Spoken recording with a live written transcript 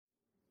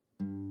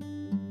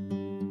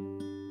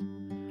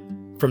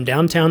From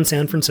downtown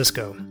San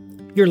Francisco,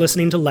 you're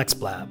listening to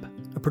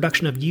LexBlab, a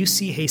production of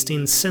UC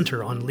Hastings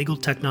Center on Legal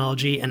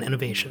Technology and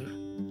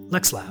Innovation,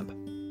 LexLab.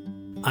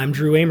 I'm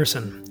Drew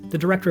Amerson, the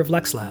director of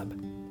LexLab,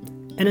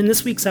 and in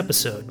this week's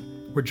episode,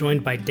 we're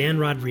joined by Dan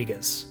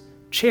Rodriguez,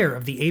 chair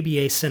of the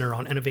ABA Center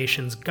on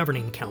Innovation's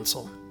Governing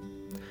Council.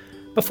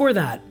 Before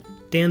that,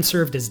 Dan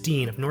served as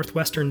dean of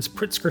Northwestern's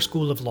Pritzker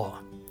School of Law,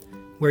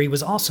 where he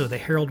was also the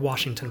Harold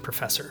Washington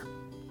Professor.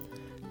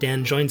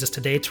 Dan joins us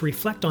today to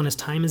reflect on his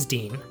time as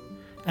dean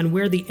and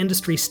where the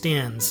industry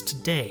stands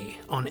today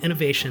on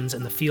innovations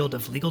in the field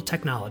of legal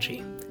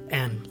technology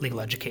and legal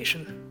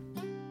education.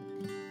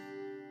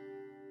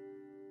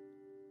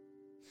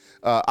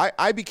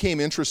 I became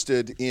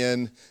interested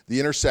in the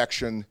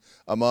intersection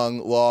among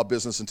law,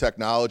 business, and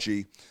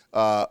technology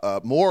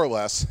more or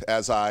less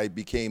as I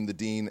became the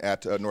dean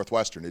at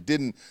Northwestern. It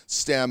didn't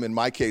stem, in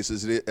my case,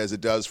 as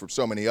it does for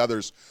so many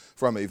others,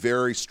 from a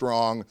very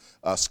strong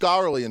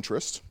scholarly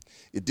interest.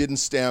 It didn't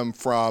stem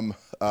from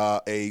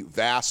a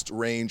vast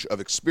range of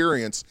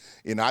experience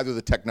in either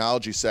the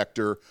technology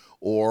sector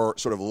or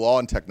sort of law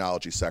and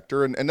technology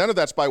sector. And none of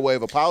that's by way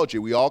of apology.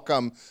 We all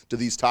come to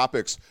these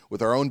topics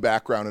with our own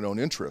background and own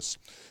interests.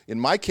 In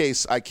my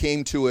case, I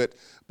came to it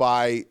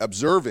by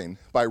observing,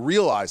 by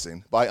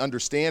realizing, by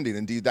understanding.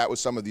 Indeed, that was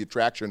some of the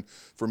attraction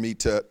for me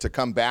to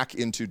come back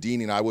into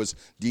deaning. I was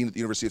dean at the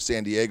University of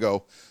San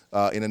Diego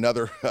in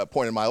another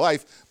point in my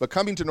life. But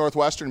coming to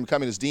Northwestern and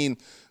becoming as dean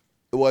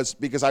was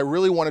because I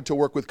really wanted to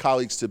work with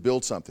colleagues to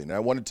build something. And I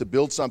wanted to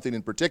build something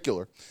in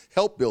particular,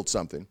 help build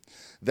something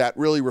that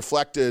really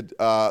reflected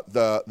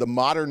the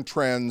modern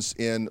trends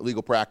in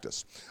legal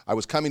practice. I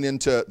was coming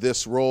into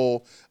this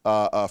role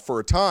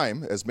for a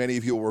time, as many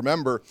of you will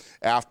remember,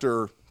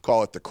 after,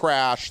 call it the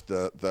crash,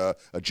 the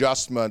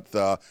adjustment,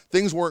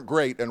 things weren't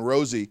great and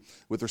rosy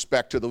with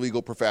respect to the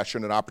legal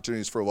profession and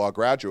opportunities for law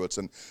graduates.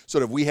 And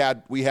sort of we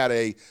had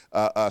a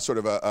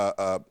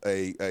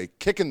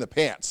kick in the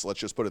pants, let's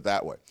just put it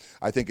that way,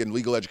 I think in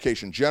legal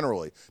education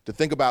generally, to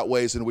think about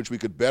ways in which we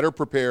could better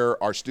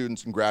prepare our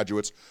students and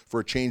graduates for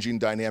a changing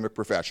dynamic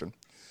profession.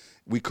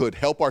 We could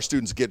help our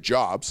students get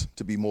jobs,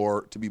 to be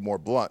more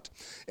blunt.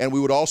 And we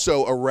would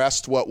also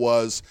arrest what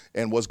was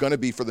and was going to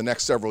be for the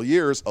next several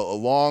years a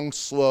long,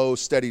 slow,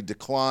 steady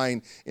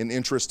decline in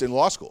interest in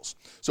law schools.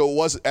 So it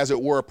was, as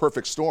it were, a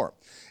perfect storm.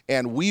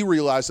 And we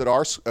realized at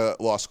our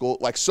law school,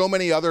 like so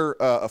many other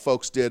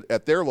folks did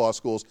at their law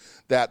schools,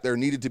 that there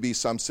needed to be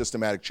some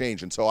systematic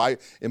change. And so I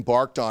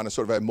embarked on a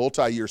sort of a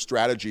multi-year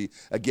strategy,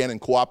 again in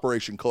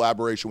collaboration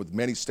with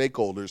many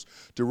stakeholders,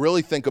 to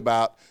really think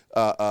about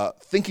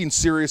thinking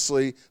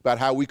seriously about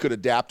how we could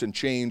adapt and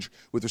change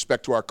with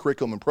respect to our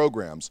curriculum and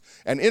programs.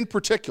 And in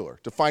particular,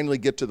 to finally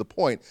get to the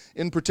point,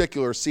 in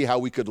particular, see how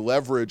we could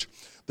leverage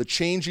the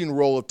changing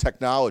role of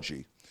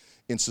technology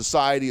in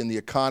society, in the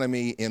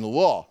economy, in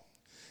law,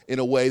 in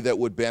a way that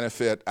would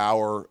benefit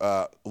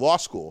our law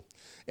school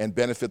and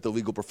benefit the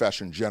legal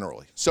profession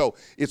generally. So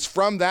it's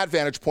from that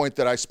vantage point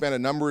that I spent a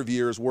number of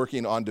years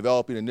working on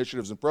developing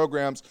initiatives and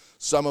programs,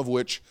 some of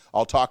which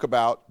I'll talk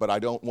about, but I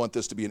don't want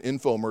this to be an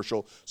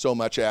infomercial so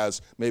much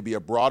as maybe a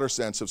broader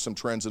sense of some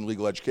trends in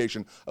legal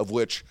education, of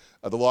which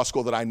the law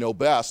school that I know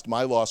best,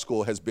 my law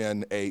school, has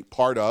been a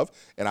part of,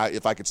 and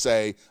if I could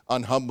say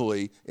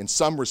unhumbly, in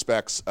some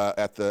respects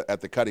at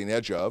the cutting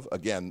edge of,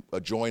 again,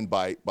 joined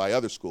by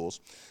other schools,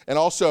 and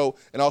also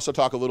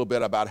talk a little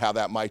bit about how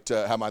that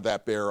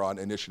might bear on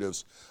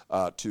initiatives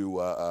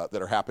that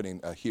are happening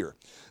here.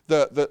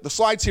 The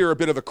slides here are a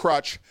bit of a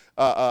crutch.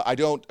 I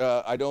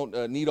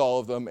don't need all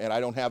of them, and I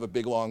don't have a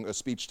big long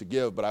speech to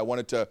give, but I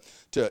wanted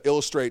to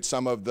illustrate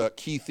some of the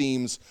key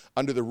themes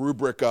under the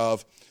rubric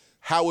of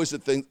how is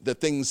it that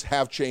things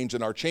have changed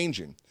and are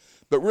changing,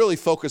 but really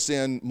focus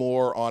in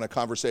more on a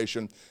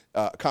conversation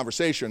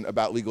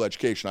about legal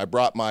education. I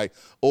brought my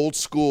old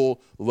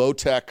school,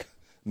 low-tech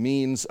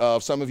means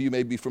of, some of you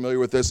may be familiar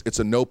with this, it's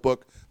a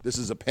notebook, this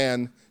is a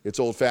pen, it's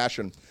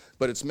old-fashioned,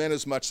 but it's meant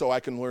as much so I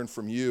can learn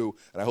from you,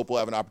 and I hope we'll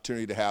have an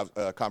opportunity to have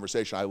a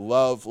conversation. I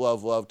love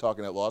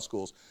talking at law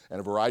schools and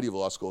a variety of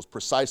law schools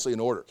precisely in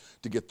order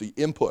to get the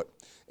input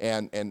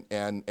and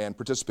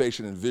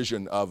participation and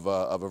vision of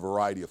a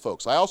variety of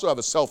folks. I also have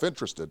a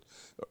self-interested,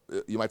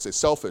 you might say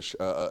selfish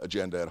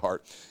agenda at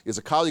heart, is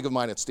a colleague of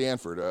mine at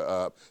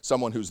Stanford,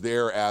 someone who's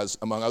there as,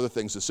 among other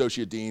things,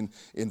 associate dean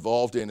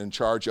involved in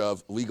charge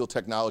of legal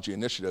technology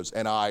initiatives,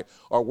 and I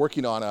are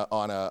working on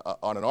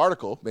an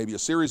article, maybe a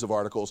series of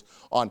articles,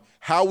 on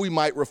how we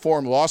might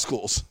reform law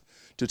schools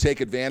to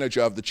take advantage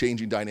of the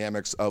changing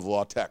dynamics of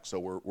law tech. So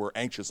we're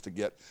anxious to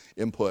get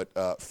input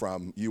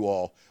from you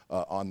all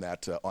on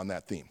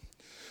that theme.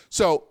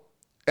 So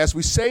as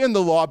we say in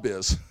the law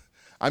biz,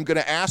 I'm going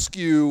to ask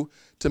you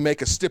to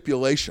make a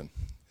stipulation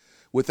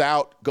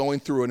without going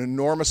through an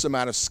enormous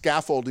amount of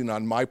scaffolding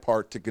on my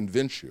part to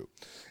convince you.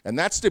 And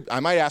I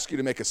might ask you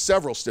to make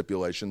several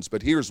stipulations,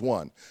 but here's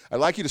one. I'd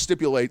like you to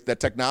stipulate that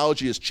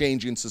technology is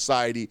changing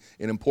society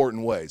in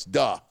important ways.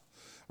 Duh.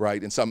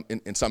 Right, in some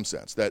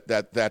sense,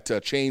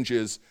 that change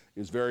is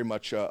very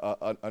much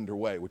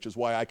underway, which is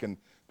why I can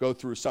go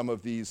through some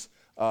of these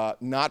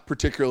not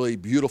particularly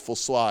beautiful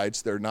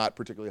slides. They're not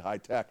particularly high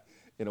tech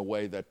in a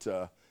way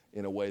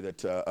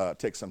that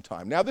takes some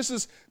time. Now, this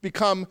has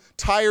become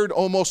tired,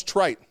 almost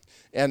trite.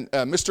 And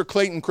Professor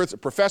Clayton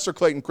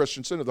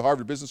Christensen of the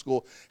Harvard Business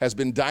School has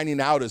been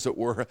dining out, as it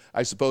were,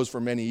 I suppose,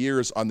 for many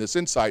years on this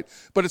insight.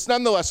 But it's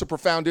nonetheless a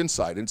profound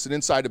insight. It's an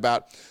insight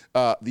about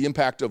the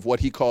impact of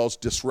what he calls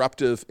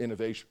disruptive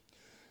innovation.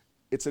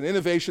 It's an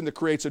innovation that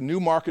creates a new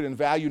market and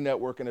value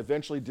network and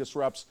eventually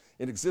disrupts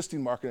an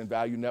existing market and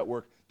value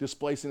network,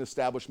 displacing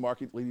established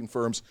market-leading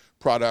firms,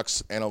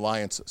 products, and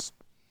alliances.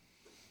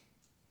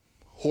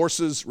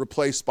 Horses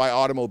replaced by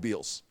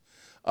automobiles.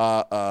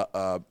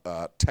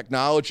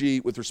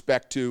 Technology with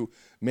respect to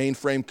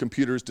mainframe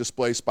computers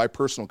displaced by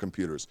personal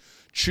computers.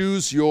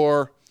 Choose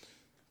your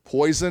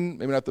poison,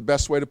 maybe not the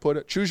best way to put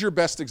it. Choose your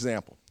best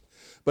example.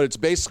 But it's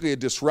basically a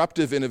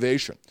disruptive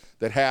innovation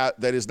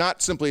that is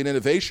not simply an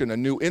innovation, a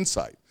new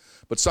insight,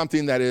 but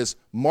something that is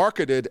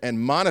marketed and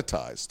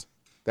monetized.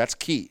 That's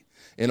key,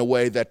 in a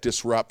way that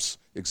disrupts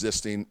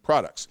existing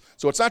products.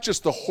 So it's not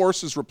just the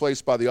horses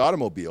replaced by the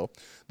automobile.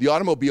 The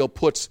automobile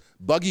puts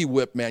buggy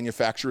whip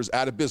manufacturers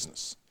out of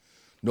business.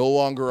 No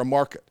longer a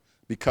market,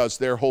 because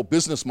their whole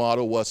business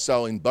model was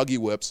selling buggy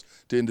whips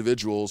to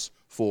individuals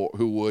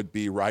who would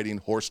be riding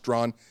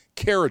horse-drawn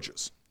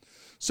carriages.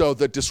 So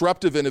the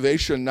disruptive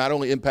innovation not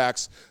only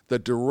impacts the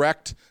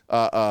direct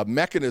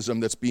mechanism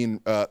that's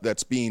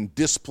being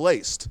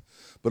displaced,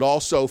 but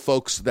also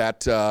folks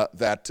that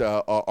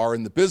are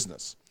in the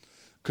business,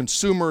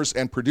 consumers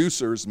and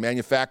producers,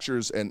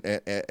 manufacturers, and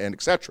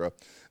et cetera,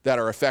 that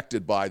are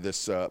affected by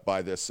this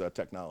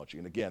technology.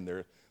 And again,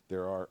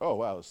 there are, oh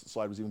wow, this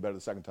slide was even better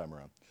the second time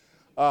around.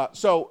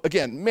 So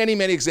again,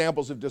 many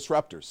examples of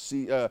disruptors.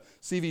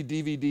 CV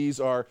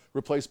DVDs are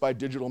replaced by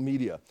digital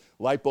media,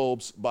 light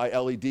bulbs by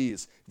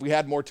LEDs. If we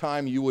had more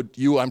time,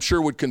 you I'm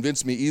sure would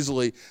convince me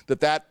easily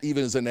that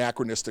even is an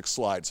anachronistic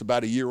slide. It's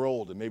about a year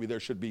old, and maybe there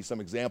should be some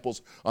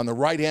examples on the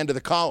right hand of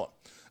the column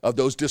of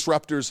those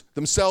disruptors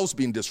themselves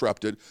being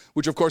disrupted,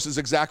 which of course is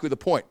exactly the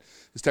point.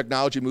 This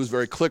technology moves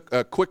very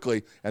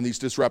quickly, and these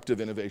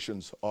disruptive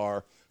innovations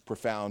are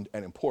profound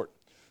and important.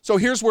 So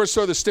here's where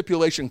sort of the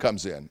stipulation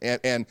comes in,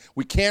 and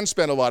we can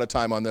spend a lot of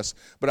time on this,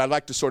 but I'd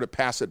like to sort of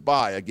pass it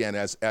by, again,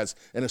 as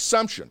an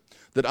assumption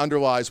that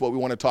underlies what we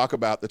want to talk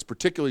about that's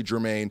particularly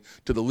germane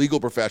to the legal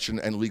profession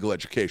and legal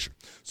education.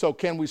 So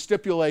can we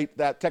stipulate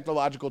that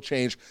technological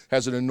change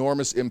has an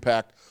enormous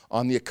impact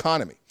on the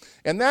economy?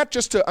 And that,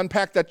 just to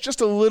unpack that just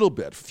a little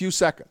bit, a few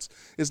seconds,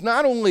 is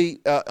not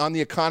only on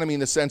the economy in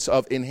the sense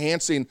of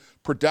enhancing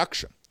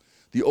production,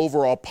 the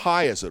overall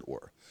pie, as it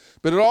were,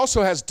 but it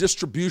also has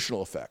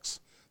distributional effects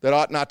that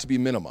ought not to be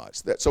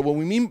minimized. So when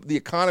we mean the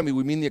economy,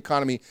 we mean the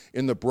economy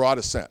in the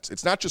broadest sense.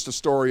 It's not just a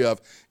story of,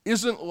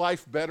 isn't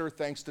life better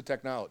thanks to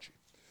technology?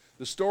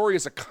 The story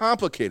is a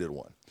complicated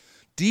one,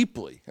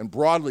 deeply and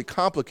broadly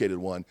complicated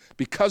one,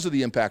 because of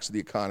the impacts of the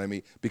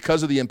economy,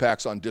 because of the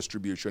impacts on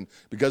distribution,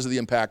 because of the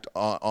impact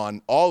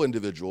on all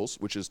individuals,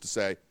 which is to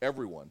say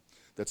everyone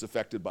that's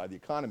affected by the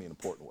economy in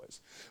important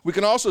ways. We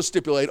can also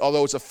stipulate,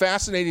 although it's a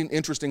fascinating,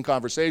 interesting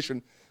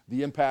conversation,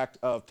 the impact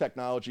of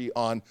technology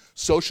on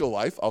social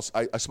life.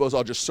 I suppose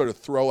I'll just sort of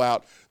throw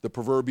out the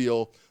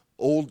proverbial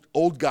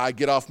old guy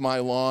get off my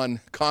lawn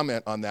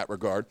comment on that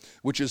regard,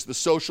 which is the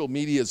social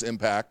media's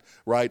impact,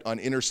 right, on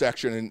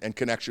intersection and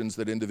connections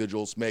that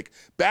individuals make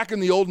back in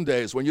the olden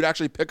days when you'd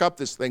actually pick up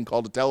this thing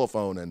called a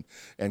telephone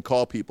and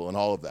call people and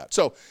all of that.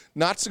 So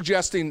not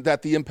suggesting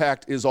that the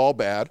impact is all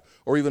bad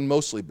or even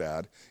mostly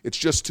bad. It's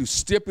just to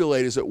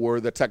stipulate, as it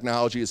were, that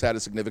technology has had a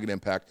significant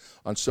impact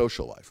on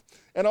social life.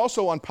 And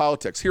also on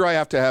politics. Here I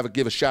have to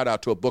give a shout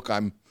out to a book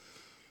I'm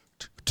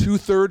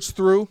two-thirds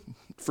through.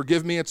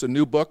 Forgive me, it's a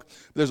new book.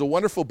 There's a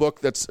wonderful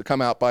book that's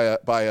come out by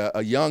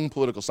a young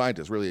political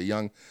scientist, really a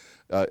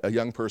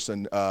young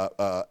person,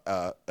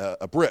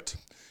 a Brit,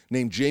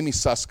 named Jamie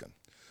Susskind,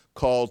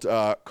 called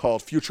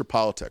Future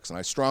Politics, and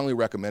I strongly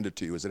recommend it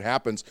to you. As it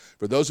happens,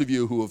 for those of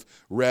you who have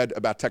read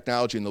about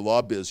technology in the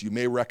law biz, you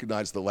may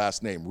recognize the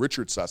last name,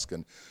 Richard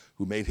Susskind,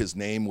 who made his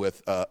name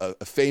with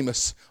a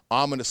famous,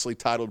 ominously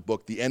titled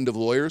book, The End of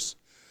Lawyers.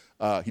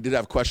 He did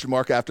have a question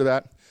mark after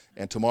that.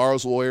 And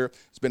Tomorrow's Lawyer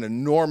has been an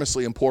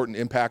enormously important,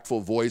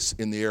 impactful voice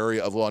in the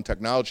area of law and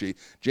technology.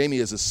 Jamie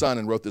is his son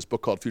and wrote this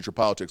book called Future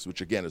Politics,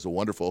 which again is a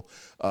wonderful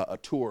a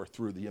tour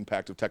through the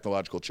impact of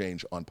technological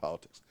change on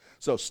politics.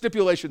 So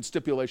stipulation.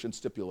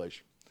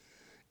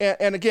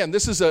 And again,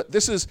 this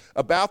is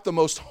about the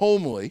most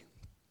homely,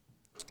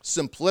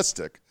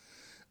 simplistic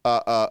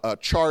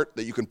chart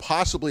that you can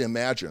possibly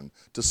imagine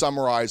to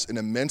summarize an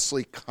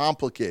immensely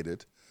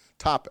complicated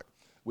topic,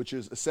 which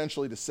is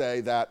essentially to say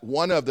that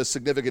one of the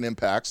significant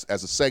impacts,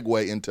 as a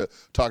segue into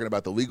talking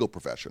about the legal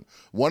profession,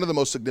 one of the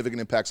most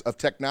significant impacts of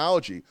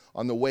technology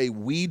on the way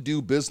we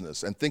do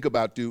business and think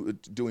about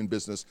doing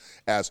business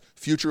as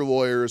future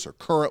lawyers or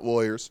current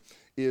lawyers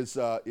is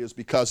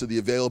because of the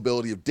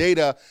availability of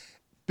data,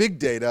 big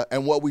data,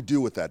 and what we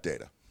do with that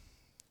data.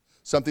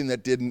 Something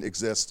that didn't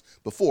exist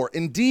before.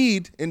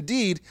 Indeed,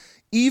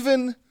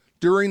 even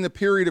during the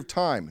period of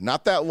time,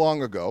 not that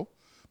long ago,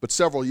 but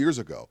several years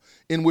ago,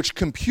 in which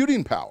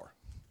computing power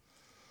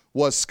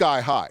was sky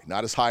high,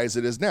 not as high as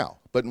it is now,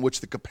 but in which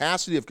the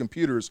capacity of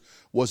computers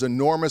was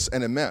enormous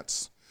and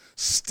immense.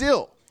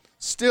 Still,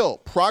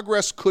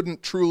 progress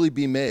couldn't truly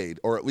be made,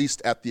 or at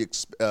least at the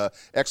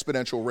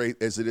exponential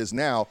rate as it is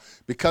now,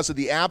 because of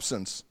the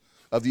absence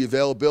of the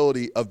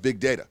availability of big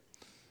data,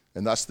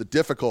 and thus the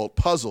difficult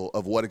puzzle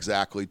of what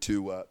exactly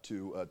to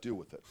do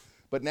with it.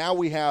 But now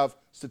we have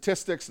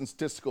statistics and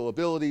statistical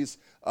abilities,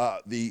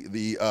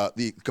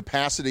 the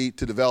capacity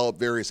to develop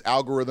various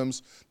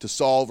algorithms to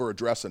solve or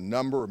address a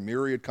number of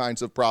myriad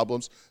kinds of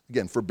problems,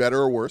 again, for better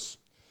or worse.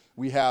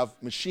 We have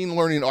machine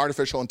learning and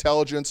artificial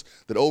intelligence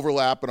that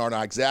overlap and are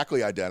not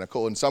exactly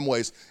identical. In some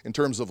ways, in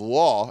terms of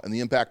law and the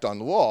impact on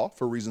law,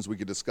 for reasons we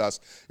could discuss,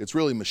 it's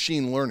really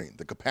machine learning,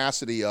 the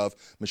capacity of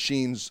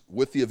machines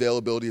with the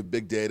availability of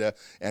big data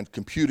and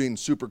computing,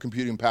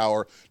 supercomputing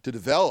power to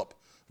develop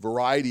a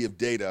variety of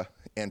data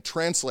and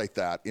translate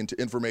that into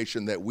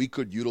information that we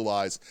could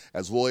utilize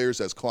as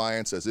lawyers, as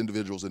clients, as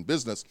individuals in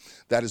business.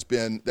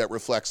 That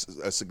reflects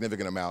a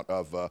significant amount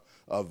of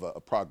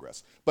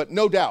progress. But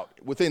no doubt,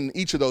 within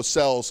each of those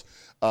cells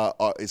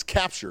is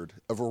captured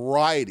a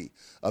variety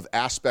of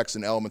aspects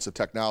and elements of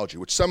technology,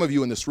 which some of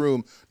you in this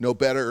room know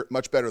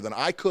much better than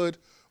I could,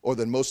 or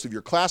than most of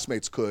your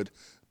classmates could.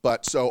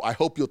 But so I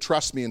hope you'll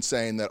trust me in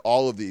saying that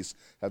all of these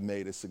have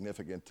made a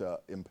significant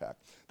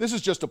impact. This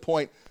is just a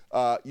point,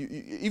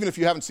 even if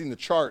you haven't seen the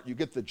chart, you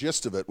get the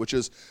gist of it, which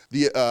is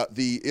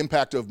the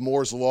impact of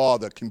Moore's law,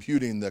 the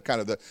computing, the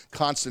kind of the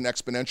constant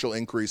exponential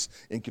increase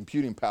in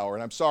computing power.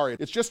 And I'm sorry,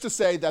 it's just to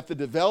say that the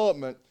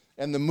development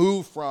and the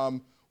move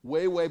from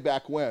way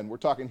back when, we're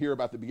talking here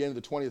about the beginning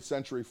of the 20th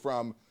century,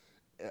 from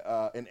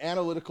an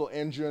analytical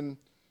engine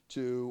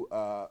to,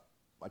 I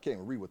can't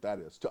even read what that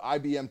is, to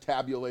IBM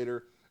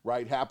tabulator,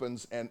 right,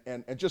 happens,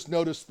 and just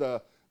notice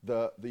the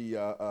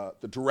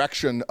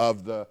direction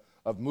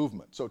of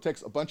movement. So it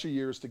takes a bunch of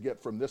years to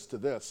get from this to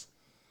this.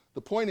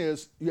 The point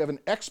is, you have an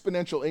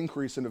exponential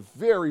increase in a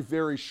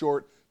very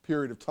short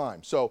period of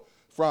time. So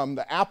from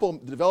the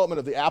development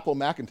of the Apple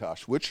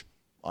Macintosh, which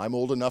I'm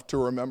old enough to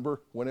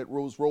remember when it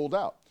was rolled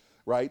out,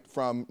 right,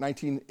 from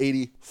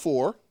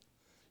 1984,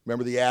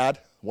 remember the ad,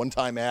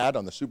 one-time ad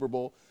on the Super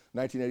Bowl,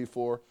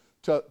 1984,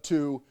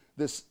 to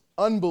this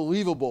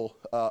unbelievable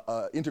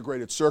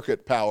integrated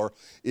circuit power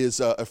is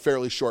a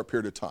fairly short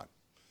period of time.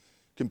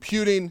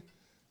 Computing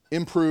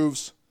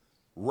improves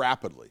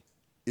rapidly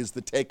is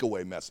the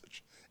takeaway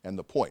message and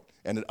the point.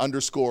 And it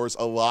underscores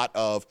a lot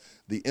of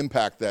the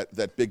impact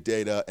that big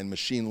data and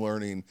machine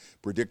learning,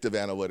 predictive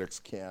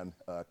analytics can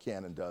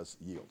and does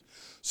yield.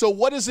 So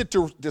what does it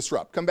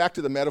disrupt? Come back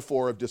to the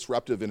metaphor of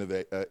disruptive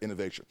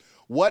innovation.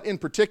 What in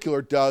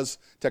particular does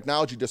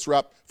technology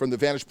disrupt from the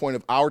vantage point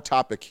of our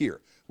topic here,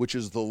 which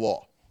is the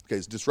law? Okay,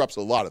 it disrupts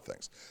a lot of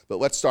things, but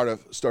let's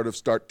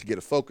start to get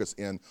a focus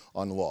in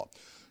on the law.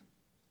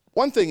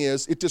 One thing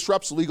is, it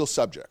disrupts legal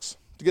subjects.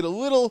 To get a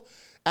little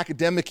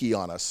academic-y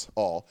on us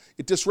all,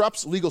 it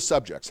disrupts legal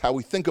subjects, how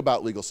we think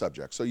about legal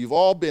subjects. So you've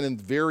all been in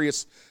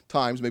various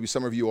times, maybe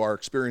some of you are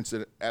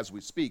experiencing it as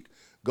we speak,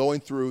 going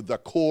through the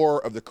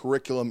core of the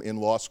curriculum in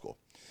law school.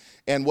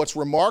 And what's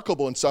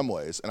remarkable in some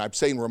ways, and I'm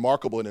saying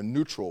remarkable in a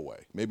neutral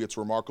way, maybe it's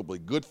a remarkably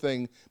good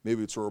thing,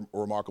 maybe it's a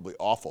remarkably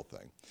awful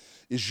thing,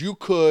 is you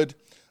could,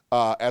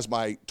 as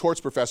my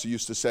torts professor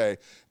used to say,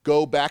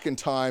 go back in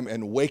time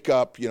and wake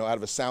up, out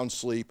of a sound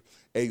sleep,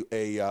 a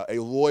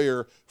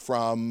lawyer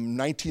from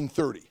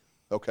 1930,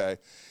 okay,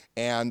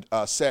 and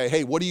say,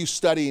 hey, what are you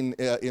studying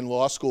in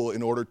law school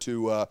in order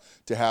to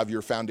have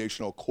your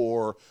foundational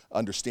core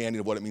understanding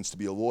of what it means to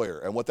be a lawyer?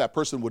 And what that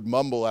person would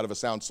mumble out of a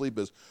sound sleep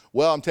is,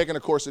 well, I'm taking a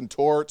course in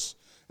torts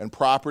and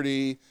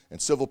property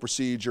and civil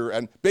procedure,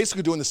 and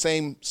basically doing the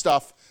same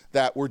stuff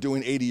that we're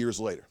doing 80 years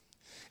later.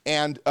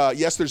 And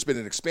yes, there's been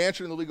an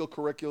expansion in the legal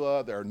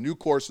curricula. There are new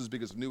courses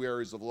because of new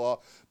areas of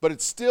law. But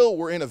it's still,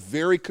 we're in a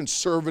very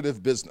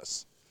conservative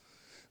business.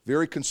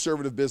 Very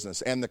conservative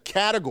business. And the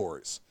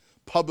categories,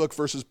 public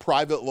versus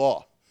private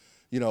law,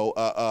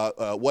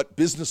 what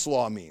business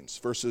law means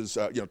versus,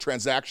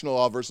 transactional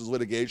law versus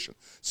litigation,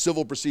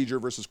 civil procedure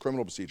versus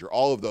criminal procedure,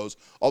 all of those,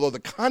 although the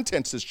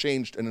contents has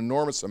changed an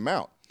enormous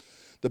amount,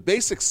 the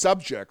basic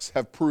subjects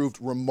have proved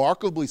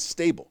remarkably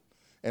stable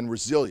and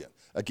resilient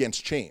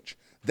against change.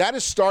 That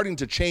is starting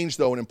to change,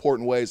 though, in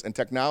important ways, and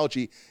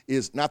technology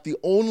is not the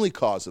only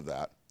cause of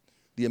that.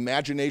 The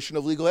imagination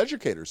of legal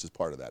educators is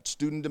part of that.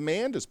 Student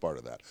demand is part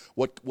of that.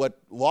 What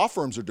law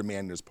firms are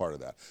demanding is part of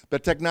that.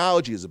 But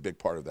technology is a big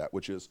part of that,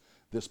 which is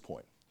this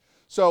point.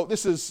 So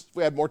this is, if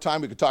we had more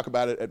time, we could talk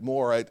about it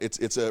more.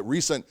 It's a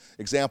recent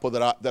example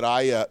that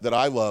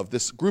I love.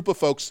 This group of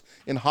folks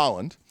in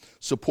Holland,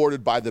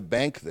 supported by the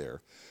bank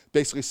there,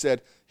 basically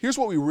said, here's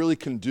what we really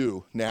can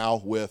do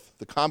now with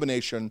the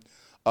combination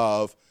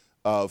of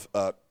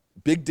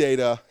big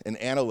data and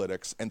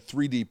analytics and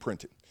 3D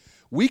printing.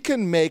 We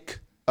can make,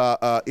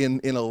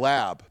 in a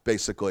lab,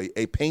 basically,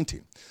 a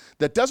painting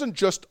that doesn't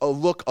just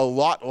look a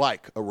lot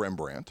like a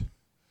Rembrandt,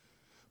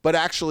 but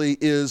actually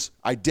is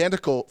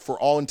identical for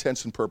all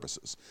intents and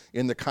purposes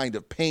in the kind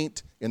of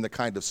paint, in the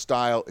kind of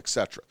style,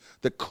 etc.,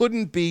 that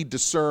couldn't be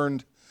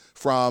discerned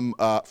from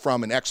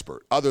an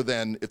expert, other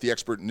than if the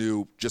expert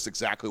knew just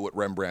exactly what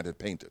Rembrandt had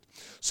painted.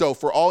 So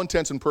for all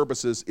intents and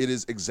purposes, it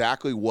is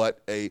exactly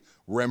what a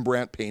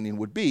Rembrandt painting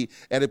would be,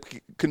 and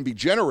it can be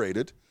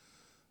generated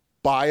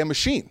by a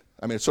machine.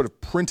 I mean, it's sort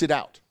of printed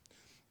out.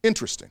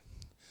 Interesting.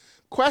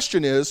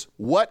 Question is,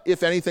 what,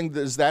 if anything,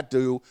 does that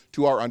do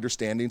to our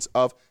understandings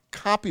of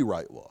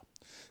copyright law?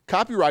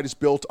 Copyright is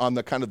built on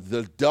the kind of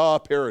the duh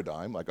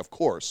paradigm, like, of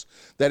course,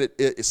 that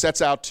it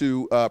sets out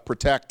to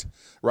protect,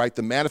 right,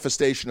 the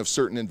manifestation of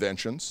certain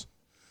inventions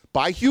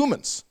by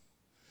humans.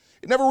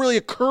 It never really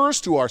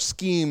occurs to our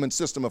scheme and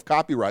system of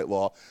copyright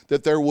law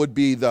that there would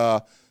be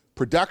the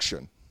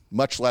production,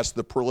 much less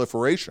the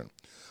proliferation,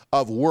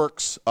 of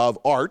works of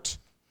art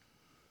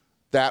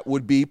that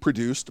would be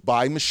produced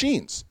by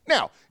machines.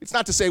 Now, it's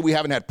not to say we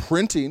haven't had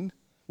printing,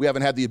 we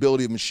haven't had the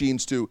ability of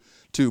machines to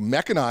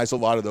mechanize a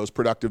lot of those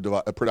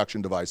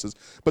production devices,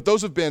 but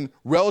those have been,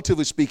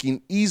 relatively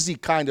speaking, easy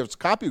kind of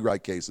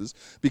copyright cases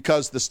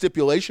because the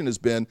stipulation has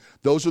been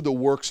those are the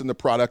works and the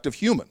product of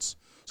humans.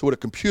 So what a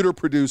computer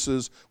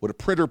produces, what a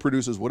printer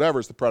produces, whatever,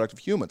 is the product of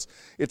humans.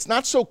 It's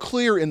not so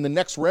clear in the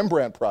next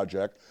Rembrandt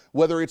project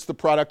whether it's the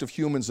product of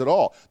humans at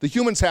all. The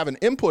humans have an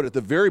input at the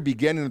very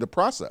beginning of the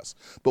process,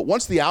 but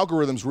once the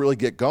algorithms really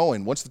get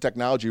going, once the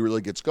technology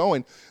really gets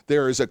going,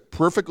 there is a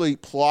perfectly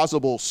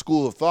plausible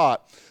school of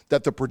thought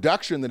that the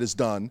production that is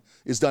done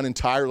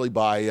entirely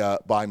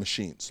by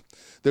machines.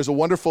 There's a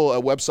wonderful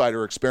website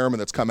or experiment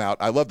that's come out.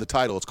 I love the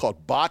title. It's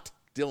called Bot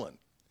Dylan.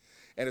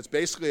 And it's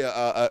basically,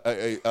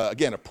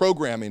 again, a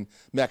programming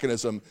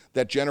mechanism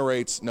that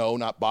generates, no,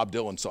 not Bob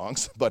Dylan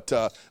songs, but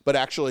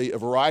actually a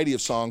variety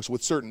of songs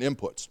with certain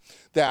inputs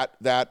that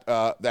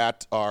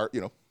are,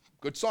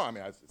 good song. I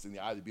mean, it's in the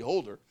eye of the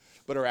beholder,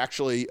 but are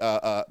actually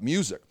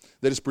music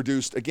that is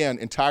produced, again,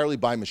 entirely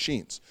by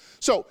machines.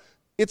 So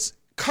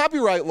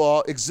copyright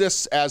law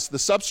exists as the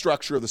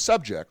substructure of the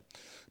subject,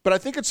 but I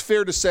think it's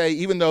fair to say,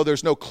 even though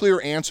there's no clear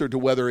answer to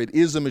whether it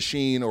is a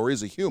machine or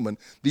is a human,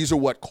 these are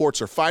what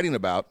courts are fighting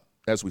about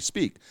as we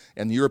speak.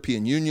 And the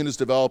European Union is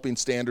developing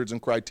standards and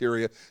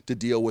criteria to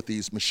deal with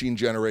these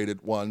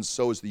machine-generated ones,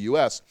 so is the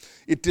US.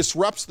 It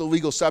disrupts the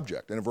legal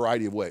subject in a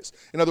variety of ways.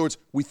 In other words,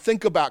 we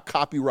think about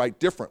copyright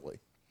differently,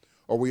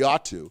 or we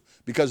ought to,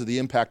 because of the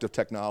impact of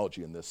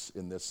technology in this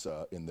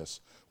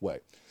way.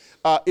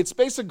 It's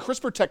basic.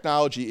 CRISPR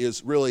technology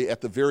is really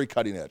at the very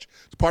cutting edge.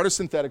 It's part of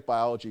synthetic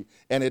biology,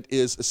 and it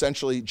is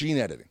essentially gene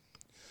editing.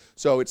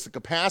 So it's the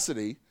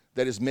capacity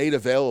that is made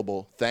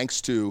available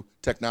thanks to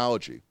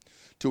technology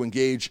to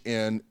engage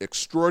in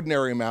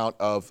extraordinary amount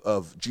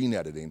of gene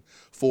editing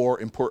for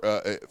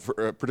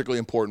particularly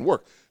important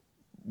work.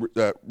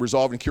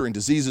 Resolving and curing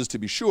diseases, to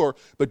be sure,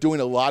 but doing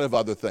a lot of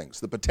other things.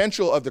 The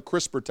potential of the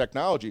CRISPR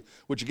technology,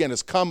 which again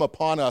has come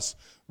upon us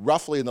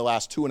roughly in the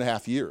last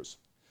 2.5 years,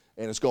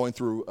 and is going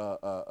through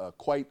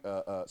quite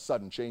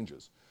sudden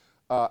changes,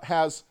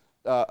 has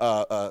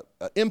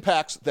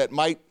impacts that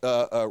might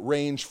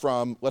range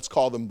from, let's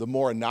call them the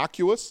more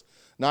innocuous,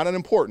 not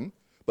unimportant,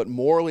 but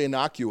morally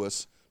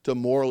innocuous to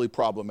morally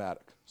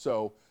problematic.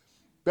 So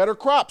better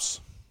crops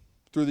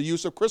through the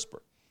use of CRISPR.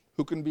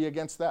 Who can be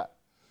against that?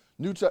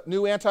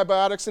 New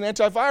antibiotics and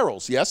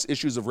antivirals. Yes,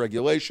 issues of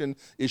regulation,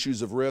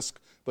 issues of risk,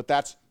 but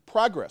that's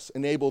progress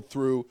enabled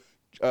through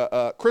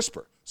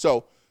CRISPR.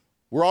 So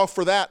we're all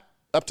for that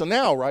up to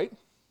now, right?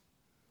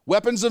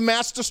 Weapons of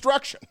mass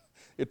destruction.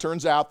 It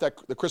turns out that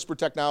the CRISPR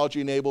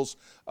technology enables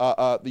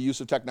the use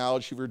of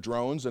technology for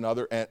drones and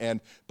other and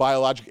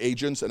biologic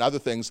agents and other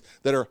things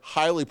that are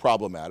highly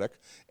problematic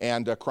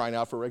and crying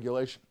out for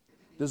regulation.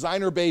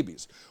 Designer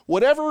babies.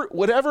 Whatever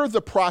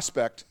the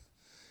prospect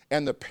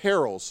and the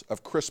perils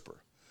of CRISPR,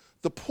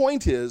 the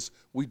point is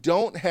we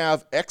don't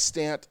have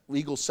extant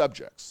legal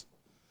subjects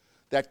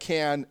that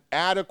can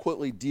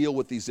adequately deal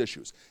with these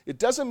issues. It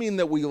doesn't mean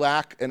that we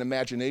lack an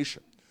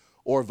imagination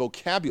or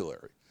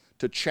vocabulary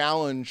to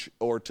challenge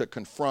or to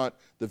confront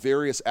the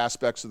various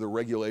aspects of the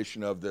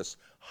regulation of this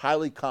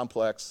highly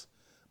complex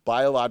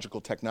biological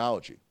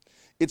technology.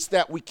 It's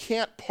that we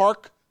can't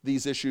park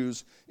these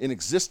issues in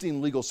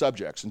existing legal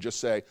subjects and just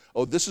say,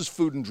 oh, this is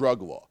food and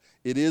drug law.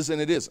 It is and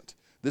it isn't.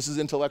 This is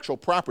intellectual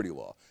property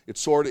law. It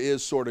sort of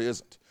is, sort of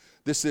isn't.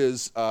 This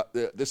is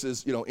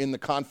in the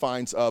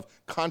confines of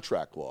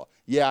contract law.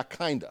 Yeah,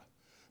 kinda.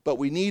 But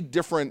we need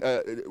different,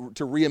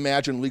 to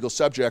reimagine legal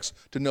subjects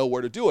to know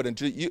where to do it. And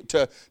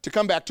to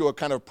come back to a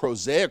kind of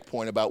prosaic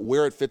point about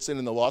where it fits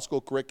in the law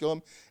school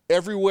curriculum,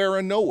 everywhere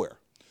and nowhere.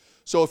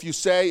 So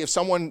if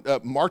someone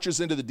marches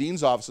into the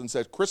dean's office and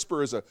says,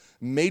 CRISPR is a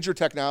major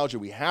technology,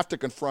 we have to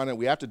confront it,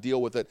 we have to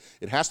deal with it,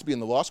 it has to be in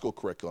the law school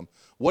curriculum,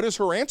 what is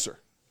her answer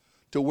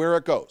to where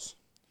it goes?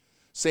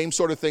 Same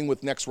sort of thing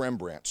with Next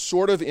Rembrandt,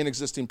 sort of in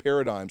existing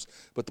paradigms,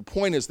 but the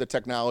point is that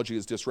technology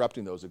is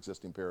disrupting those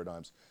existing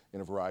paradigms in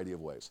a variety of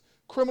ways.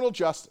 Criminal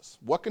justice.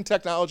 What can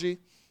technology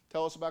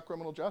tell us about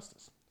criminal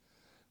justice?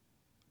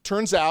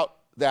 Turns out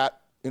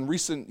that in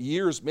recent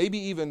years, maybe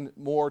even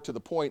more to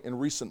the point in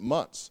recent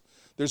months,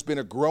 there's been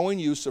a growing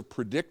use of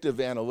predictive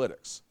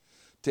analytics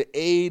to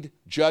aid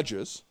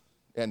judges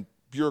and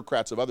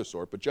bureaucrats of other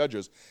sort, but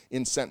judges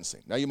in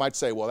sentencing. Now you might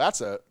say, well,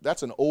 that's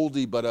an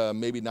oldie, but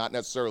maybe not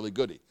necessarily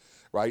goodie,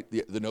 right?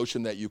 The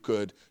notion that you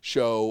could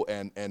show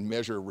and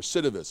measure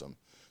recidivism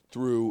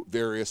through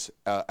various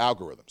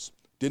algorithms.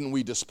 Didn't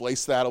we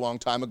displace that a long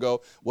time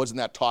ago? Wasn't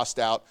that tossed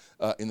out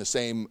in the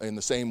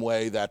same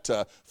way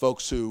that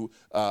folks who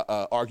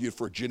argued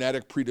for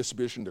genetic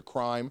predisposition to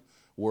crime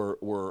were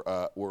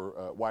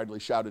widely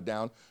shouted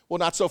down? Well,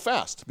 not so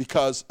fast,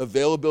 because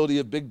availability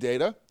of big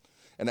data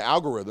and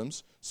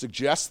algorithms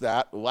suggests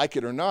that, like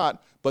it or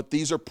not, but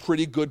these are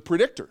pretty good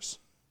predictors.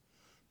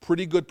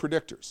 Pretty good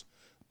predictors.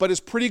 But is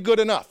pretty good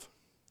enough?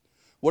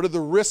 What are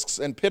the risks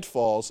and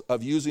pitfalls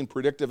of using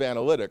predictive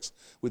analytics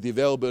with the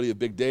availability of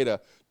big data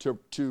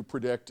to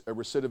predict a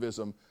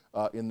recidivism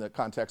in the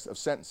context of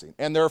sentencing?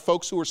 And there are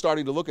folks who are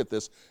starting to look at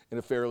this in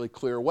a fairly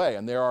clear way.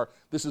 And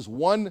this is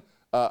one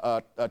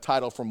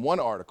title from one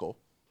article.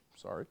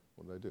 Sorry,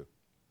 what did I do?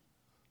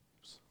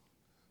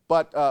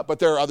 But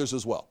there are others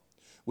as well,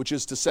 which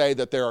is to say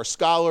that there are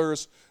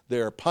scholars,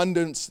 there are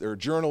pundits, there are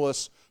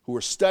journalists who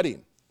are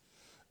studying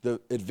the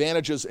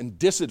advantages and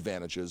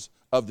disadvantages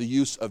of the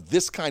use of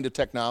this kind of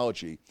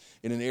technology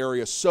in an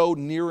area so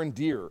near and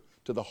dear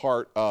to the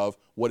heart of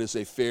what is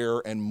a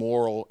fair and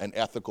moral and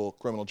ethical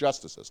criminal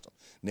justice system,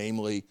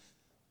 namely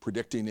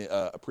predicting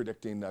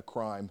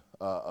crime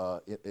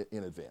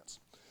in advance.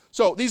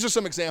 So these are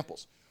some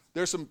examples.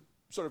 There's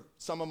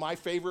some of my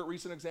favorite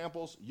recent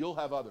examples. You'll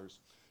have others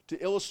to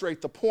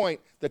illustrate the point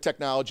that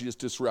technology is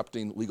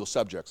disrupting legal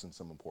subjects in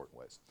some important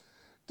ways.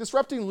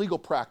 Disrupting legal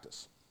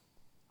practice.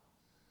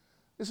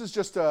 This is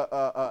just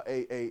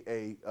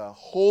a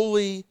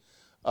wholly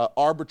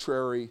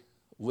arbitrary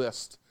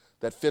list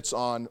that fits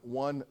on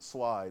one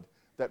slide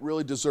that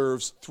really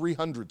deserves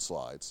 300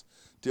 slides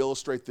to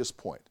illustrate this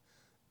point.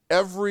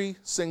 Every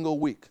single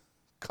week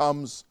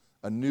comes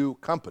a new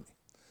company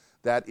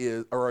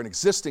or an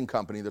existing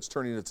company that's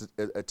turning its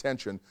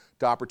attention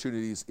to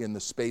opportunities in the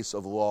space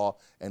of law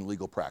and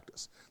legal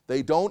practice.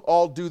 They don't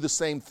all do the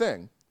same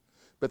thing,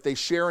 but they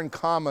share in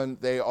common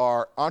they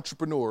are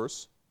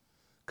entrepreneurs,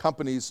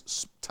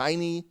 companies,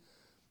 tiny,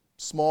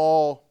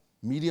 small,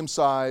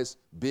 medium-sized,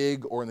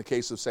 big, or in the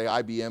case of, say,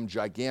 IBM,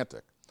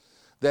 gigantic,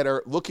 that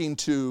are looking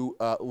to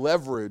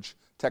leverage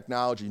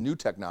technology, new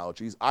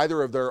technologies,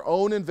 either of their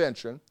own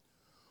invention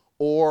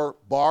or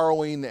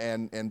borrowing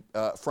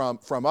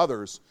from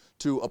others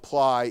to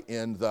apply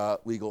in the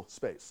legal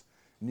space.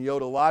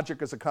 Neota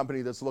Logic is a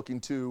company that's looking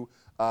to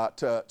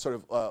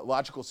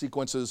logical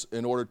sequences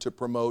in order to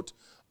promote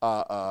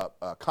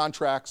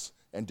contracts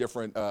and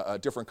different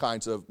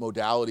kinds of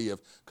modality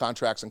of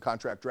contracts and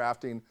contract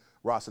drafting.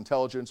 Ross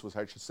Intelligence, which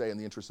I should say in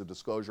the interest of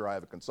disclosure, I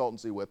have a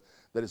consultancy with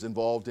that is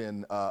involved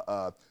in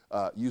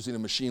using a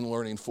machine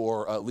learning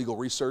for legal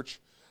research,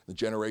 the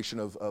generation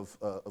of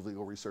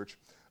legal research.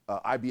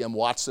 IBM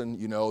Watson,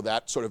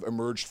 that sort of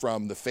emerged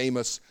from the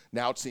famous,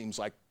 now it seems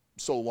like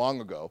so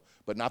long ago,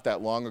 but not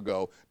that long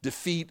ago,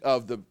 defeat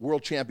of the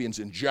world champions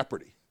in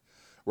Jeopardy,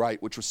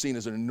 right, which was seen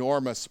as an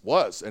enormous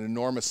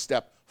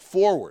step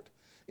forward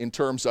in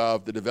terms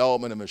of the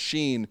development of a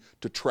machine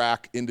to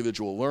track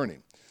individual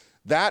learning.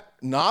 That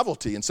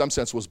novelty, in some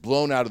sense, was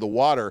blown out of the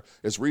water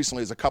as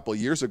recently as a couple of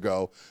years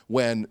ago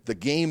when the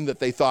game that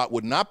they thought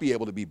would not be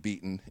able to be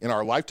beaten in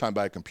our lifetime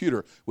by a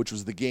computer, which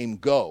was the game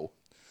Go,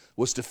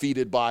 was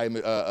defeated by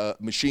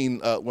machine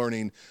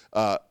learning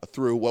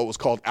through what was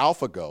called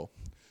AlphaGo,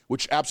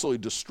 which absolutely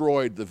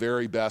destroyed the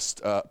very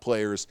best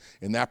players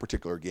in that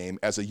particular game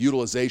as a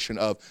utilization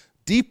of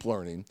deep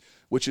learning,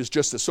 which is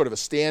just a sort of a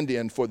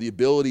stand-in for the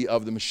ability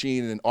of the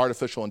machine and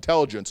artificial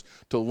intelligence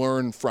to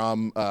learn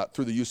from,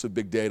 through the use of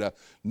big data,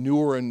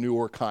 newer and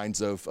newer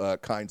kinds of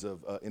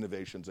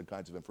innovations and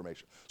kinds of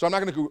information. So I'm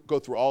not going to go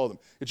through all of them.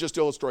 It just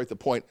illustrates the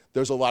point.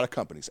 There's a lot of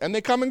companies, and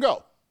they come and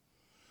go.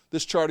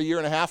 This chart a year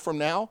and a half from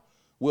now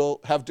will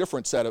have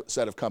different set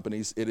of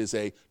companies. It is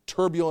a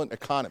turbulent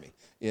economy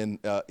in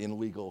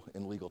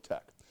legal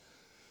tech.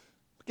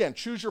 Again,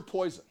 choose your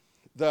poison.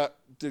 The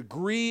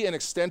degree and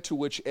extent to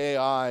which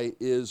AI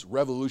is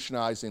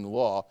revolutionizing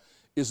law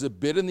is a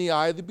bit in the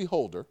eye of the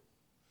beholder,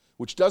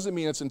 which doesn't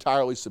mean it's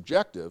entirely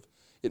subjective.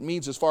 It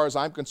means, as far as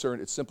I'm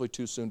concerned, it's simply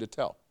too soon to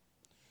tell.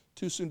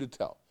 Too soon to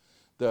tell.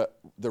 The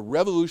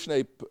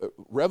revolutionary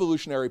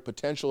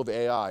potential of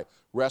AI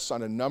rests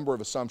on a number of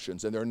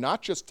assumptions, and they're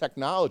not just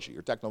technology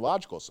or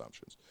technological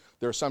assumptions.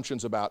 They're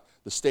assumptions about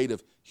the state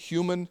of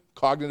human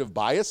cognitive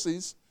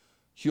biases,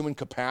 human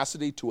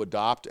capacity to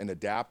adopt and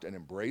adapt and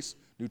embrace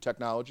new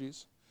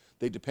technologies.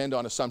 They depend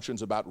on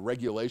assumptions about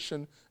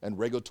regulation and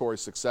regulatory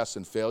success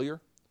and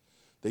failure.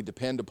 They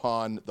depend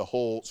upon the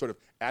whole sort of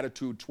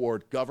attitude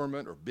toward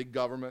government or big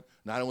government,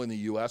 not only in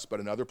the US, but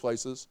in other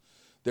places.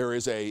 There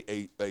is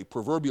a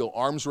proverbial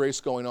arms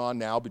race going on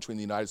now between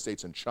the United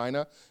States and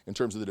China in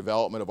terms of the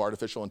development of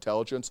artificial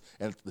intelligence,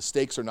 and the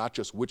stakes are not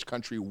just which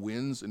country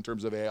wins in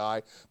terms of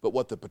AI, but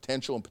what the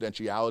potential and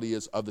potentiality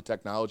is of the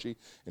technology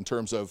in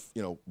terms of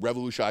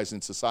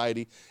revolutionizing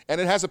society. And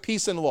it has a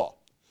piece in law,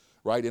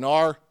 right? In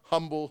our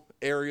humble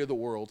area of the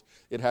world,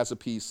 it has a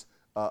piece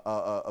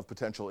of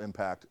potential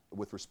impact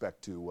with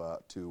respect to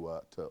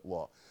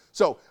law.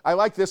 So I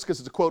like this because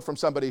it's a quote from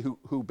somebody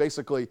who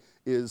basically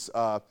whose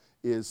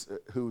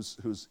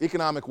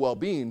economic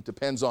well-being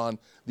depends on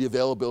the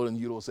availability and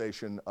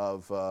utilization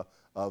of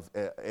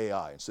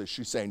AI. And so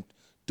she's saying,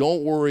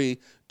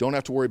 don't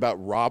have to worry about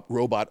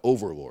robot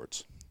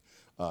overlords.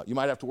 You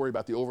might have to worry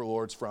about the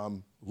overlords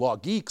from law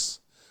geeks,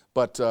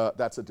 but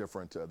that's a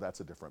different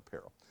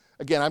peril.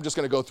 Again, I'm just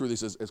going to go through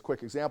these as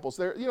quick examples.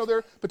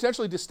 They're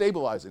potentially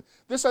destabilizing.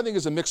 This, I think,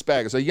 is a mixed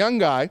bag. As a young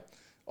guy,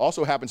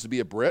 also happens to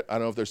be a Brit. I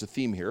don't know if there's a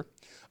theme here.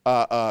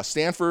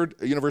 Stanford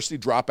University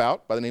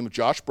dropout by the name of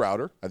Josh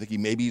Browder. I think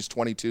maybe he's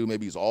 22,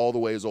 maybe he's all the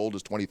way as old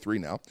as 23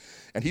 now.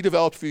 And he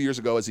developed a few years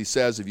ago, as he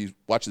says, if you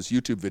watch this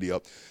YouTube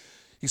video,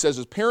 he says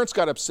his parents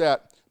got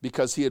upset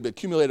because he had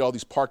accumulated all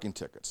these parking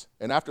tickets.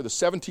 And after the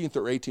 17th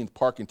or 18th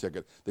parking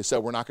ticket, they said,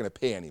 we're not going to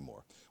pay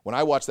anymore. When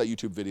I watched that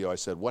YouTube video, I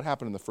said, what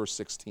happened in the first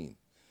 16?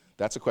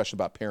 That's a question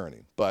about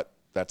parenting, but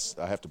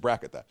I have to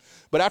bracket that.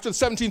 But after the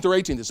 17th or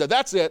 18th, they said,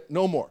 that's it,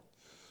 no more.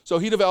 So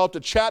he developed a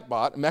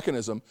chatbot, a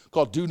mechanism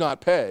called Do Not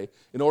Pay,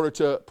 in order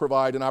to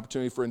provide an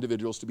opportunity for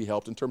individuals to be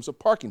helped in terms of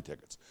parking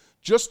tickets.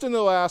 Just in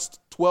the last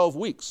 12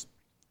 weeks,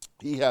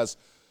 he has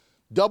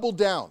doubled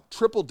down,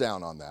 tripled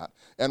down on that,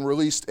 and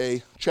released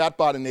a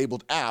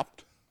chatbot-enabled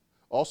app,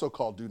 also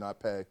called Do Not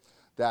Pay,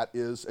 that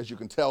is, as you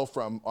can tell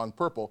from on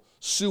purple,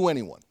 sue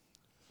anyone.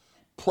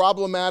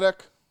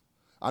 Problematic.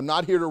 I'm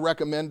not here to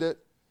recommend it.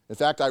 In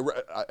fact,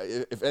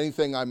 if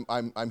anything,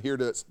 I'm here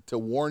to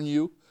warn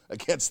you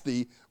against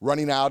the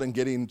running out and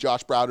getting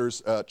Josh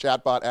Browder's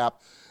chatbot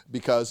app,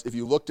 because if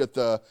you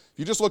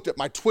just looked at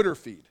my Twitter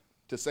feed,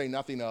 to say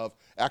nothing of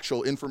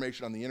actual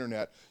information on the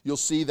internet, you'll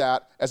see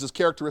that, as is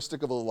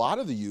characteristic of a lot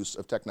of the use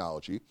of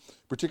technology,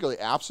 particularly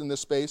apps in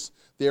this space,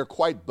 they are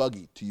quite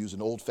buggy, to use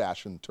an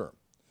old-fashioned term.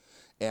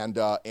 And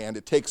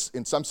it takes,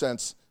 in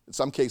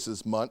some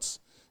cases, months,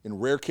 in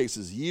rare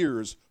cases,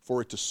 years,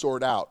 for it to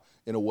sort out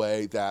in a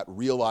way that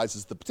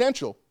realizes the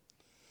potential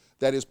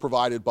that is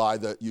provided by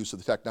the use of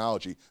the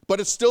technology. But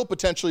it's still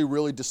potentially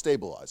really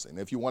destabilizing.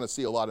 If you want to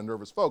see a lot of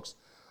nervous folks,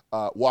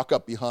 walk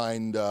up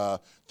behind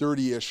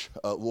 30-ish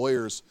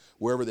lawyers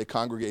wherever they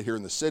congregate here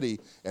in the city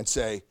and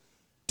say,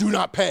 do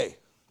not pay,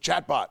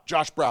 chatbot,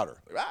 Josh Browder.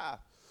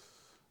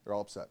 They're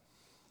all upset.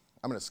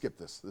 I'm going to skip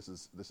this. This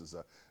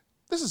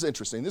is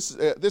interesting. This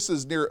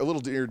is a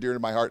little dear to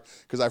my heart,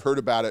 because I've heard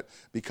about it,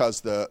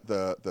 because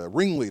the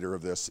ringleader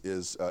of this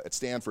is at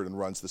Stanford and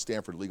runs the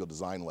Stanford Legal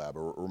Design Lab,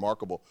 a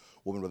remarkable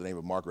woman by the name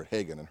of Margaret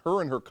Hagan. And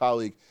her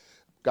colleague,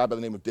 a guy by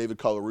the name of David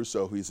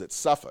Colarusso, who's at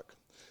Suffolk,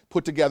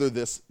 put together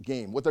this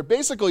game. What they're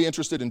basically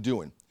interested in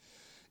doing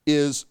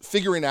is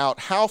figuring out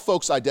how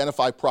folks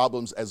identify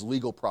problems as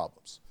legal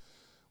problems.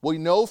 We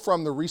know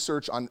from the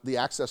research on the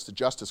access to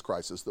justice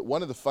crisis that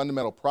one of the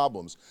fundamental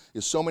problems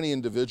is so many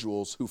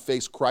individuals who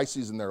face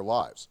crises in their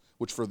lives,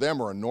 which for them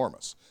are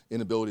enormous.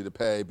 Inability to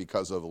pay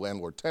because of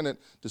landlord-tenant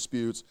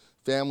disputes,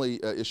 family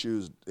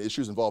issues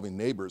involving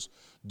neighbors,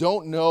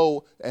 don't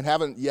know and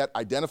haven't yet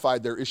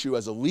identified their issue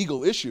as a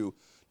legal issue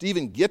to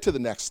even get to the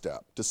next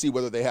step, to see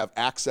whether they have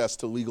access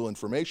to legal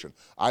information,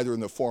 either in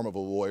the form of a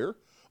lawyer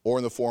or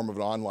in the form of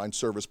an online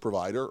service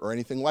provider or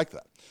anything like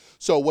that.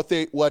 So what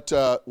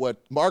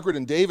Margaret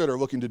and David are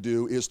looking to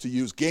do is to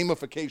use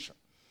gamification,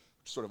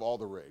 sort of all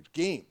the rage,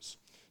 games,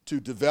 to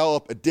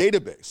develop a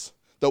database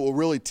that will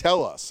really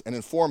tell us and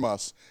inform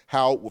us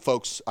how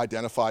folks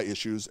identify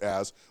issues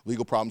as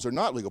legal problems or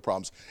not legal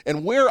problems.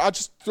 And I'll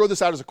just throw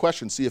this out as a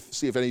question, see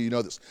if any of you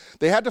know this.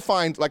 They had to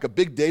find like a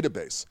big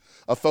database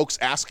of folks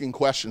asking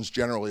questions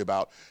generally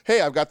about,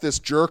 hey, I've got this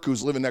jerk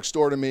who's living next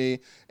door to me,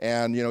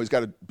 and he's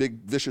got a big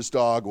vicious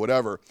dog,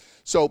 whatever.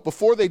 So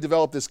before they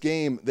developed this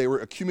game, they were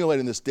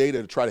accumulating this data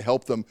to try to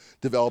help them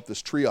develop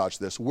this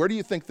triage. Where do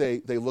you think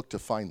they look to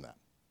find that?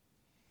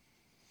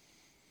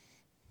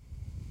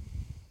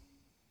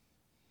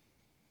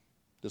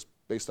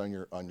 Based on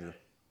your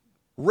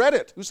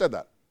Reddit. Who said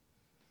that?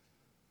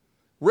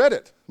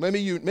 Reddit. Maybe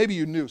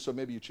you knew, so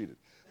maybe you cheated.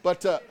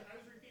 But I was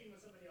repeating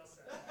what somebody else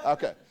said.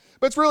 Okay.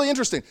 But it's really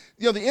interesting.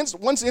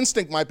 One's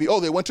instinct might be,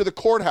 they went to the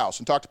courthouse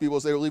and talked to people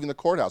as they were leaving the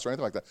courthouse or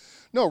anything like that.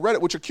 No, Reddit,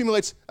 which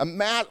accumulates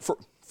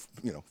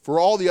for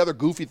all the other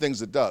goofy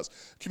things it does,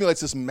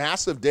 accumulates this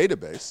massive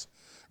database,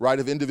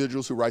 right, of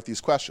individuals who write these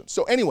questions.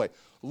 So anyway,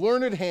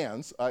 Learned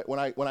Hands, when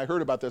I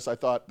heard about this, I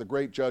thought the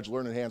great Judge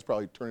Learned Hands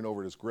probably turning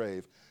over at his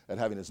grave and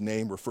having his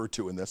name referred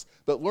to in this.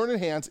 But Learned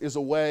Hands is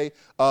a way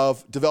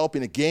of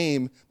developing a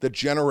game that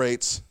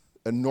generates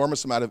an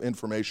enormous amount of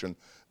information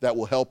that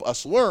will help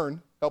us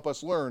learn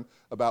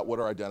about what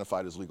are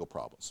identified as legal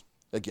problems.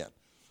 Again,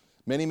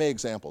 many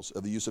examples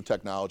of the use of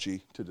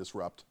technology to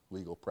disrupt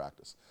legal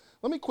practice.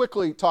 Let me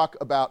quickly talk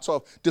about,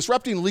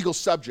 disrupting legal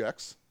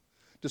subjects,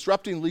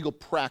 disrupting legal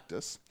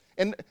practice,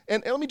 and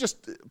let me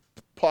just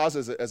pause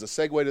as a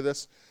segue to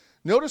this.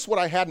 Notice what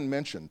I hadn't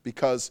mentioned,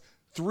 because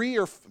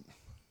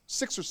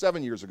 6 or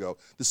 7 years ago,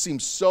 this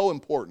seems so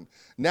important.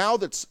 Now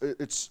that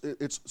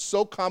it's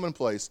so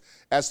commonplace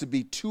as to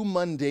be too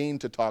mundane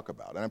to talk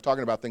about, and I'm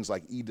talking about things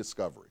like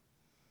e-discovery.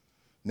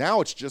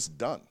 Now it's just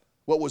done.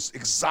 What was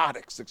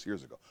exotic 6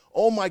 years ago?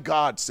 Oh my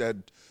God,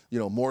 said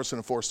Morrison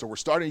and Forster, we're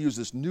starting to use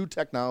this new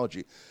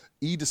technology,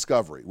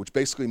 e-discovery, which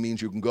basically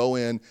means you can go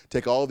in,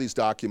 take all of these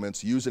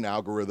documents, use an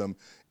algorithm,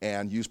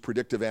 and use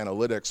predictive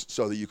analytics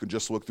so that you can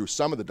just look through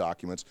some of the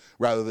documents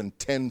rather than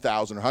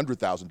 10,000 or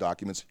 100,000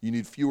 documents. You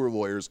need fewer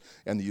lawyers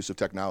and the use of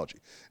technology.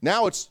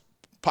 Now it's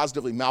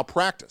positively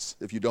malpractice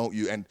if you don't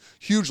use, and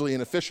hugely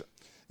inefficient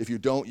if you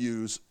don't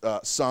use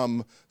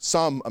some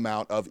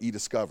amount of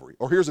e-discovery.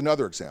 Or here's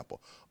another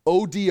example.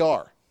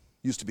 ODR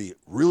used to be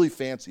really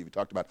fancy. We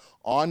talked about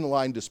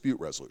online dispute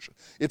resolution.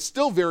 It's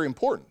still very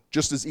important,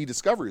 just as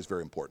e-discovery is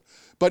very important,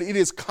 but it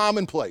is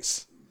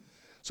commonplace.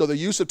 So the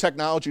use of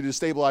technology to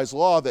destabilize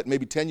law that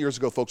maybe 10 years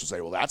ago folks would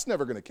say, well, that's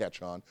never going to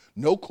catch on.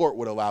 No court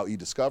would allow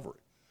e-discovery.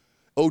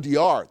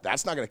 ODR,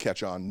 that's not going to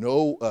catch on.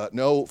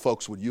 No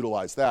folks would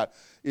utilize that,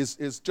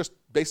 is just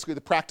basically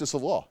the practice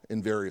of law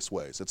in various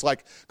ways. It's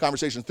like a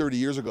conversation 30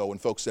 years ago when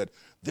folks said,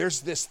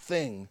 there's this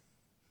thing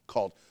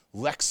called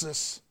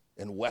Lexis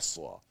and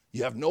Westlaw.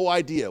 You have no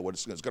idea what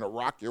it's going to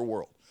rock your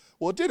world.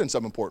 Well, it did in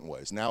some important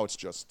ways. Now it's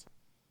just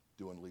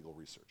doing legal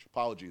research.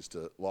 Apologies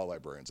to law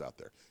librarians out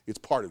there. It's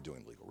part of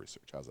doing legal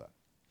research. How's that?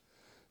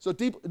 So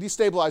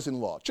destabilizing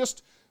law.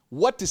 Just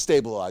what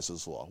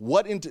destabilizes law?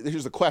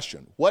 Here's the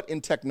question. What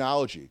in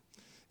technology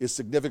is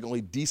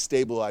significantly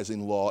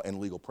destabilizing law and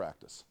legal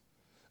practice?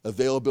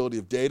 Availability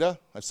of data.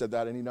 I've said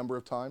that any number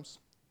of times.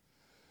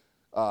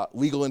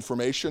 Legal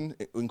information,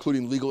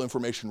 including legal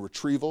information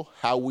retrieval,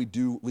 how we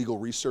do legal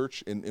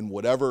research in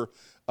whatever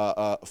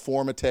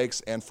form it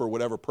takes and for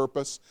whatever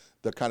purpose,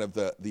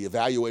 the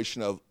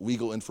evaluation of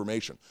legal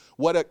information.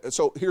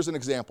 So here's an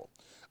example.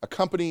 A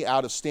company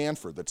out of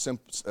Stanford that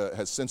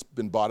has since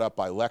been bought up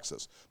by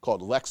Lexis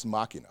called Lex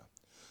Machina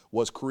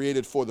was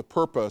created for the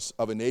purpose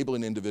of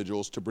enabling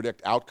individuals to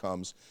predict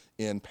outcomes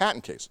in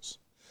patent cases.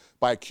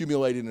 By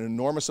accumulating an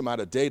enormous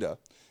amount of data,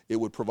 it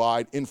would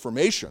provide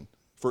information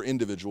for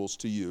individuals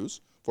to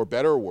use, for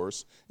better or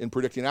worse, in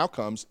predicting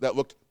outcomes that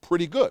looked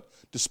pretty good,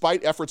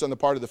 despite efforts on the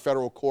part of the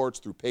federal courts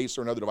through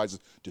PACER and other devices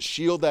to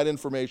shield that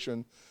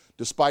information,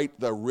 despite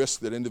the risk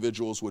that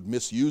individuals would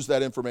misuse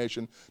that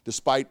information,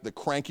 despite the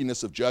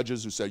crankiness of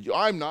judges who said,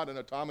 I'm not an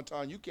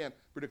automaton, you can't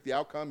predict the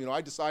outcome,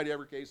 I decide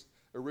every case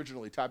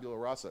originally, tabula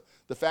rasa.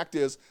 The fact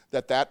is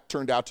that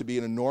turned out to be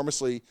an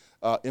enormously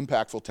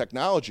impactful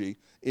technology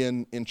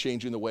in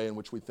changing the way in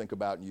which we think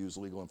about and use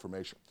legal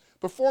information.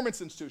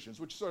 Performance institutions,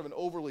 which is sort of an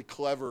overly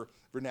clever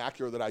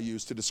vernacular that I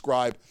use to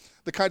describe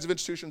the kinds of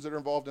institutions that are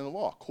involved in the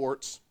law.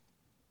 Courts,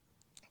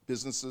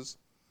 businesses,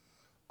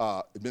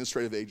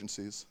 administrative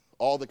agencies,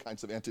 all the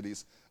kinds of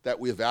entities that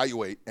we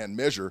evaluate and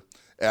measure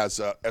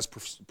as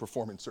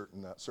performing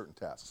certain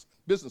tasks.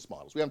 Business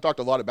models. We haven't talked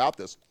a lot about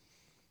this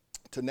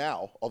to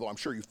now, although I'm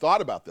sure you've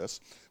thought about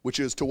this, which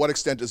is to what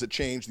extent does it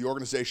change the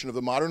organization of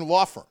the modern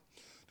law firm?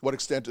 To what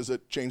extent does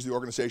it change the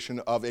organization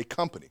of a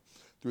company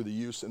through the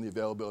use and the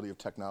availability of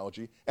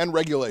technology and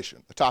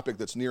regulation? A topic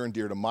that's near and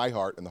dear to my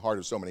heart and the heart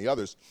of so many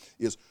others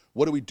is,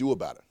 what do we do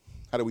about it?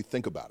 How do we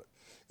think about it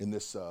in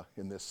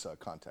this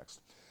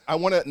context? I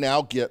want to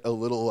now get a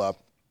little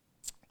up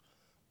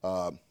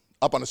on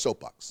a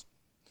soapbox.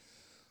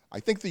 I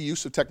think the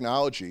use of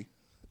technology,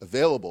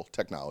 available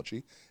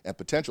technology and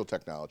potential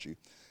technology,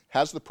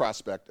 has the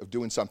prospect of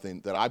doing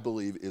something that I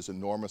believe is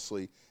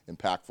enormously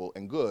impactful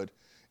and good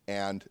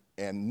and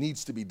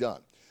needs to be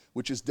done,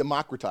 which is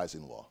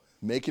democratizing law,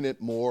 making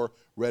it more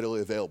readily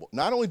available.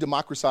 Not only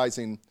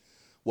democratizing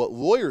what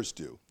lawyers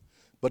do,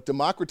 but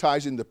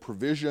democratizing the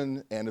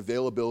provision and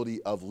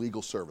availability of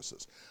legal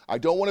services. I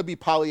don't want to be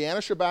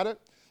Pollyannish about it.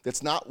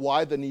 That's not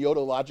why the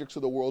Neotologics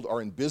of the world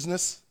are in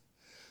business,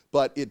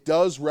 but it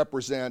does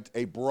represent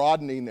a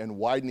broadening and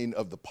widening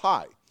of the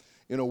pie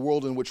in a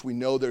world in which we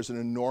know there's an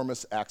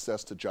enormous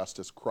access to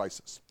justice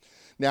crisis.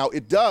 Now,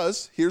 it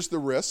does, here's the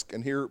risk,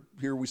 and here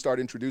we start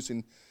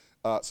introducing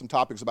some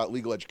topics about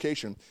legal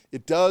education.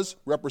 It does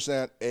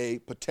represent a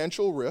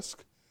potential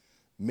risk,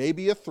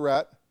 maybe a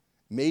threat,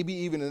 maybe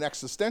even an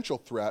existential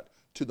threat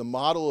to the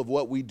model of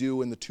what we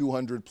do in the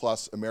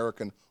 200-plus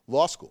American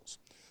law schools.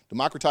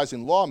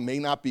 Democratizing law may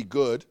not be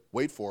good,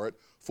 wait for it,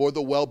 for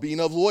the well-being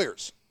of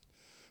lawyers.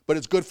 But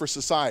it's good for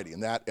society,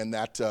 and that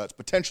it's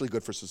potentially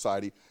good for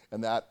society,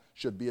 and that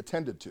should be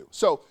attended to.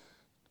 So,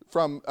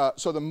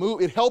 the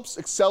move, it helps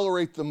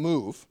accelerate the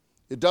move.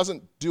 It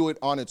doesn't do it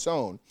on its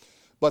own,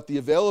 but the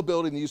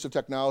availability and the use of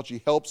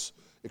technology helps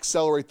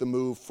accelerate the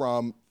move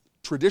from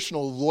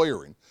traditional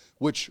lawyering,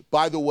 which,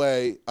 by the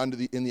way,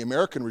 in the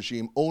American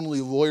regime, only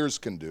lawyers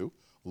can do,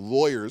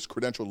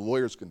 credentialed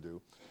lawyers can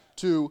do,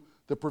 to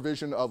the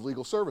provision of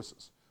legal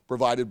services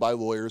provided by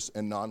lawyers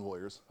and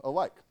non-lawyers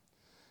alike.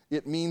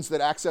 It means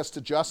that access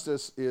to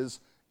justice is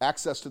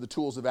access to the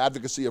tools of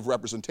advocacy, of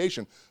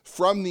representation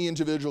from the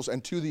individuals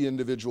and to the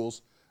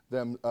individuals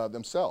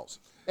themselves.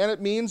 And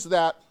it means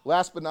that,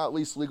 last but not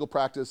least, legal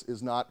practice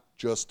is not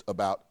just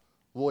about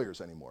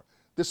lawyers anymore.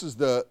 This is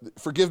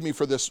forgive me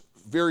for this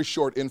very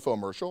short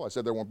infomercial. I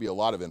said there won't be a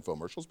lot of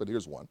infomercials, but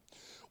here's one.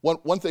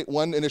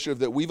 One initiative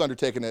that we've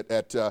undertaken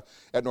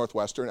at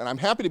Northwestern, and I'm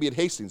happy to be at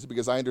Hastings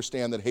because I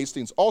understand that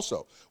Hastings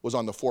also was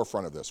on the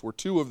forefront of this. We're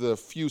two of the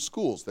few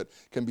schools that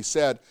can be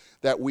said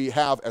that we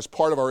have as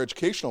part of our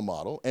educational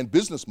model and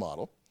business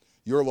model,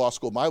 your law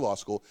school, my law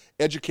school,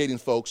 educating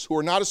folks who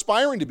are not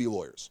aspiring to be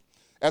lawyers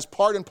as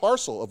part and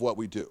parcel of what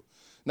we do.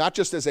 Not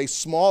just as a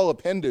small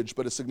appendage,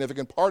 but a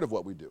significant part of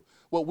what we do.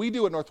 What we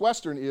do at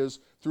Northwestern is,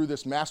 through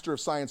this Master of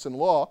Science in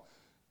Law,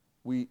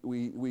 we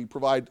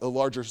provide a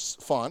larger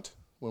font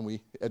when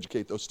we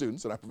educate those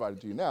students, and I provide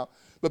it to you now,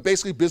 but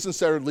basically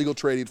business-centered legal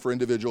training for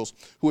individuals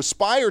who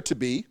aspire to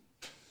be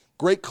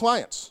great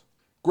clients,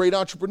 great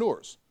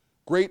entrepreneurs,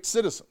 great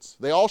citizens.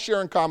 They all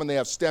share in common they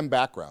have STEM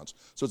backgrounds,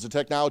 so it's a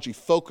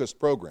technology-focused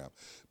program.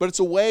 But it's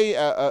a way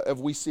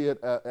we see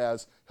it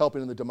as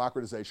helping in the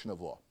democratization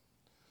of law.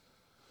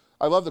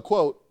 I love the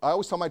quote. I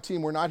always tell my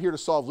team, we're not here to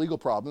solve legal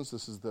problems.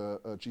 This is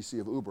the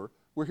GC of Uber.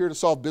 We're here to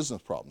solve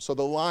business problems. So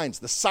the lines,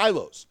 the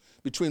silos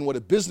between what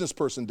a business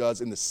person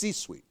does in the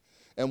C-suite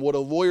and what a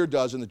lawyer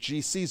does in the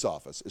GC's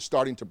office is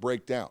starting to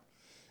break down.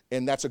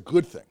 And that's a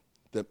good thing,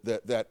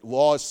 that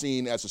law is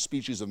seen as a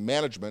species of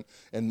management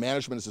and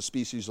management is a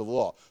species of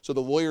law. So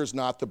the lawyer is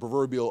not the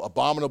proverbial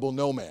abominable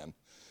no man.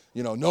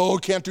 No,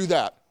 can't do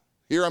that.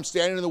 Here I'm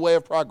standing in the way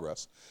of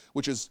progress,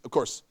 which is, of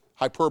course,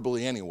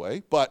 hyperbole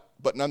anyway, but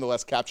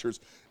nonetheless captures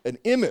an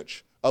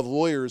image of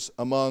lawyers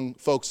among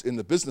folks in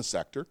the business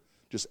sector.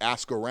 Just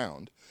ask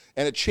around.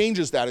 And it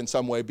changes that in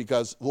some way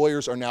because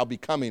lawyers are now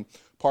becoming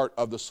part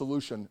of the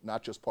solution,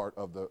 not just part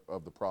of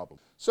the problem.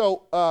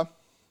 So I'm going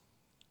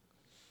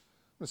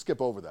to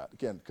skip over that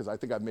again because I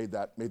think I've made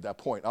that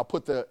point. I'll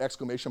put the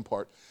exclamation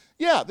part.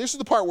 Yeah, this is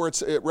the part where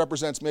it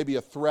represents maybe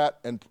a threat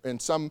and in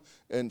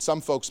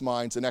some folks'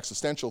 minds an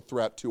existential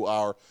threat to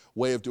our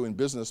way of doing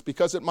business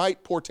because it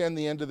might portend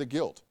the end of the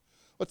guild.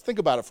 Let's think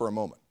about it for a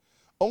moment.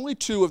 Only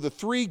two of the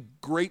three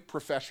great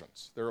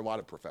professions, there are a lot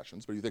of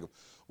professions, but you think of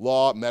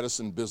law,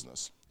 medicine,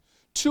 business.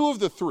 Two of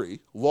the three,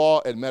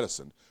 law and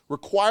medicine,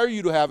 require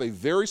you to have a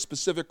very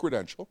specific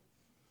credential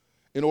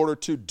in order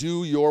to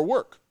do your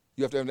work.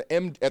 You have to have an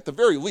M, at the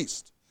very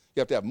least. You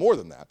have to have more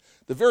than that.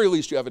 At the very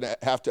least, you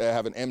have to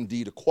have an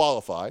MD to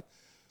qualify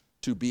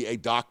to be a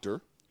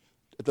doctor.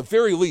 At the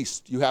very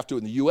least, you have to,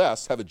 in the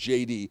U.S., have a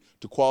JD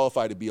to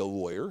qualify to be a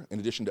lawyer, in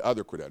addition to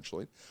other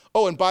credentialing.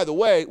 Oh, and by the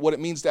way, what it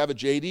means to have a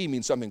JD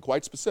means something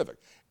quite specific.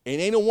 It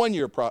ain't a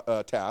one-year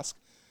task.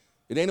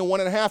 It ain't a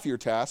 1.5-year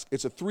task.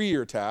 It's a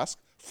 3-year task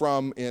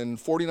from in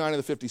 49 of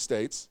the 50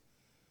 states.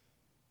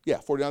 Yeah,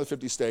 49 of the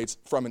 50 states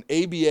from an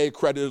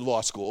ABA-accredited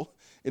law school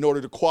in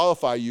order to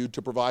qualify you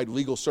to provide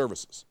legal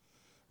services,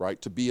 right,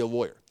 to be a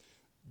lawyer.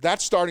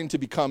 That's starting to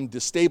become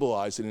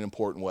destabilized in an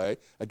important way.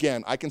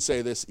 Again, I can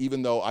say this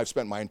even though I've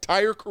spent my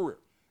entire career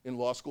in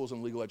law schools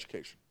and legal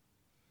education.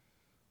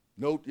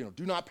 No,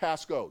 do not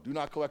pass go, do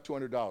not collect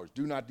 $200,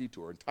 do not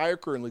detour. Entire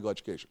career in legal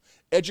education.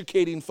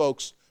 Educating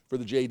folks for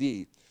the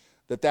JD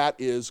that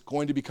is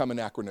going to become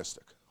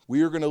anachronistic.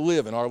 We are going to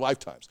live in our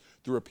lifetimes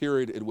through a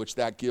period in which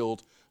that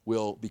guild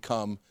will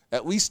become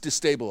at least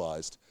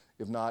destabilized,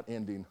 if not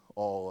ending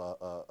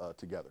all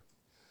together.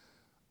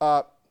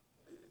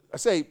 I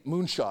say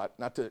moonshot,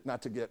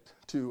 not to get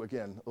too,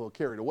 again, a little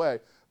carried away,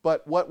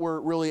 but what we're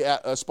really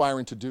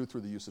aspiring to do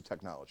through the use of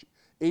technology.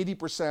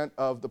 80%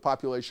 of the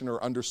population are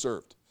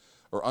underserved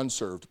or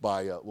unserved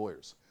by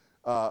lawyers.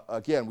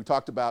 Again, we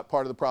talked about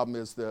part of the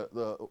problem is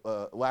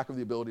the lack of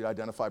the ability to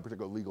identify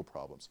particular legal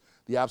problems,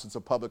 the absence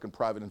of public and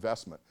private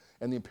investment,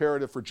 and the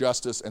imperative for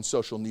justice and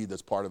social need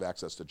that's part of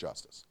access to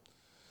justice.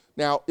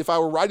 Now, if I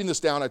were writing this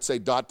down, I'd say ...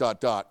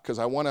 because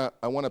I want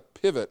to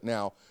pivot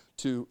now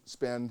to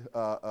spend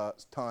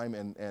time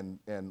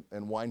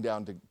and wind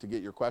down to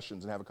get your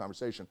questions and have a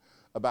conversation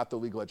about the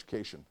legal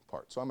education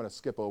part. So I'm going to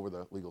skip over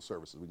the legal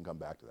services. We can come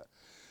back to that.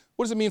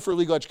 What does it mean for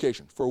legal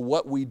education, for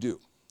what we do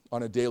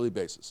on a daily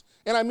basis?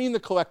 And I mean the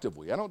collective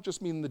we. I don't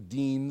just mean the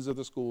deans of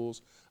the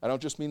schools. I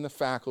don't just mean the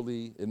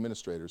faculty,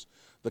 administrators.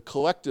 The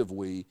collective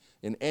we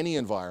in any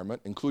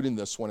environment, including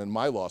this one in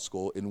my law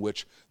school, in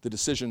which the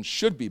decisions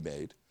should be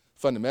made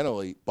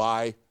fundamentally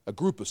by a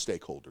group of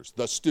stakeholders,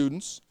 the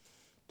students,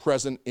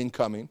 present,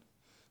 incoming,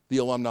 the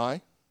alumni,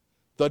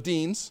 the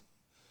deans,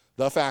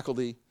 the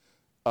faculty,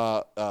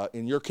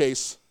 in your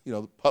case,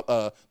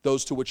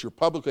 those to which you're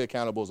publicly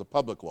accountable as a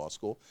public law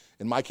school.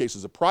 In my case,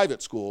 as a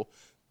private school,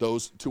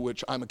 those to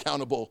which I'm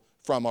accountable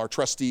from our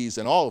trustees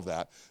and all of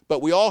that.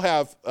 But we all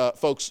have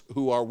folks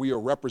who we are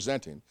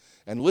representing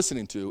and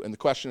listening to, and the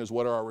question is,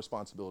 what are our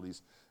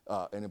responsibilities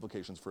and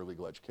implications for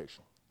legal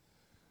education?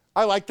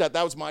 I like that.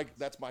 That's my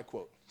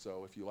quote.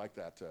 So if you like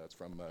that, it's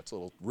a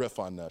little riff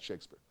on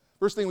Shakespeare.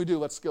 First thing we do,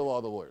 let's skill all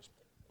the lawyers.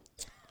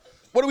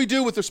 What do we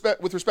do with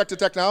respect to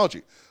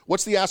technology?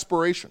 What's the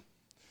aspiration?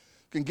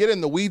 You can get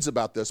in the weeds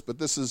about this, but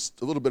this is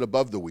a little bit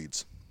above the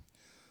weeds,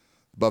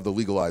 above the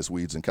legalized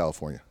weeds in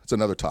California. It's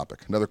another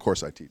topic, another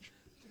course I teach.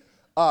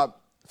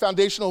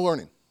 Foundational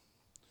learning.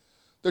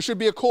 There should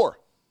be a core.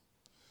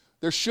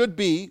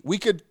 We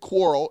could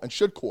quarrel and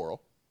should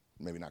quarrel,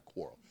 maybe not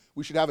quarrel.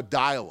 We should have a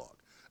dialogue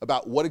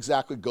about what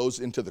exactly goes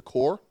into the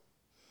core.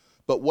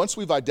 But once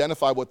we've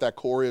identified what that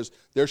core is,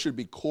 there should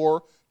be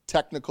core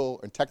technical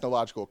and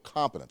technological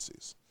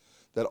competencies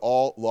that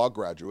all law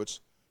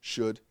graduates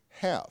should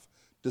have.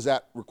 Does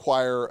that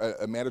require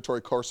a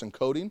mandatory course in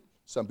coding?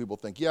 Some people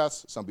think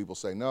yes, some people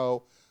say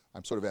no.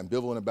 I'm sort of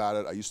ambivalent about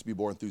it. I used to be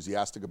more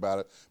enthusiastic about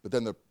it, but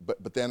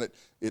then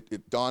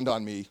it dawned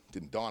on me,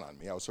 didn't dawn on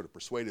me, I was sort of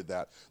persuaded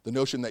that the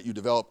notion that you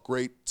develop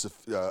great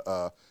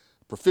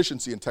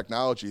proficiency in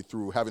technology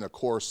through having a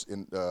course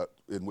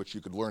in which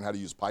you could learn how to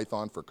use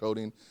Python for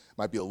coding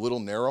might be a little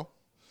narrow.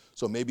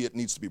 So maybe it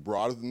needs to be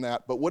broader than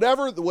that. But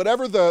whatever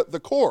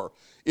the core,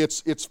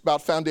 it's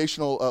about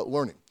foundational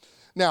learning.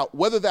 Now,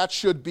 whether that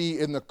should be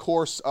in the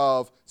course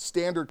of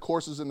standard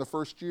courses in the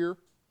first year,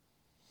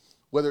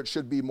 whether it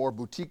should be more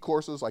boutique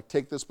courses like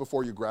take this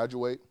before you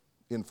graduate,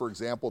 in, for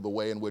example, the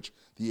way in which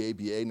the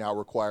ABA now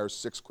requires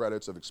 6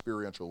 credits of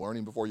experiential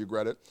learning before you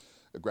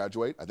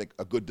graduate, I think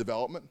a good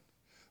development,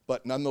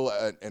 but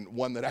nonetheless, and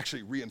one that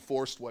actually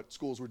reinforced what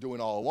schools were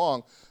doing all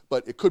along,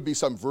 but it could be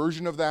some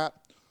version of that,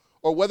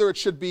 or whether it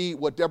should be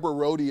what Deborah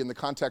Rohde in the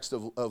context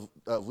of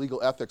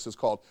legal ethics has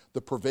called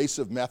the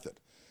pervasive method,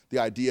 the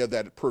idea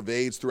that it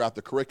pervades throughout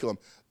the curriculum.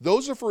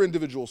 Those are for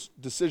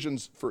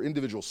decisions for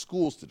individual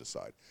schools to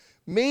decide.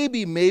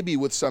 Maybe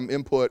with some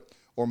input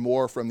or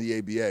more from the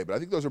ABA, but I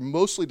think those are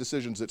mostly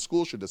decisions that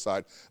schools should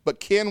decide. But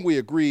can we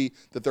agree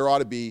that there ought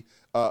to be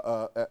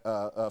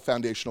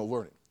foundational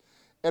learning?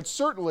 And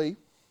certainly,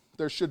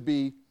 there should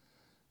be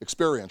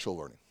experiential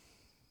learning.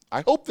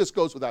 I hope this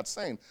goes without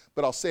saying,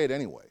 but I'll say it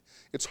anyway.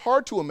 It's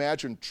hard to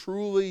imagine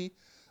truly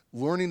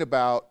learning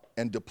about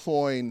and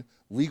deploying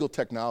legal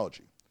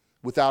technology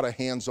without a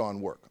hands-on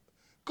work.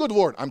 Good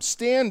Lord, I'm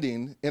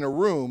standing in a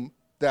room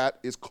that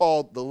is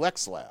called the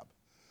Lex Lab.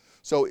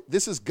 So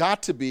this has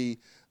got to be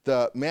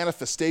the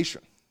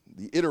manifestation,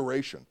 the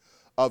iteration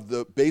of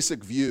the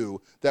basic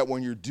view that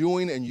when you're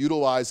doing and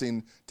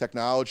utilizing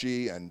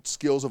technology and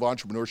skills of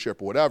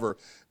entrepreneurship or whatever,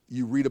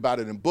 you read about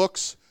it in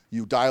books,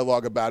 you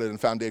dialogue about it in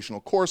foundational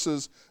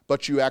courses,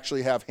 but you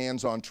actually have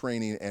hands-on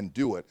training and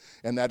do it,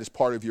 and that is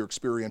part of your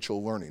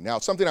experiential learning. Now,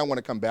 something I want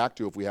to come back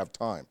to if we have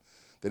time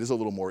that is a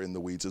little more in the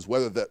weeds is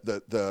whether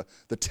the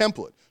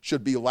template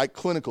should be like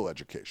clinical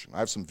education. I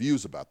have some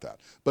views about that.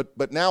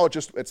 But now,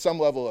 just at some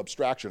level of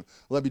abstraction,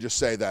 let me just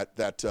say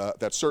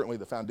that certainly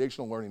the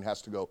foundational learning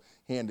has to go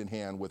hand in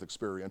hand with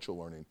experiential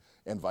learning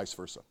and vice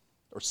versa.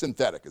 Or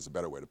synthetic is a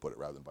better way to put it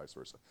rather than vice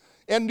versa.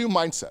 And new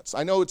mindsets.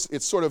 I know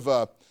it's sort of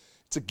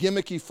it's a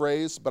gimmicky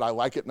phrase, but I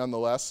like it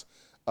nonetheless.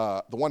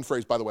 The one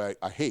phrase, by the way,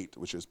 I hate,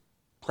 which is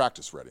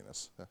practice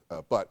readiness.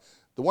 But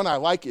the one I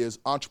like is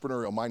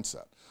entrepreneurial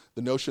mindset.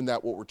 The notion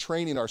that what we're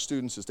training our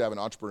students is to have an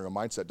entrepreneurial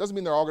mindset. Doesn't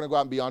mean they're all going to go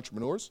out and be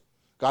entrepreneurs.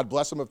 God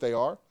bless them if they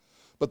are.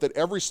 But that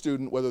every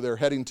student, whether they're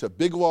heading to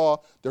big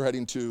law, they're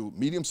heading to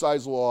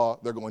medium-sized law,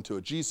 they're going to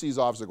a GC's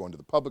office, they're going to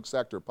the public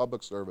sector,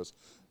 public service,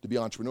 to be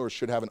entrepreneurs,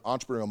 should have an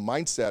entrepreneurial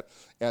mindset.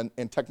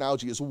 And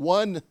technology is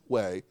one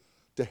way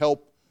to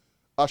help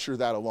usher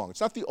that along.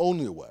 It's not the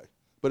only way,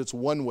 but it's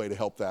one way to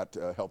help that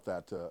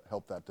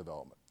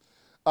development.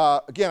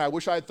 Again, I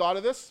wish I had thought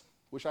of this.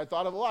 Wish I had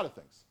thought of a lot of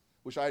things.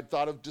 Wish I had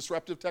thought of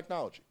disruptive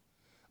technology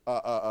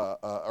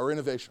or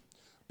innovation.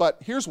 But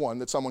here's one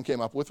that someone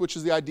came up with, which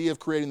is the idea of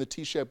creating the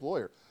T-shaped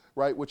lawyer,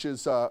 right? Which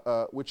is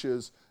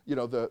you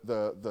know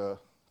the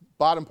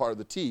bottom part of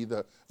the T,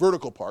 the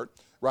vertical part,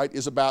 right,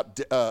 is about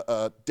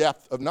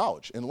depth of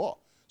knowledge in law.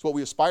 It's what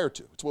we aspire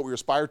to. It's what we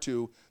aspire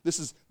to. This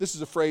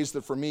is a phrase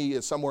that for me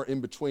is somewhere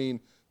in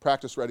between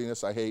practice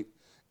readiness I hate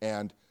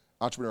and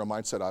entrepreneurial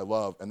mindset I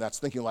love, and that's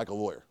thinking like a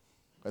lawyer.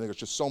 I think there's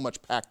just so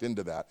much packed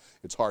into that,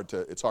 it's hard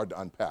to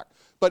unpack.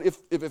 But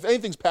if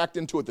anything's packed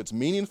into it that's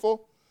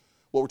meaningful,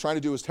 what we're trying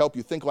to do is to help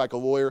you think like a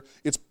lawyer.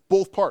 It's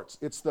both parts.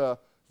 It's the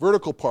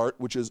vertical part,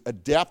 which is a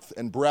depth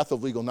and breadth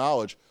of legal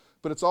knowledge,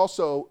 but it's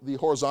also the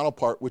horizontal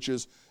part, which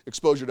is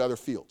exposure to other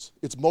fields.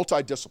 It's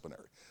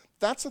multidisciplinary.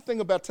 That's the thing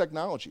about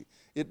technology.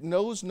 It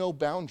knows no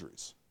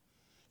boundaries.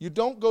 You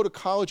don't go to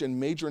college and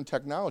major in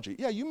technology.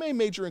 Yeah, you may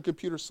major in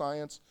computer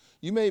science.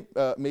 You may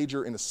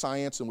major in a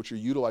science in which you're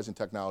utilizing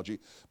technology.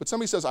 But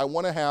somebody says, I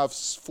want to have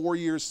 4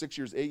 years, 6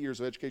 years, 8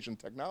 years of education in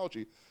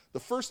technology.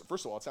 First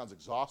of all, it sounds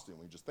exhausting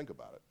when you just think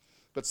about it.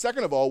 But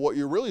second of all, what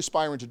you're really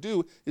aspiring to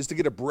do is to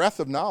get a breadth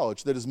of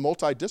knowledge that is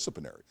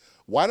multidisciplinary.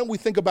 Why don't we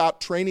think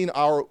about training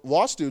our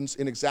law students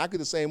in exactly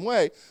the same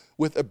way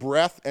with a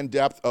breadth and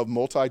depth of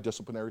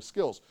multidisciplinary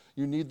skills?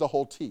 You need the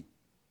whole T.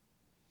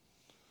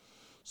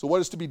 So what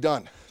is to be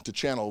done to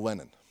channel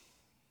Lenin?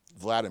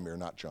 Vladimir,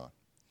 not John.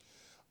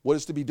 What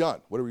is to be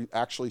done? What are we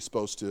actually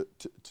supposed to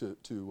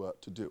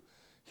do?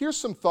 Here's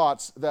some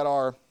thoughts that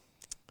are,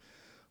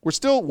 we're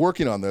still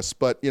working on this,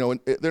 but you know,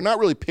 they're not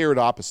really paired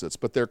opposites,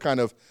 but they're kind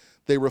of,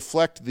 they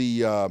reflect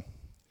the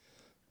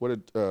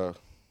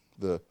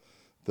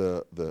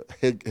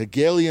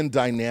Hegelian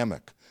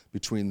dynamic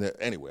between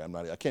anyway,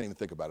 I can't even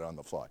think about it on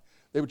the fly.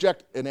 They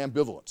reject an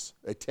ambivalence,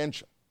 a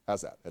tension.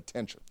 How's that? A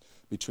tension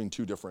between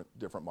two different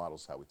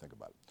models, how we think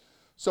about it.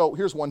 So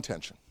here's one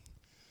tension.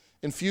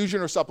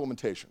 Infusion or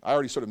supplementation? I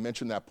already sort of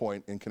mentioned that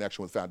point in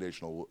connection with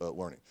foundational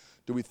learning.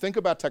 Do we think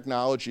about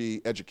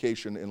technology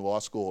education in law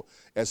school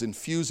as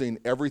infusing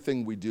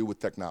everything we do with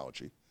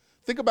technology?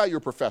 Think about your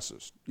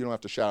professors. You don't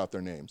have to shout out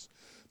their names.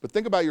 But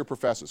think about your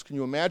professors. Can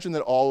you imagine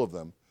that all of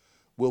them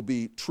will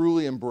be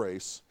truly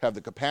embrace, have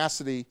the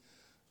capacity,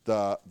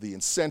 the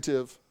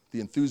incentive, the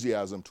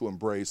enthusiasm to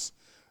embrace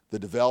the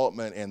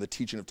development and the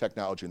teaching of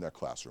technology in their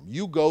classroom?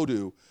 You go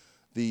to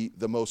the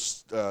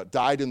most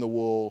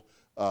dyed-in-the-wool,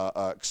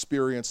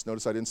 experienced,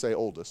 notice I didn't say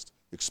oldest,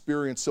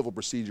 experienced civil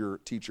procedure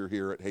teacher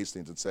here at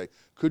Hastings and say,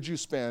 could you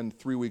spend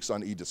 3 weeks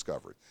on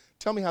e-discovery?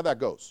 Tell me how that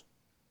goes.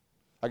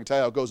 I can tell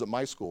you how it goes at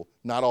my school,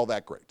 not all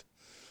that great.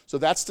 So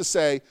that's to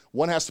say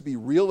one has to be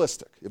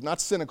realistic, if not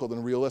cynical,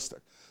 then realistic,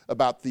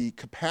 about the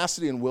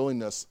capacity and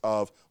willingness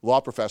of law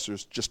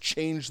professors just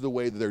change the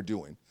way that they're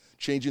doing,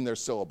 changing their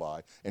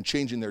syllabi and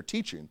changing their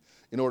teaching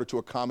in order to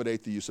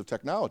accommodate the use of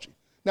technology.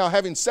 Now,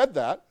 having said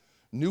that,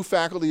 new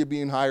faculty are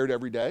being hired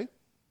every day,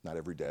 not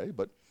every day,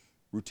 but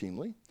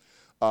routinely.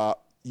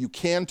 You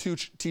can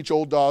teach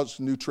old dogs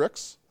new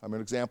tricks. I'm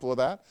an example of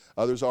that.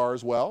 Others are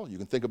as well. You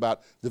can think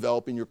about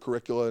developing your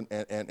curricula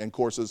and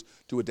courses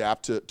to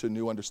adapt to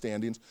new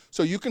understandings.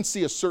 So you can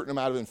see a certain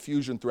amount of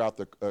infusion throughout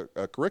the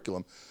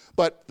curriculum.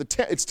 But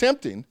it's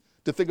tempting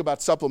to think about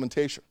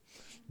supplementation,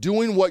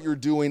 doing what you're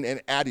doing and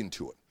adding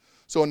to it.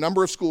 So a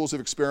number of schools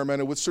have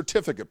experimented with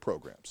certificate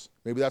programs.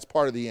 Maybe that's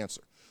part of the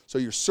answer. So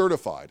you're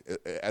certified,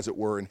 as it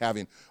were, in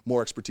having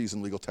more expertise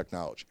in legal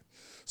technology.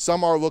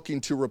 Some are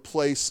looking to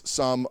replace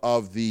some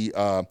of the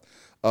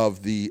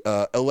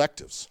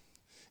electives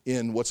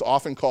in what's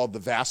often called the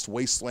vast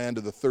wasteland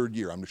of the third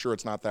year. I'm sure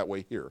it's not that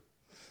way here,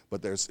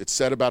 but it's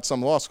said about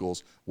some law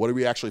schools, what are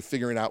we actually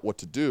figuring out what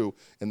to do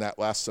in that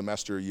last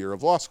semester year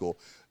of law school?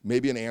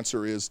 Maybe an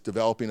answer is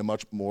developing a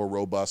much more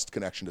robust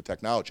connection to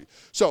technology.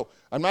 So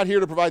I'm not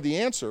here to provide the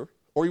answer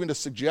or even to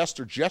suggest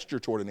or gesture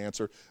toward an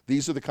answer.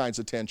 These are the kinds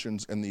of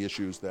tensions and the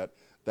issues that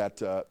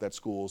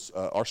schools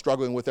are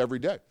struggling with every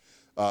day.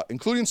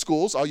 Including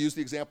schools, I'll use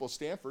the example of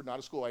Stanford, not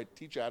a school I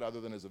teach at other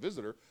than as a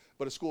visitor,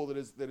 but a school that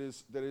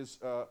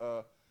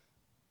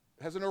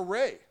has an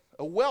array,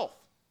 a wealth.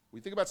 When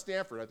you think about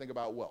Stanford, I think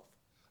about wealth.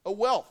 A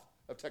wealth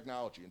of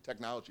technology and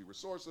technology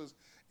resources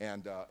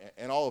and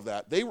all of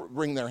that. They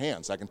wring their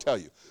hands, I can tell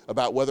you,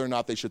 about whether or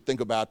not they should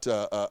think about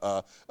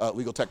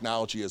legal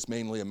technology as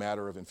mainly a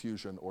matter of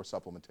infusion or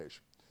supplementation.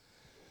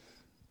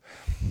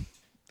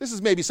 This is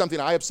maybe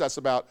something I obsess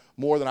about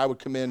more than I would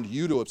commend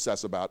you to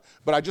obsess about,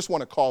 but I just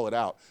want to call it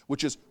out,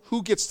 which is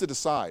who gets to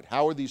decide?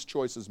 How are these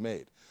choices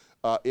made?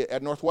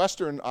 At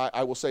Northwestern,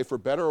 I will say for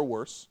better or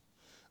worse,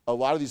 a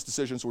lot of these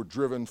decisions were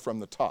driven from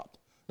the top.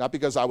 Not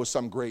because I was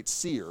some great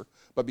seer,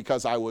 but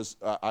because I was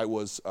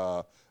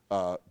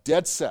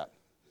dead set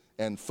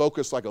and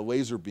focused like a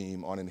laser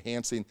beam on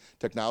enhancing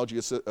technology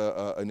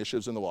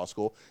initiatives in the law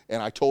school,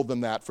 and I told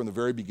them that from the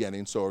very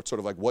beginning, so it's sort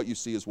of like what you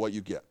see is what you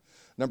get.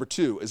 Number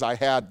two is I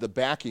had the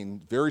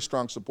backing, very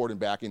strong support and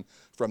backing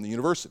from the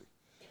university.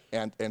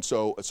 And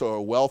so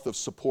a wealth of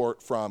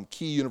support from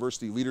key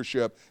university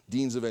leadership,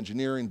 deans of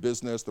engineering,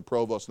 business, the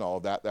provost and all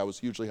of that. That was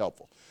hugely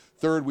helpful.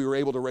 Third, we were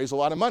able to raise a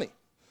lot of money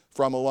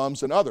from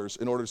alums and others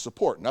in order to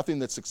support. Nothing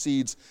that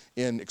succeeds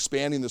in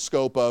expanding the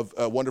scope of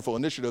wonderful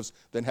initiatives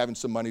than having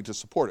some money to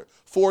support it.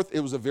 Fourth,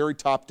 it was a very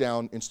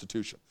top-down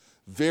institution.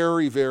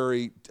 Very,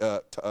 very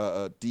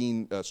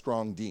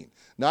strong dean.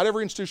 Not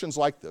every institution's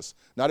like this.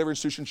 Not every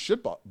institution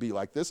should be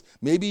like this.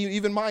 Maybe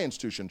even my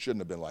institution shouldn't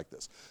have been like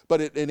this.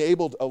 But it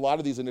enabled a lot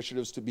of these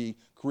initiatives to be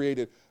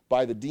created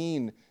by the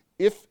dean.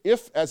 If,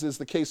 as is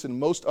the case in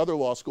most other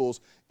law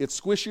schools, it's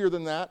squishier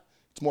than that,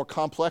 it's more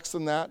complex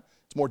than that,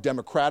 it's more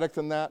democratic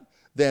than that,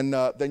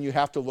 then you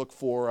have to look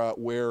for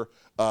where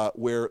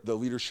the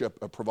leadership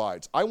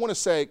provides. I want to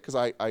say, because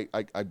I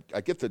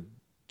get the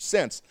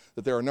sense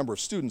that there are a number of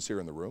students here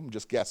in the room, I'm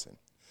just guessing.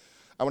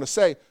 I want to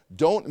say,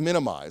 don't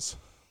minimize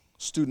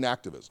student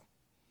activism.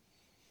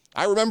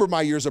 I remember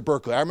my years at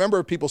Berkeley. I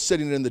remember people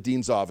sitting in the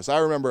dean's office. I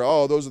remember,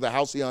 those are the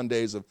halcyon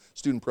days of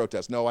student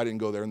protest. No, I didn't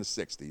go there in the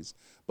 60s,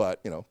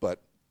 but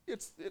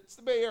it's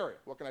the Bay Area.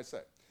 What can I say?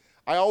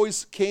 I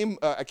always came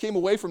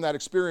away from that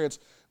experience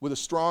with a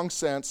strong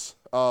sense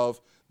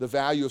of the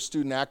value of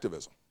student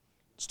activism,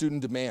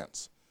 student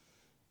demands.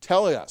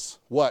 Tell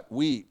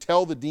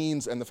the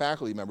deans and the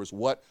faculty members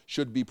what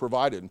should be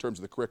provided in terms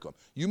of the curriculum.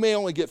 You may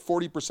only get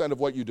 40%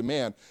 of what you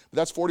demand, but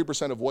that's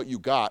 40% of what you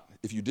got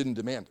if you didn't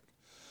demand it.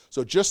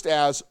 So just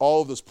as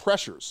all of those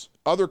pressures,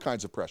 other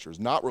kinds of pressures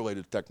not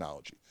related to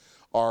technology,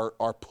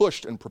 are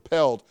pushed and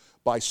propelled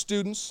by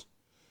students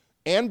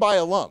and by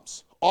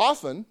alums,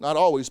 often, not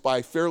always,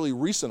 by fairly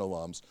recent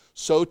alums,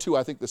 so too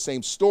I think the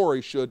same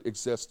story should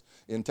exist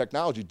in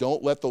technology.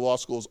 Don't let the law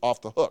schools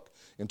off the hook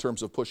in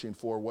terms of pushing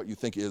for what you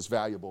think is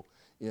valuable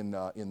in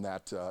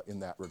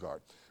that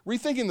regard.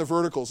 Rethinking the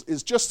verticals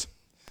is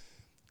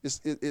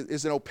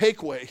an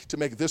opaque way to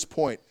make this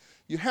point.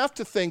 You have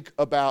to think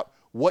about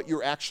what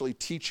you're actually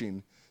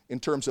teaching in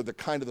terms of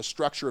the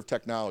structure of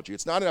technology.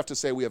 It's not enough to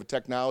say we have a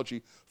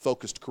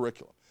technology-focused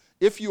curriculum.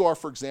 If you are,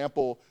 for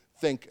example,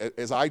 think,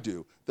 as I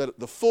do, that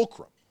the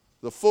fulcrum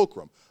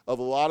of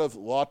a lot of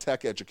law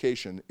tech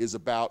education is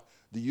about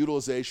the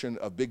utilization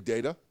of big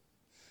data,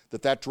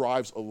 that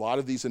drives a lot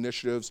of these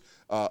initiatives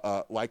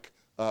like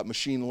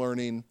machine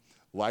learning,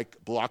 like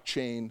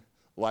blockchain,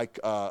 like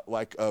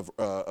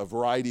a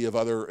variety of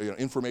other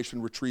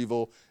information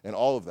retrieval and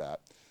all of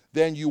that.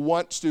 Then you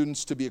want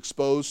students to be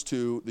exposed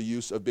to the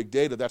use of big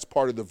data. That's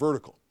part of the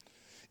vertical.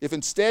 If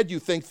instead you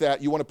think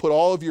that you want to put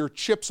all of your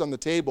chips on the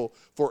table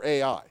for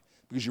AI,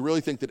 because you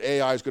really think that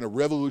AI is going to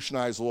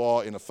revolutionize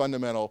law in a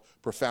fundamental,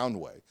 profound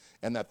way,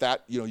 and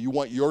that you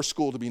want your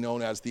school to be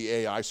known as the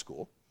AI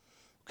school,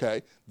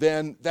 okay,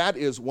 then that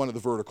is one of the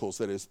verticals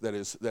that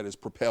is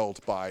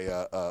propelled by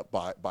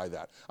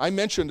that. I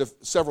mentioned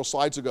several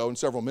slides ago and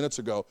several minutes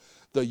ago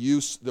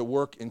the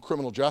work in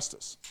criminal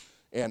justice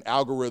and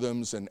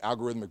algorithms and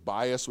algorithmic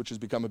bias, which has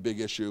become a big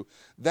issue.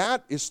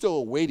 That is still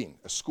awaiting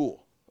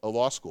a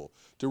law school,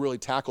 to really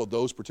tackle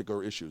those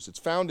particular issues. It's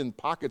found in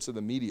pockets of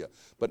the media,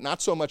 but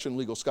not so much in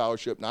legal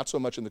scholarship, not so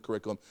much in the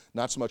curriculum,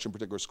 not so much in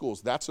particular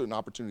schools. That's an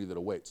opportunity that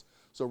awaits.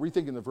 So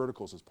rethinking the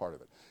verticals is part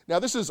of it. Now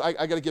this is, I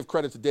got to give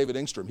credit to David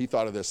Engstrom. He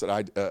thought of this that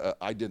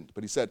I didn't,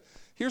 but he said,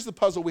 here's the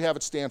puzzle we have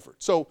at Stanford.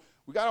 So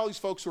we got all these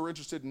folks who are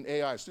interested in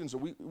AI, students,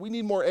 we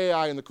need more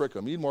AI in the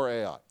curriculum, we need more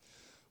AI.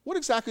 What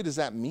exactly does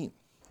that mean?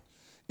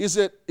 Is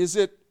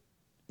it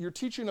you're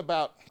teaching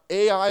about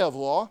AI of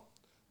law,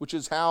 which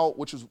is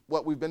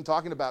what we've been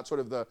talking about, sort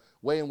of the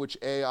way in which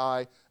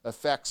AI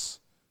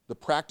affects the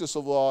practice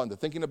of law and the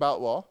thinking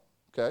about law,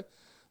 okay?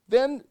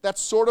 Then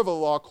that's sort of a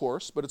law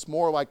course, but it's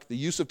more like the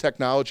use of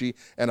technology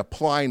and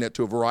applying it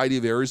to a variety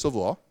of areas of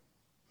law.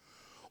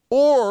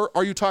 Or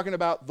are you talking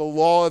about the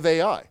law of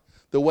AI,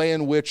 the way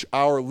in which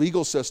our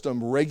legal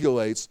system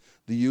regulates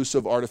the use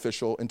of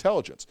artificial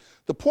intelligence?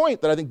 The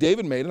point that I think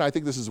David made, and I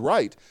think this is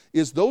right,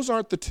 is those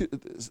aren't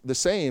the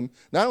same.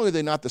 Not only are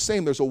they not the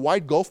same, there's a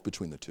wide gulf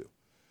between the two.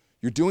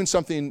 You're doing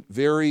something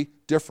very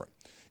different.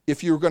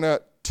 If you're going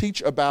to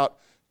teach about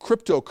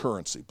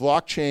cryptocurrency,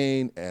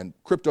 blockchain and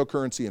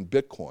cryptocurrency and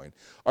Bitcoin,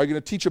 are you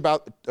going to teach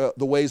about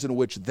the ways in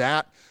which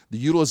the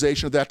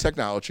utilization of that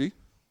technology,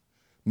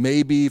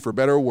 maybe for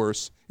better or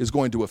worse, is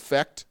going to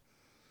affect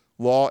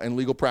law and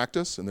legal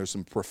practice? And there's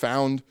some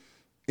profound,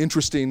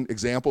 interesting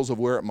examples of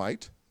where it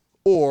might.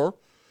 Or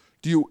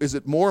is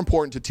it more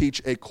important to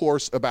teach a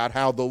course about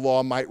how the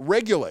law might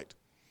regulate,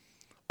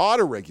 ought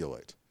to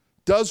regulate,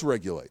 does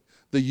regulate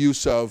the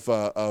use of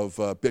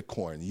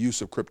Bitcoin, the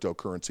use of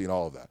cryptocurrency and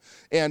all of that?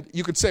 And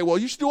you could say, well,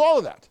 you should do all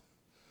of that.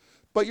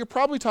 But you're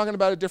probably talking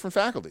about a different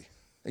faculty.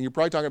 And you're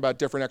probably talking about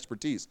different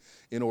expertise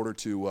in order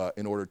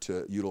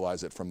to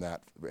utilize it from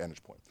that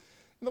vantage point.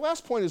 And the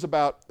last point is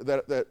about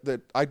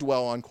that I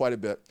dwell on quite a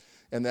bit,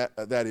 and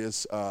that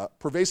is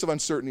pervasive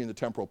uncertainty in the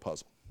temporal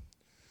puzzle,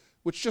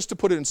 which, just to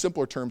put it in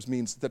simpler terms,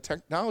 means that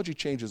technology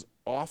changes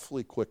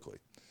awfully quickly.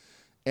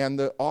 And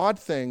the odd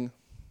thing,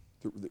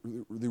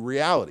 the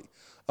reality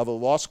of a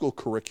law school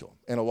curriculum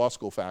and a law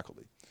school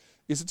faculty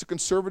is it's a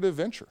conservative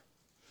venture.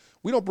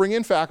 We don't bring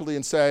in faculty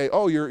and say,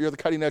 oh, you're the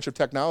cutting edge of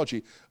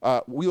technology.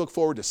 We look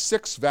forward to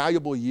 6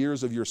 valuable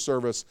years of your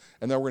service,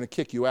 and then we're going to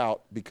kick you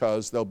out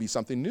because there'll be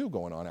something new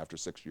going on after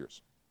 6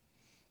 years.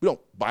 We don't,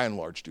 by and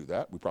large, do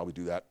that. We probably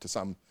do that to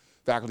some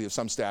faculty of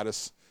some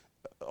status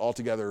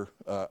altogether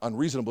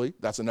unreasonably.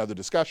 That's another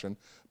discussion.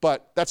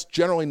 But that's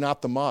generally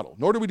not the model.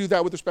 Nor do we do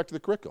that with respect to the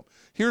curriculum.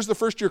 Here's the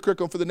first-year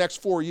curriculum for the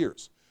next 4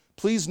 years.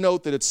 Please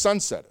note that it's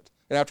sunsetted,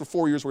 and after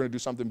 4 years, we're going to do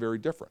something very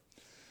different.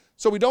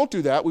 So we don't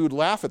do that. We would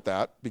laugh at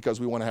that because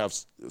we want to have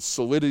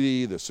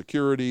solidity, the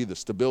security, the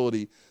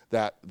stability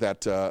that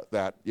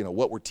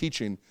what we're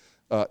teaching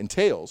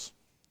entails,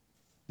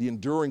 the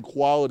enduring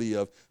quality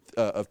of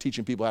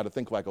teaching people how to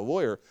think like a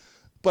lawyer.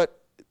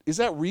 But is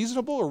that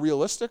reasonable or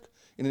realistic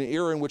in an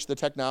era in which the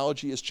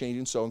technology is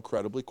changing so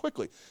incredibly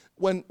quickly?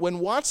 When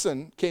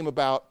Watson came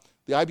about,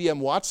 the IBM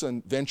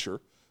Watson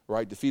venture,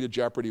 right, defeated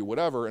Jeopardy or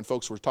whatever, and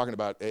folks were talking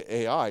about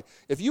AI,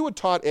 if you had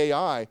taught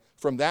AI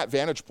from that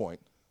vantage point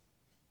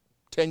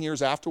 10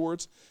 years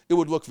afterwards, it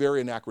would look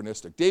very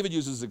anachronistic. David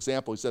uses this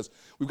example. He says,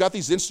 we've got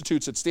these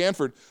institutes at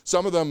Stanford,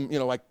 some of them,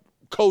 like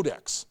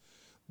Codex.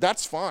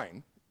 That's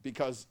fine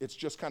because it's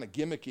just kind of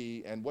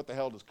gimmicky, and what the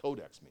hell does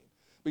Codex mean?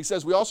 But he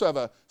says, we also have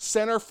a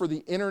Center for the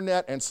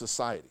Internet and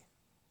Society.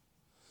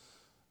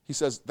 He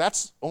says,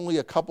 that's only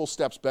a couple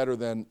steps better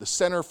than the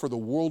Center for the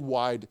World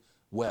Wide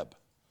Web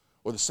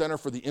or the Center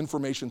for the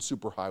Information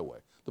Superhighway.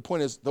 The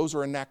point is, those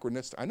are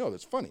anachronistic. I know,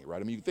 that's funny, right? I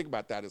mean, you can think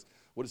about that as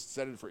what is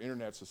Center for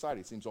Internet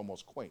Society. It seems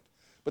almost quaint.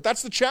 But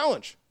that's the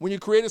challenge when you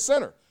create a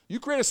center. You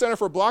create a center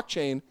for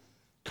blockchain,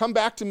 come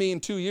back to me in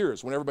 2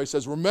 years when everybody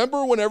says,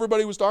 remember when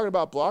everybody was talking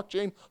about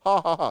blockchain?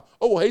 Ha, ha, ha.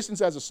 Oh, well, Hastings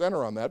has a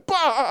center on that.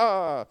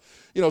 Bah!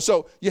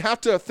 So you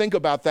have to think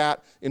about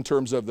that in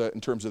terms of the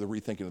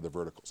rethinking of the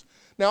verticals.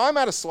 Now, I'm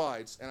out of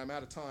slides, and I'm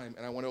out of time,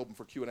 and I want to open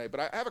for Q&A, but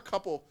I have a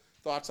couple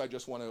thoughts I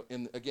just want to,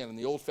 in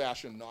the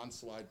old-fashioned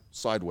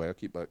non-slide way, I'll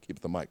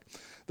keep the mic,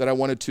 that I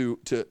wanted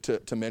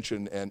to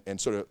mention and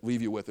sort of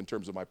leave you with in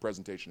terms of my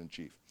presentation in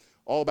chief,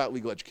 all about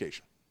legal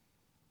education.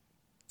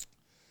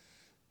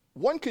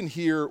 one can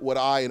hear what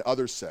I and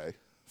others say,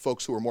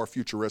 folks who are more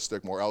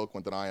futuristic, more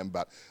eloquent than I am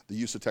about the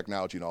use of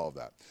technology and all of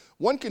that.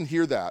 One can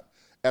hear that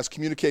as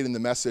communicating the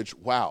message,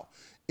 wow,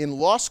 in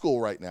law school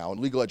right now,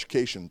 in legal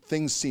education,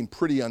 things seem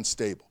pretty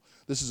unstable.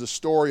 This is a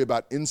story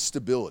about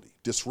instability,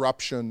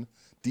 disruption,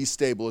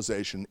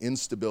 destabilization,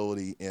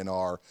 instability in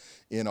our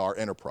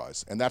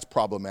enterprise, and that's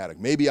problematic.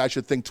 Maybe I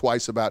should think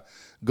twice about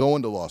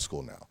going to law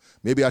school now.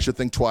 Maybe I should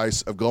think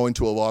twice of going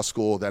to a law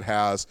school that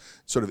has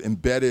sort of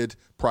embedded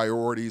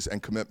priorities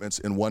and commitments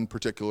in one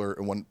particular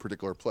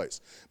place.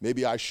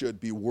 Maybe I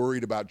should be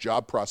worried about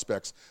job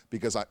prospects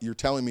because you're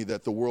telling me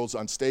that the world's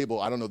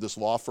unstable. I don't know this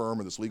law firm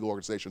or this legal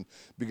organization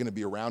is going to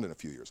be around in a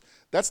few years.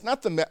 That's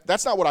not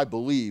what I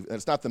believe, and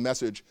it's not the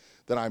message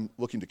that I'm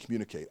looking to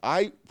communicate.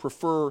 I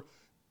prefer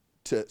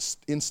to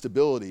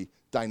instability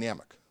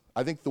dynamic.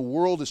 I think the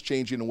world is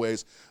changing in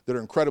ways that are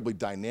incredibly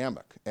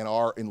dynamic and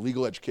are in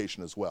legal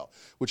education as well,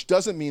 which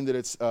doesn't mean that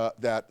it's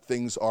that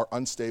things are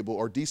unstable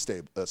or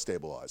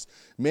destabilized.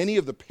 Many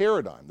of the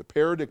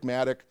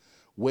paradigmatic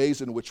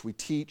ways in which we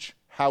teach,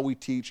 how we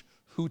teach,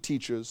 who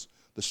teaches,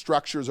 the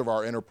structures of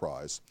our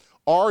enterprise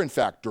are in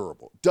fact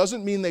durable.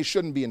 Doesn't mean they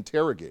shouldn't be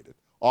interrogated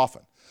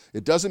often.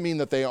 It doesn't mean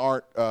that they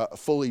aren't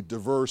fully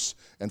diverse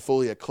and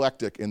fully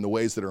eclectic in the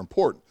ways that are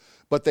important.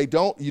 But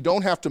you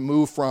don't have to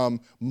move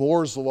from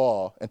Moore's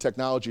law and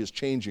technology is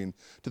changing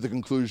to the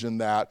conclusion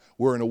that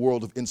we're in a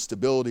world of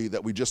instability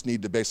that we just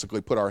need to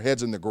basically put our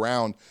heads in the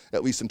ground,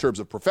 at least in terms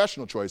of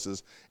professional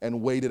choices,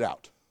 and wait it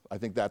out. I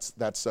think that's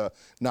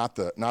not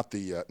the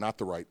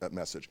right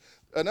message.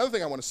 Another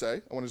thing I want to say,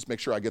 I want to just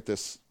make sure I get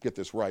this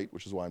right,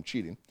 which is why I'm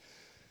cheating.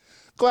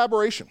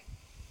 Collaboration.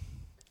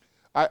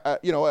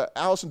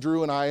 Allison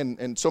Drew and I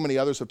and so many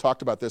others have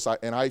talked about this,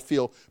 and I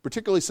feel,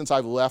 particularly since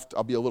I've left,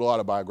 I'll be a little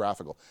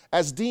autobiographical.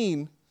 As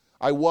dean,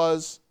 I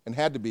was and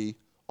had to be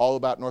all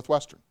about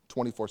Northwestern,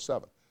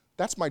 24/7.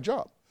 That's my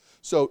job.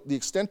 So the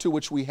extent to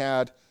which we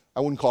had, I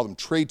wouldn't call them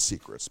trade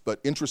secrets, but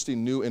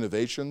interesting new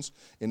innovations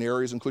in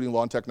areas including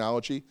law and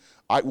technology,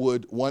 I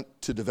would want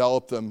to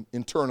develop them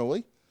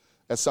internally,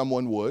 as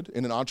someone would,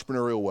 in an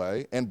entrepreneurial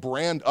way, and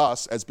brand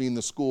us as being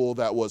the school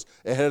that was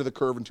ahead of the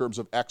curve in terms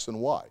of X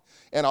and Y.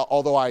 And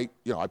although I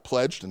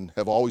pledged and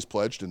have always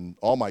pledged in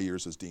all my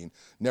years as dean,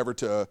 never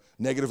to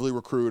negatively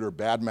recruit or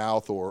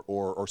badmouth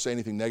or say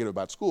anything negative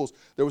about schools,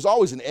 there was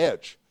always an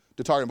edge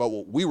to talking about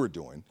what we were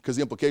doing, because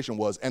the implication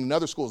was, and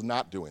another school is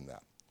not doing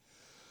that.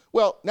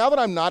 Well, now that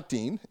I'm not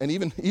dean, and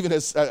even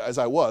as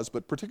I was,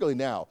 but particularly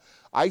now,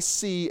 I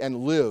see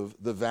and live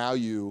the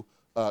value,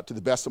 to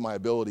the best of my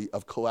ability,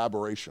 of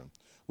collaboration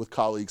with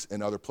colleagues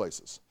in other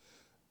places.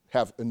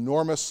 Have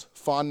enormous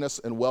fondness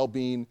and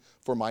well-being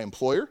for my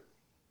employer,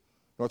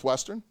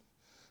 Northwestern,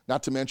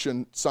 not to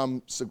mention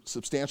some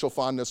substantial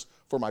fondness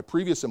for my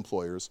previous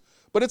employers,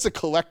 but it's a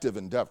collective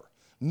endeavor.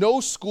 No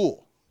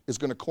school is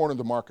going to corner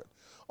the market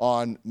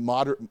on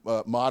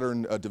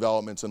modern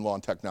developments in law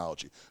and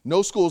technology.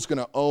 No school is going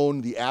to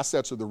own the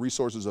assets or the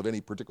resources of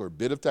any particular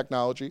bit of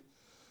technology,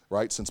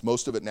 right, since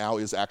most of it now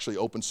is actually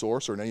open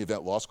source, or in any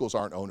event, law schools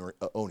aren't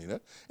owning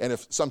it. And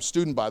if some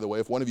student, by the way,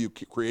 if one of you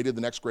created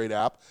the next great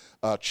app,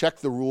 check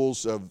the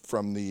rules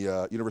from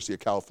the University of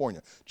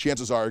California.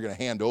 Chances are you're going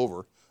to hand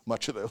over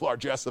much of the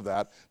largesse of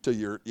that to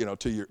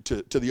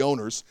the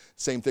owners.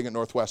 Same thing at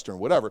Northwestern,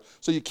 whatever.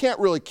 So you can't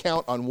really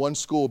count on one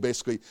school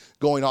basically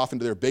going off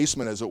into their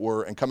basement, as it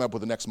were, and coming up with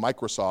the next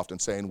Microsoft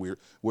and saying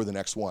we're the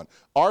next one.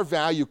 Our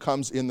value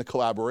comes in the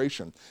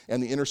collaboration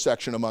and the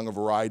intersection among a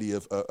variety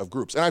of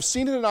groups. And I've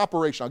seen it in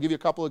operation. I'll give you a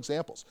couple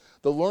examples.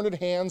 The Learned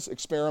Hands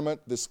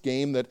experiment, this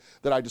game that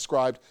I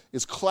described,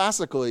 is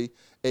classically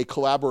a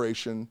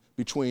collaboration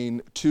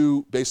between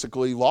two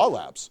basically law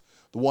labs,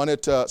 the one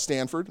at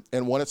Stanford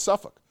and one at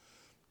Suffolk.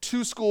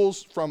 Two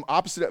schools from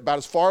opposite, about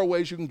as far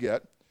away as you can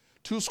get.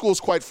 Two schools,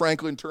 quite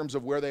frankly, in terms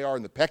of where they are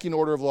in the pecking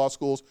order of law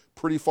schools,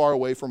 pretty far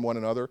away from one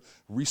another,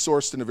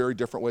 resourced in a very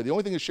different way. The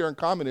only thing they share in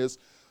common is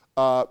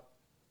they don't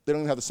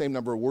even have the same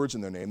number of words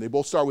in their name. They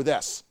both start with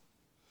S.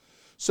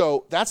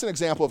 So that's an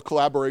example of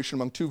collaboration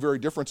among two very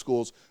different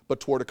schools,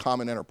 but toward a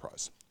common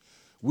enterprise.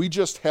 We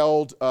just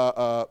held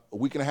a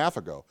week and a half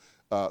ago,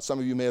 some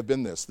of you may have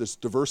been this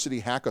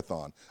diversity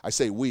hackathon. I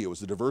say we, it was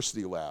the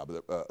diversity lab,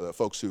 the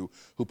folks who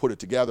put it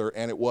together,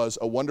 and it was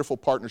a wonderful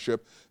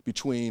partnership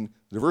between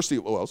the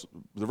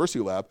diversity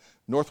lab,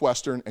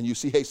 Northwestern, and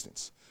UC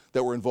Hastings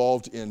that were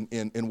involved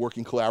in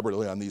working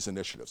collaboratively on these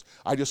initiatives.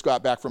 I just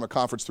got back from a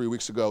conference 3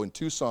 weeks ago in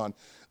Tucson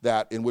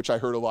in which I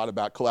heard a lot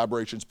about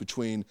collaborations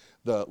between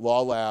the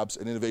law labs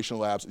and innovation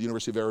labs at the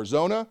University of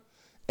Arizona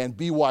and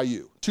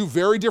BYU, two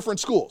very different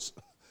schools.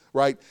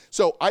 Right?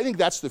 So I think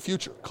that's the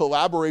future: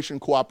 collaboration,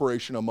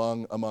 cooperation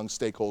among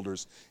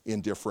stakeholders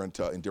in different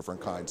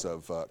kinds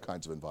of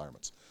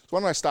environments. So why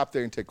don't I stop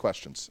there and take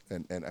questions?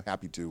 And I'm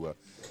happy to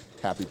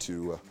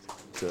do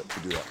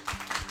that.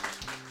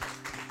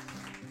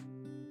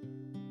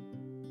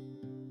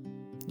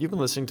 You've been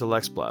listening to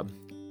LexBlab,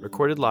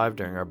 recorded live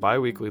during our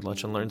bi-weekly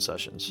Lunch and Learn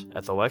sessions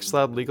at the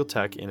LexLab Legal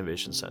Tech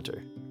Innovation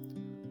Center.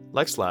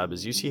 LexLab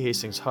is UC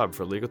Hastings' hub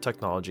for legal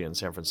technology in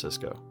San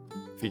Francisco,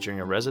 featuring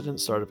a resident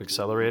startup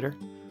accelerator,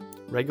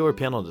 regular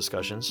panel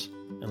discussions,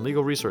 and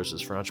legal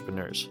resources for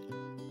entrepreneurs.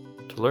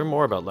 To learn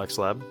more about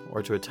LexLab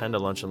or to attend a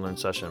Lunch and Learn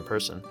session in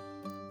person,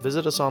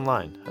 visit us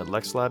online at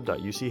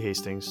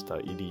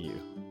lexlab.uchastings.edu.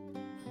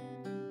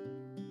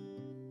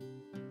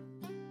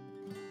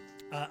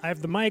 I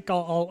have the mic.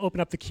 I'll open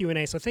up the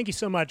Q&A. So thank you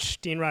so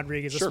much, Dean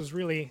Rodriguez. Sure. This was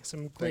really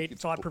some great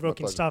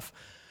thought-provoking stuff.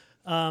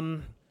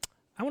 I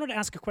wanted to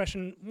ask a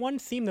question. One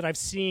theme that I've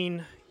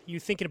seen you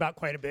thinking about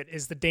quite a bit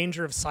is the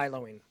danger of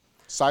siloing.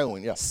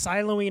 Siloing, yes.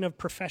 Siloing of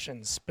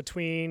professions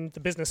between the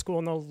business school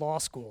and the law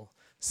school.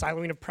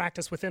 Siloing of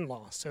practice within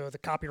law. So the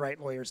copyright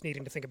lawyers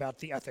needing to think about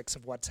the ethics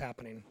of what's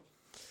happening.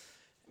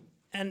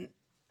 And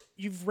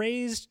you've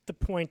raised the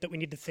point that we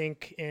need to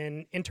think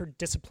in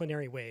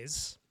interdisciplinary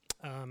ways.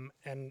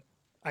 And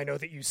I know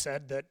that you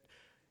said that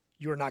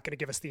you're not going to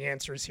give us the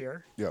answers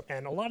here. Yep.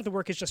 And a lot of the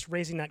work is just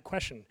raising that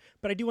question.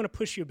 But I do want to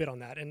push you a bit on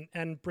that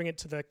and bring it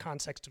to the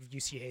context of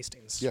UC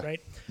Hastings,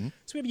 right? Mm-hmm.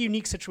 So we have a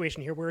unique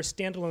situation here. We're a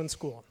standalone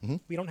school. Mm-hmm.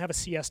 We don't have a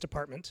CS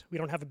department. We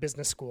don't have a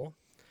business school.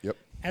 Yep.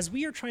 As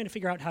we are trying to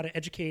figure out how to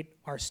educate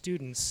our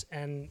students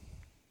and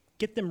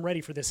get them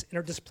ready for this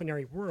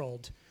interdisciplinary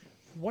world,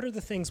 what are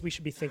the things we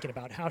should be thinking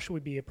about? How should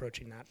we be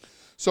approaching that?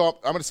 So I'm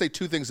going to say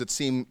two things that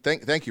seem,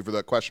 thank you for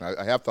that question.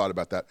 I have thought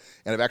about that,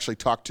 and I've actually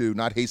talked to,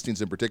 not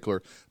Hastings in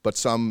particular, but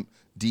some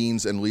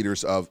deans and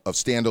leaders of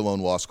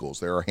standalone law schools.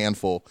 There are a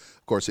handful,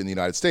 of course, in the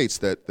United States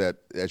that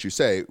as you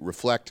say,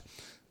 reflect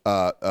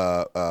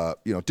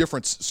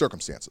different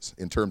circumstances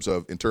in terms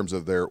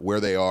of their where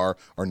they are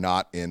or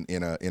not in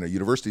a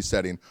university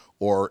setting,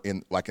 or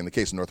in the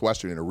case of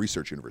Northwestern, in a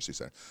research university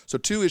setting. So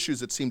two issues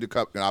that seem to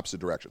cut in opposite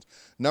directions.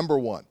 Number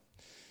one,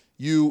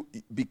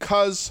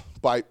 because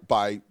by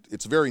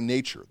its very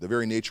nature, the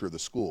very nature of the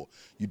school,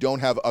 you don't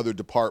have other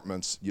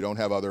departments, you don't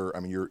have other,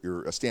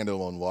 you're a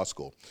standalone law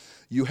school.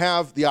 You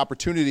have the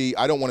opportunity,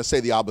 I don't want to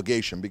say the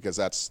obligation because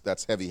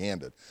that's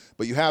heavy-handed,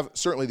 but you have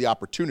certainly the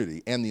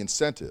opportunity and the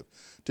incentive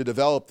to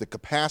develop the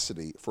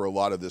capacity for a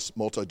lot of this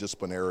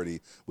multidisciplinarity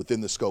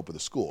within the scope of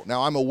the school.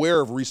 Now, I'm aware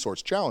of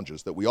resource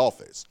challenges that we all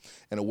face,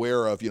 and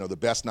aware of the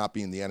best not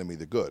being the enemy of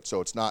the good. So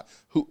it's not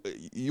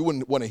you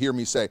wouldn't want to hear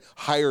me say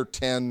hire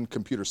 10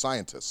 computer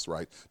scientists,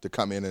 right, to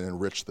come in and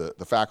enrich the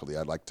faculty.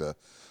 I'd like to,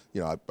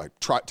 I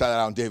try that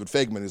out on David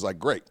Fagman. He's like,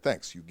 great,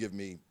 thanks. You give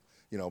me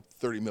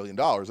 $30 million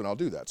and I'll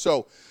do that.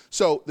 So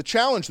the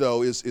challenge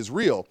though is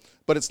real,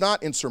 but it's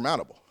not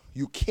insurmountable.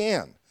 You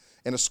can.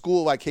 And a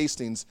school like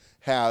Hastings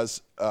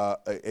has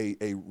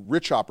a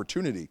rich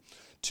opportunity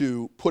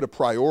to put a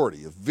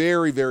priority, a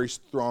very, very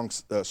strong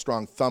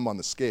thumb on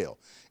the scale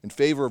in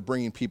favor of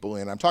bringing people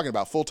in. I'm talking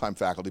about full-time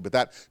faculty, but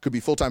that could be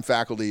full-time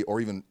faculty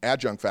or even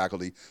adjunct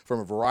faculty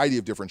from a variety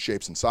of different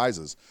shapes and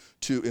sizes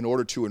in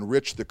order to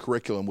enrich the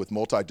curriculum with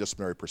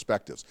multidisciplinary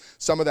perspectives.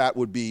 Some of that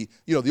would be,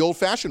 the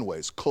old-fashioned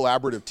ways,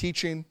 collaborative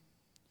teaching,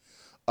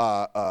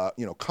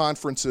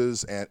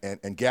 conferences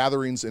and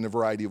gatherings in a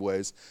variety of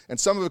ways. And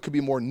some of it could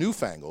be more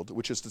newfangled,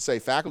 which is to say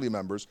faculty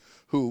members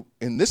who,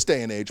 in this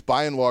day and age,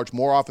 by and large,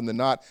 more often than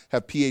not,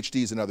 have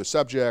PhDs in other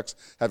subjects,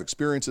 have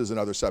experiences in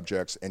other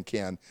subjects, and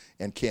can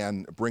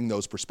bring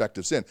those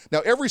perspectives in.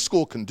 Now, every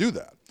school can do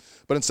that.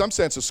 But in some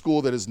sense, a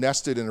school that is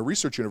nested in a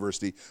research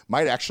university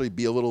might actually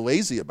be a little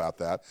lazy about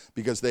that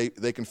because they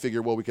can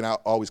figure, well, we can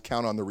always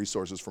count on the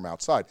resources from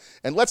outside.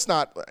 And let's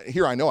not,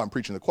 here I know I'm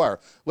preaching to the choir,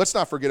 let's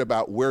not forget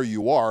about where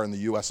you are in the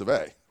US of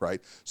A,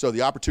 right? So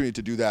the opportunity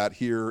to do that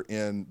here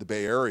in the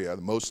Bay Area,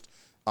 the most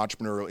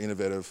entrepreneurial,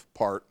 innovative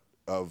part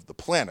of the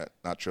planet,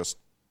 not just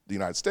the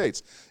United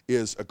States,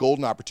 is a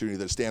golden opportunity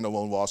that a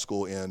standalone law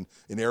school in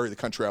an area of the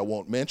country I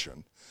won't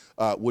mention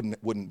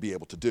wouldn't be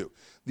able to do.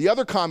 The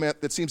other comment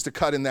that seems to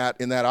cut in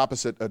that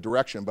opposite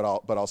direction, but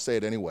I'll say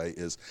it anyway,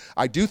 is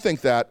I do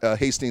think that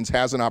Hastings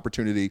has an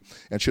opportunity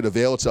and should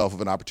avail itself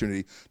of an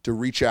opportunity to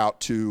reach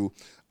out to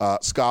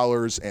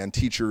scholars and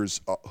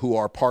teachers who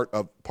are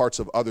parts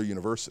of other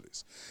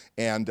universities,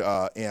 and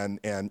in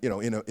an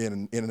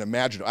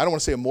imaginative, I don't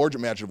want to say a more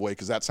imaginative way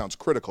because that sounds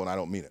critical and I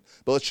don't mean it,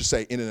 but let's just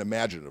say in an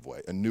imaginative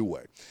way, a new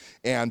way.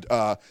 And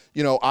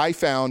I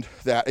found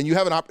that, and you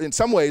have in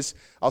some ways,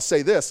 I'll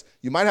say this,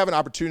 you might have an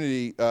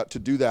opportunity to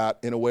do that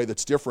in a way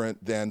that's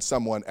different than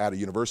someone at a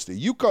university.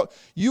 You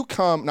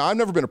come. Now, I've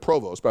never been a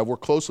provost, but I've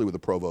worked closely with the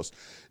provost.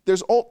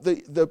 There's all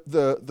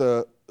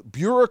the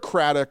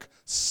bureaucratic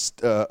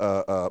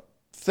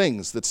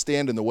things that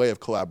stand in the way of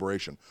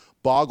collaboration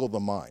boggle the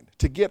mind.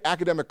 To get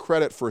academic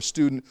credit for a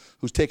student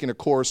who's taking a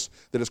course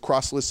that is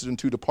cross-listed in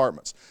 2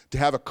 departments, to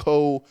have a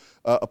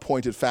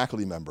co-appointed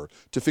faculty member,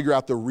 to figure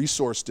out the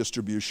resource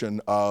distribution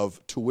of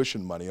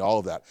tuition money, all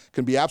of that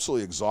can be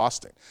absolutely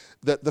exhausting.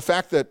 The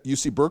fact that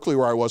UC Berkeley,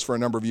 where I was for a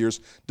number of years,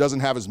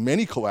 doesn't have as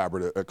many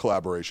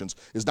collaborations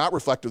is not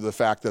reflective of the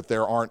fact that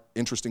there aren't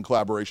interesting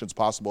collaborations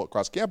possible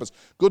across campus.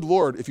 Good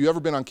Lord, if you've ever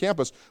been on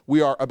campus,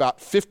 we are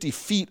about 50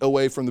 feet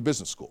away from the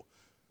business school.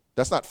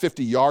 That's not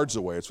 50 yards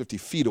away. It's 50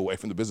 feet away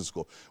from the business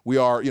school. We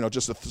are,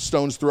 just a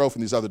stone's throw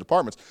from these other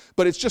departments.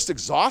 But it's just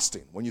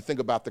exhausting when you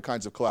think about the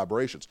kinds of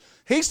collaborations.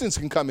 Hastings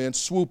can come in,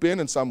 swoop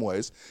in some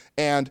ways,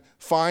 and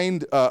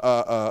find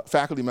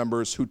faculty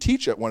members who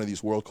teach at one of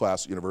these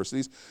world-class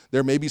universities.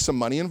 There may be some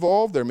money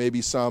involved. There may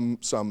be some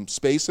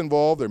space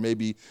involved. There may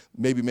be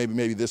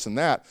maybe this and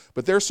that.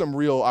 But there's some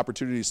real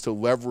opportunities to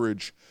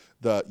leverage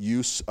the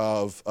use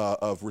of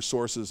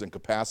resources and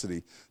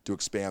capacity to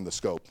expand the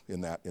scope in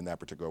that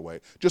particular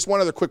way. Just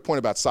one other quick point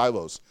about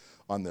silos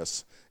on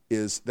this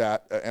is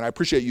that, and I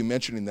appreciate you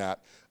mentioning that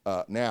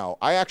now,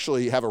 I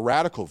actually have a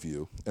radical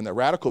view, and that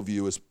radical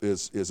view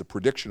is a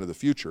prediction of the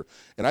future.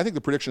 And I think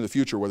the prediction of the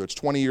future, whether it's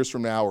 20 years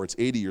from now or it's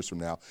 80 years from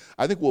now,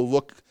 I think we'll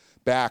look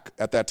back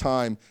at that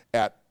time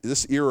at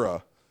this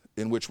era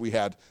in which we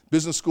had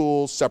business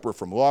schools separate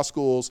from law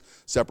schools,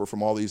 separate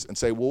from all these, and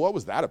say, well, what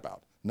was that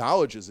about?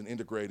 Knowledge is an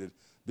integrated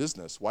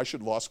business. Why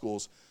should law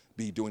schools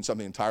be doing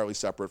something entirely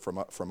separate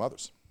from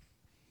others?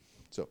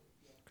 So,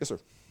 yes, sir.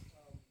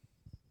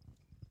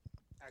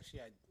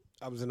 Actually,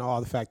 I was in awe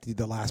of the fact that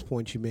the last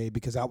point you made,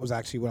 because that was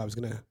actually what I was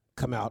going to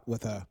come out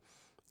with, a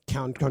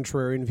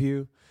contrarian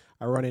view.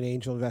 I run an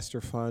angel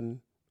investor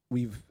fund.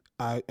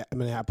 I'm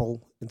an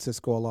Apple and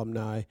Cisco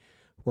alumni.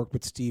 Worked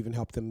with Steve and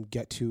helped them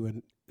get to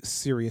a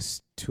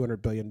serious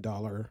 $200 billion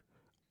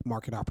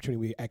market opportunity.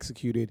 We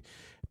executed.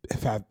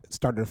 Have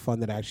started a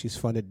fund that actually has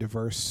funded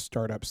diverse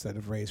startups that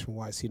have raised from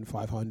YC and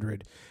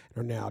 500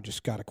 and are now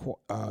just got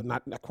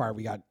not acquired.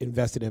 We got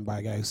invested in by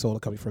a guy who sold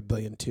a company for $1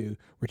 billion to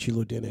Richie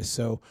Ludinis.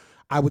 So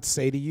I would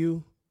say to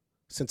you,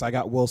 since I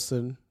got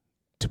Wilson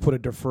to put a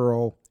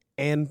deferral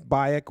and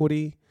buy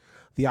equity,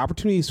 the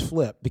opportunity is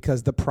flipped,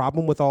 because the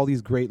problem with all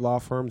these great law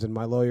firms, and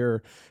my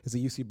lawyer is a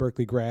UC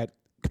Berkeley grad,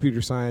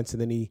 computer science,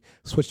 and then he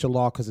switched to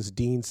law because his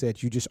dean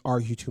said, you just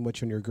argue too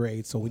much on your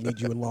grades, so we need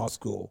you in law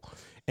school.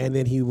 And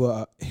then he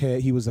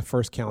was the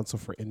first counsel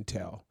for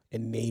Intel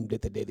and named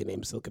it the day they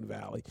named Silicon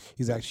Valley.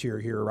 He's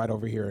actually here right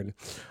over here and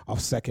off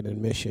Second and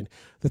Mission.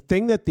 The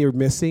thing that they're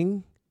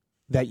missing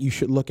that you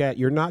should look at,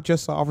 you're not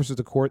just officers of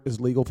the court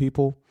as legal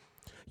people.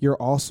 You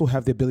also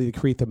have the ability to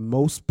create the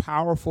most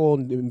powerful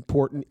and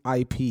important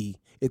IP.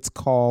 It's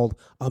called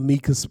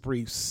amicus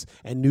briefs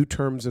and new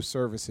terms of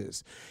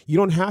services. You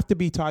don't have to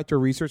be tied to a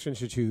research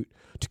institute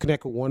to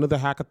connect with one of the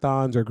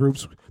hackathons or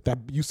groups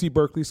that UC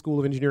Berkeley School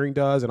of Engineering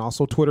does, and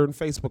also Twitter and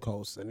Facebook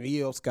hosts and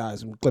EOS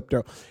guys and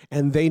Clipto.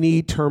 And they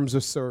need terms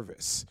of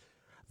service.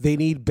 They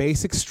need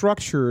basic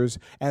structures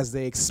as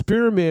they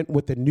experiment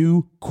with the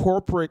new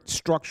corporate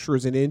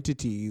structures and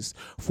entities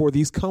for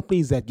these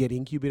companies that get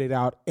incubated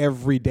out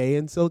every day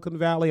in Silicon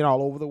Valley and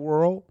all over the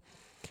world.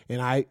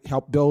 And I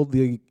helped build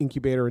the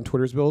incubator in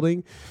Twitter's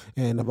building,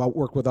 and I've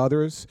worked with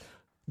others.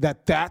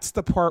 That's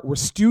the part where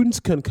students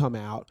can come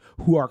out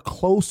who are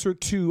closer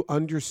to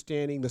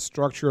understanding the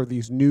structure of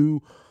these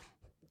new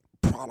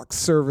product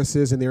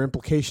services and their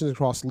implications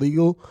across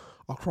legal,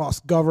 across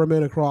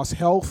government, across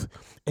health,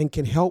 and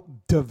can help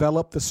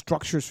develop the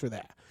structures for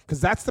that.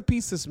 Because that's the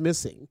piece that's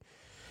missing.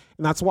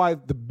 And that's why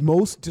the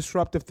most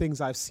disruptive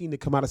things I've seen to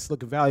come out of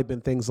Silicon Valley have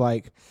been things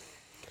like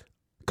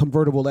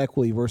convertible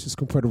equity versus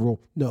convertible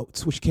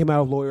notes, which came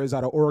out of lawyers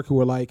out of Oracle, who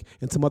were like,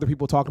 and some other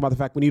people talking about the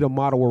fact we need a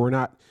model where we're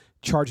not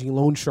charging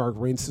loan shark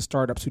rates to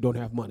startups who don't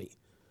have money.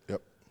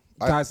 Yep.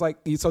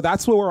 So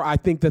that's where I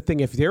think the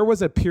thing, if there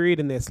was a period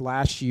in this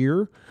last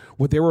year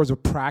where there was a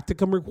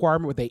practicum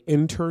requirement where they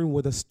intern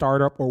with a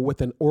startup or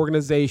with an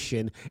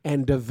organization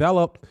and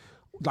develop,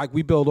 like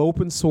we build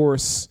open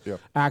source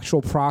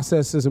actual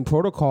processes and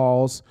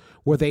protocols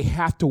where they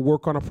have to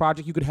work on a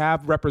project. You could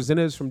have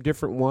representatives from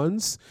different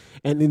ones.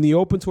 And in the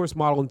open source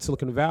model in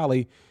Silicon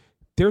Valley,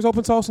 there's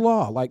open source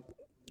law.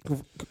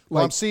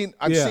 Well, I'm seeing,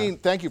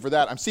 thank you for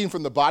that. I'm seeing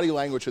from the body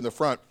language in the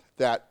front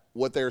that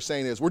what they're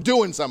saying is we're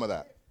doing some of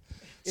that.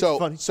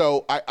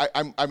 So I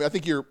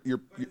think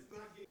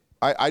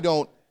I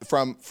don't,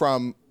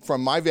 from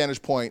my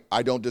vantage point,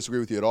 I don't disagree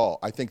with you at all.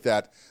 I think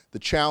that the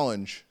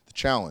challenge,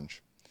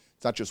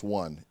 it's not just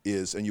one,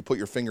 is, and you put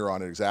your finger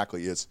on it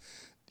exactly, is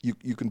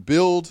you can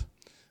build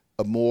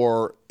a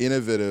more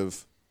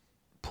innovative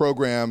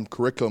program,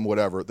 curriculum,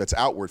 whatever, that's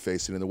outward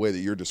facing in the way that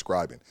you're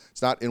describing.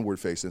 It's not inward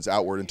facing, it's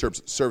outward in terms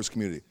of service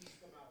community.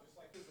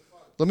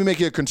 Let me make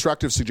you a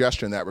constructive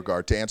suggestion in that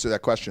regard to answer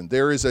that question.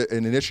 There is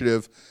an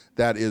initiative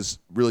that is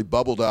really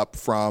bubbled up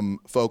from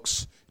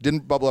folks,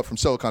 didn't bubble up from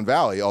Silicon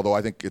Valley, although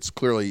I think it's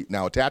clearly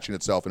now attaching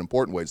itself in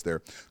important ways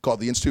there,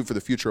 called the Institute for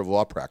the Future of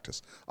Law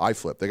Practice,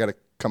 iFlip. They got to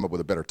come up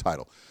with a better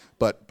title.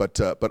 But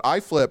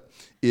iFlip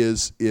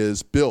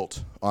is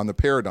built on the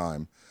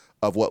paradigm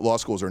of what law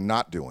schools are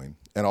not doing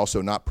and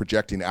also not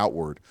projecting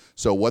outward.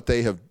 So what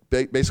they have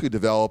basically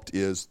developed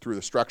is through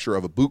the structure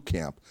of a boot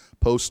camp,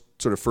 post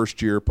sort of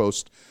first year,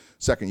 post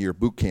second year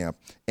boot camp,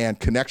 and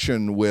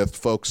connection with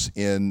folks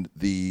in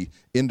the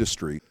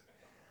industry.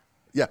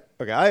 Yeah.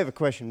 Okay, I have a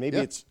question. Maybe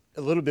it's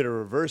a little bit of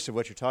reverse of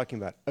what you're talking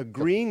about.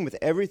 Agreeing with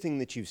everything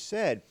that you've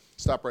said.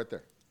 Stop right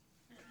there.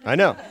 I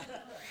know.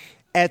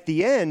 At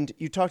the end,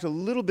 you talked a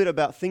little bit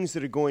about things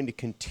that are going to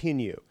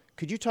continue.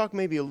 Could you talk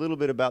maybe a little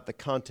bit about the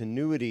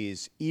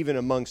continuities, even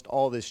amongst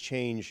all this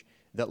change,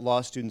 that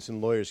law students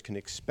and lawyers can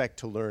expect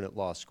to learn at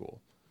law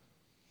school?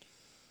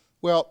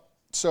 Well,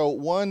 so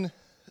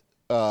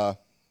I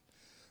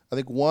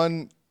think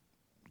one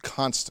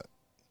constant,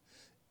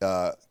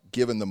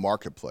 given the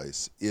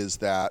marketplace, is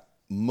that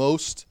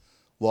most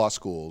law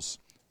schools,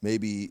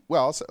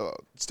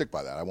 stick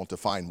by that. I won't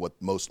define what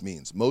most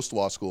means. Most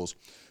law schools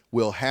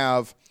will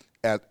have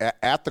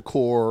at the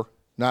core,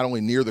 not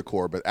only near the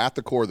core, but at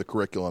the core of the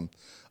curriculum,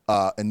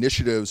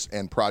 initiatives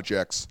and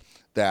projects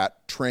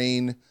that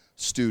train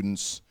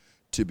students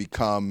to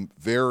become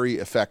very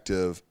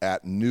effective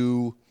at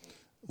new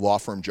law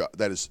firm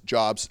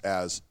jobs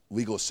as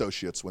legal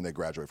associates when they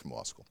graduate from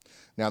law school.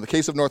 Now, in the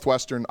case of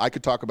Northwestern, I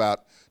could talk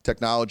about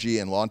technology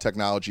and law and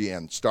technology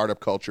and startup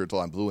culture until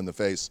I'm blue in the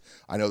face.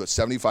 I know that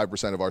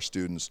 75% of our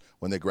students,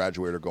 when they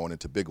graduate, are going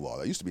into big law.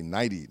 That used to be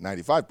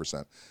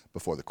 95%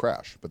 before the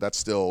crash, but that's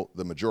still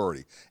the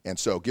majority. And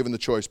so given the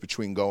choice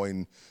between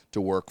going to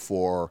work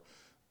for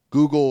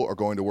Google or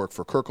going to work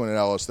for Kirkland &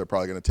 Ellis, they're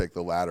probably going to take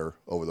the latter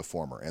over the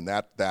former. And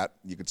that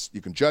you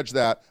can judge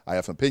that. I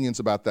have some opinions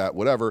about that,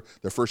 whatever.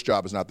 Their first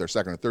job is not their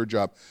second or third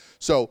job.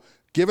 So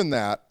given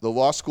that, the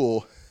law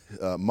school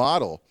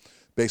model,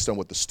 based on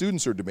what the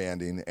students are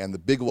demanding and the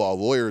big law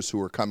lawyers who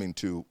are coming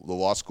to the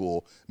law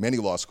school, many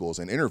law schools,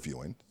 and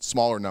interviewing,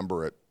 smaller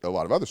number at a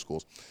lot of other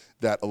schools,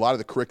 that a lot of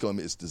the curriculum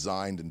is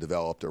designed and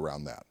developed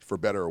around that, for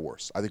better or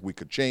worse. I think we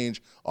could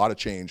change, ought to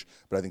change,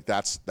 but I think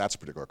that's a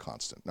particular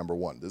constant, number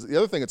one. The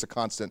other thing that's a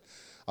constant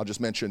I'll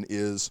just mention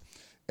is,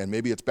 and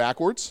maybe it's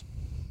backwards,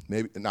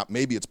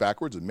 maybe it's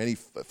backwards, in many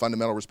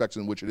fundamental respects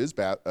in which it is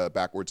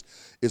backwards,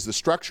 is the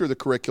structure of the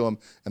curriculum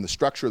and the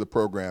structure of the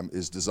program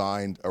is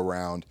designed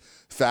around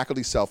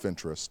faculty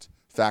self-interest,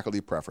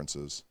 faculty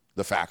preferences,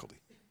 the faculty,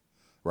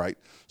 right?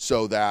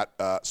 So that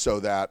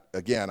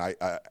again,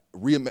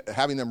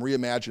 having them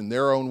reimagine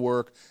their own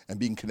work and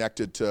being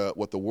connected to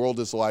what the world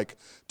is like.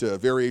 To a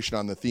variation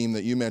on the theme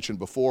that you mentioned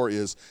before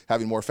is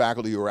having more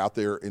faculty who are out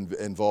there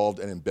involved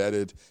and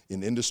embedded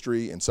in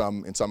industry in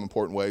some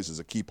important ways is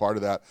a key part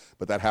of that.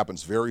 But that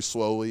happens very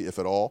slowly, if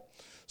at all.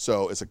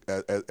 So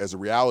as a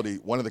reality,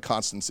 one of the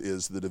constants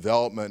is the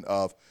development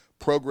of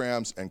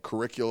programs and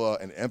curricula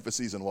and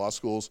emphases in law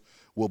schools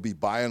will be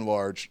by and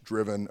large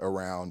driven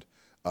around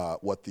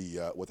what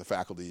the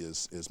faculty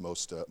is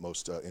most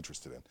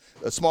interested in.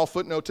 A small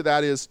footnote to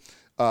that is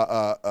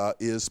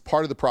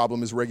part of the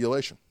problem is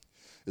regulation,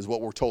 is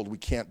what we're told we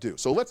can't do.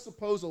 So let's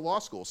suppose a law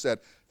school said,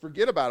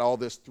 forget about all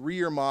this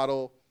 3-year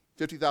model,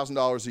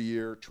 $50,000 a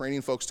year,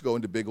 training folks to go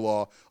into big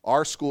law.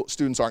 Our school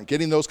students aren't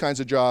getting those kinds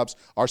of jobs.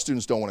 Our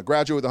students don't want to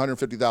graduate with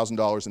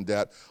 $150,000 in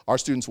debt. Our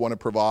students want to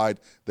provide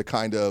the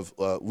kind of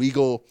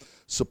legal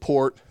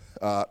support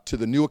to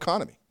the new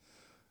economy.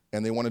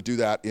 And they want to do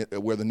that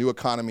where the new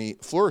economy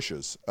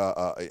flourishes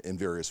in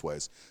various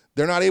ways.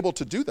 They're not able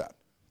to do that.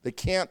 They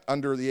can't,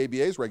 under the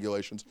ABA's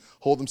regulations,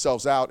 hold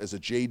themselves out as a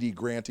JD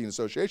granting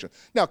association.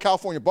 Now,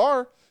 California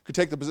Bar could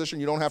take the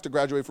position you don't have to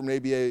graduate from an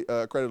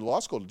ABA accredited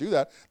law school to do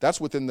that. That's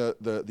within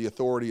the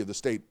authority of the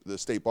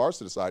state bars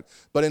to decide.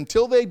 But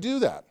until they do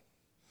that,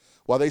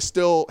 while they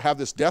still have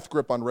this death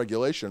grip on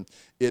regulation,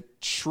 it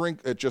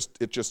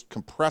just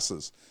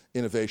compresses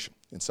innovation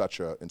in such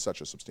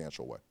a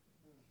substantial way.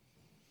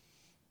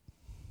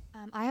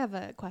 I have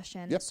a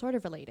question, sort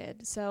of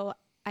related. So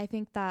I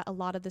think that a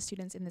lot of the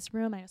students in this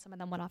room, I know some of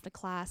them went off to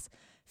class,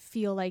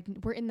 feel like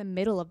we're in the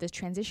middle of this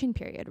transition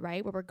period,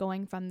 right? Where we're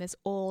going from this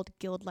old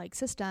guild-like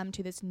system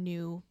to this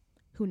new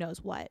who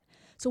knows what.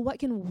 So what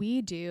can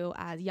we do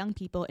as young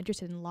people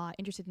interested in law,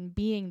 interested in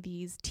being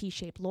these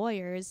T-shaped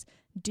lawyers,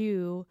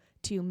 do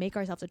to make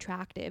ourselves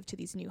attractive to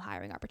these new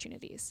hiring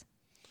opportunities?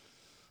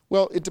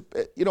 Well,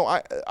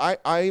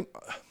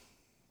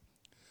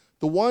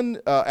 the one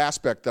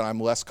aspect that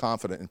I'm less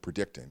confident in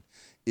predicting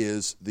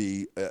is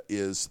the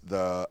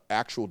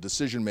actual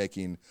decision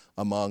making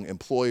among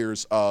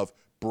employers of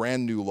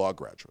brand new law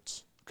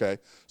graduates.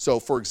 Okay, so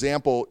for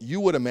example, you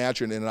would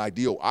imagine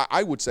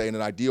I would say in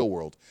an ideal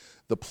world,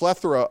 the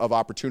plethora of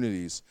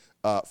opportunities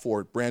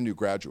for brand new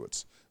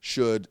graduates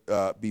should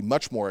be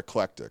much more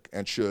eclectic,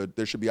 and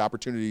there should be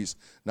opportunities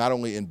not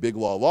only in big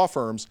law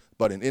firms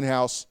but in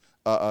in-house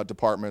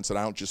departments, and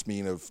I don't just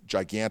mean of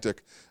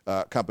gigantic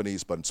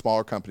companies, but in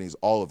smaller companies,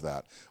 all of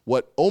that.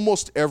 What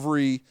almost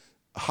every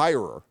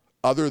hirer,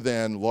 other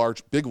than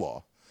big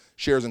law,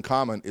 shares in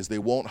common is they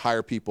won't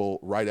hire people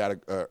right out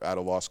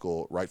of law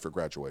school, right for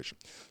graduation.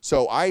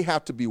 So I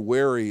have to be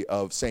wary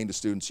of saying to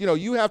students,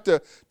 you have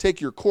to take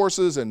your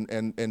courses and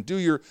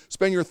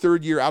spend your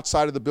third year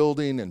outside of the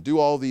building and do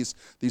all these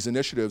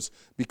initiatives,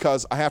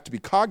 because I have to be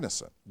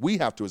cognizant, we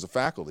have to as a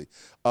faculty,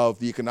 of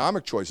the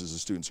economic choices the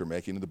students are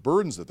making and the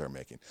burdens that they're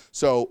making.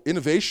 So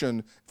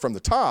innovation from the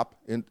top,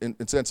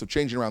 in sense of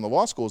changing around the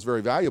law school, is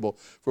very valuable.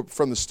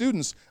 From the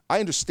students, we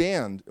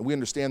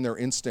understand their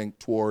instinct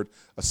toward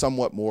a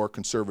somewhat more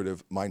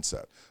conservative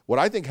mindset. What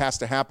I think has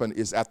to happen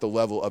is at the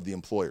level of the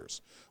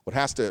employers. What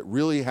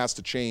really has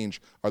to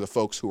change are the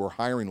folks who are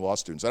hiring law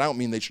students. And I don't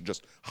mean they should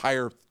just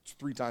hire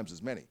 3 times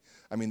as many.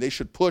 I mean, they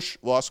should push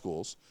law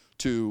schools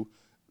to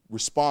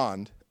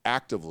respond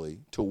actively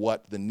to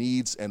what the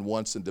needs and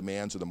wants and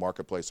demands of the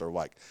marketplace are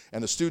like.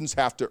 And the students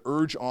have to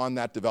urge on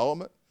that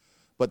development,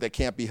 but they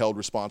can't be held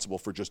responsible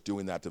for just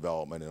doing that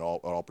development in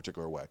all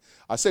particular way.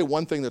 I say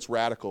one thing that's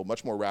radical,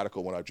 much more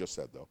radical than what I've just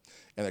said, though,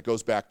 and it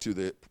goes back to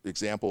the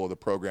example of the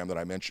program that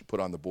I mentioned, put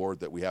on the board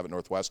that we have at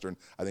Northwestern.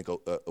 I think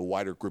a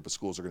wider group of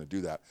schools are going to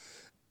do that.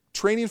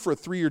 Training for a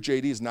 3-year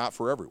JD is not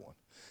for everyone.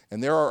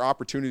 And there are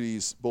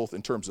opportunities both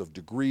in terms of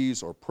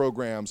degrees or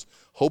programs,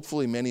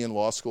 hopefully many in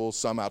law schools,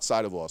 some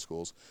outside of law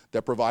schools,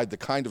 that provide the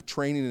kind of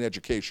training and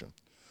education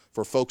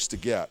for folks to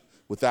get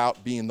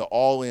without being the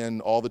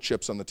all-in, all the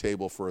chips on the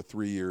table for a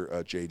 3-year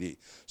JD.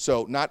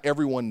 So not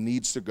everyone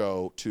needs to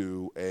go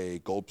to a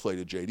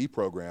gold-plated JD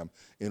program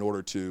in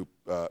order to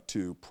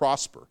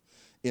prosper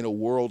in a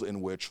world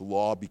in which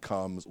law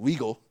becomes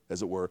legal,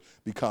 as it were,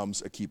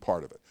 becomes a key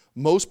part of it.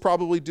 Most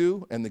probably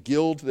do, and the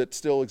guild that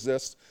still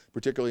exists,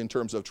 particularly in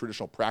terms of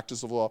traditional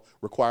practice of law,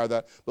 require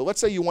that. But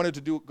let's say you wanted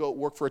to go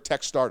work for a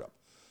tech startup.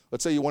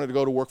 Let's say you wanted to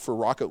go to work for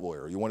Rocket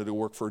Lawyer, you wanted to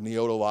work for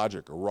Neota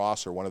Logic or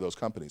Ross or one of those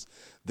companies.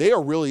 They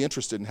are really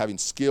interested in having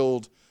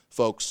skilled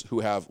folks who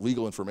have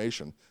legal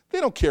information.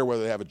 They don't care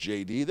whether they have a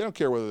JD. They don't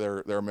care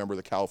whether they're a member of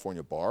the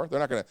California Bar. They're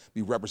not going to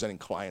be representing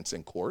clients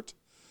in court.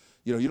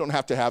 You know, you don't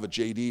have to have a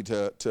JD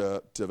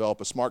to develop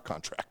a smart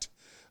contract.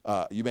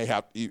 You need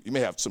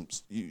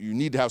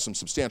to have some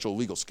substantial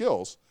legal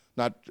skills,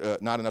 not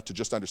enough to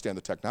just understand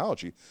the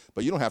technology,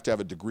 but you don't have to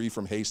have a degree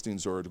from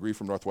Hastings or a degree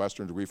from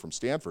Northwestern, a degree from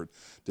Stanford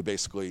to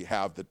basically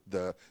have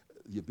the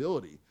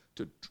ability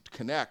to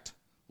connect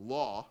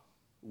law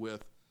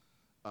with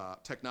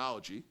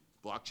technology,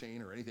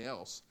 blockchain or anything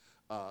else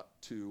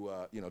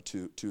to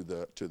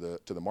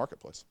the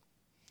marketplace.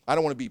 I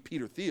don't want to be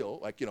Peter Thiel,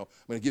 like, I'm going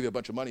to give you a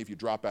bunch of money if you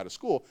drop out of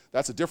school.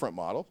 That's a different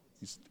model,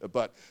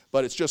 but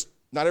it's just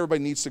not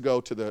everybody needs to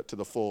go to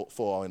the full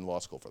all-in law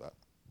school for that.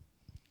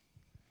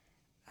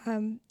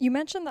 You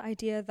mentioned the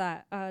idea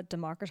that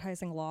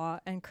democratizing law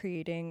and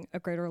creating a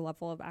greater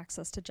level of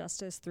access to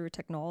justice through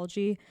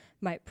technology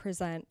might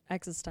present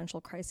existential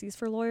crises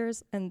for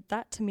lawyers, and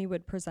that to me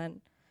would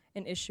present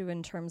an issue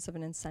in terms of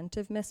an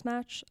incentive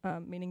mismatch,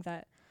 meaning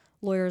that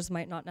lawyers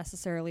might not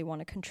necessarily want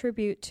to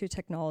contribute to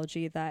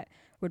technology that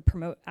would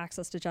promote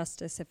access to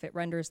justice if it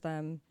renders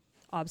them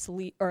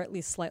obsolete, or at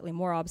least slightly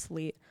more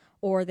obsolete,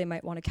 or they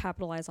might want to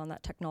capitalize on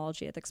that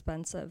technology at the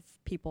expense of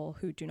people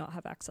who do not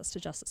have access to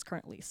justice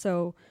currently.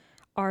 So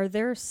are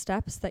there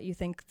steps that you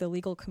think the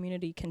legal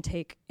community can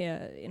take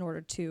in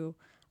order to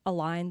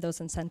align those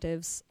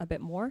incentives a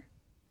bit more?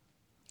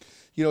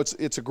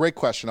 It's a great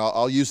question.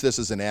 I'll use this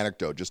as an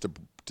anecdote just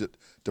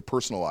to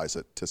personalize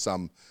it to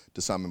some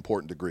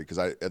important degree, because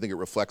I think it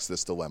reflects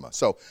this dilemma.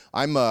 So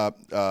I'm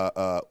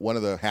one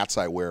of the hats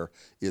I wear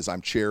is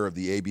I'm chair of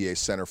the ABA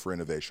Center for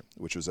Innovation,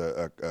 which was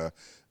a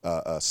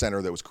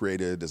center that was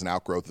created as an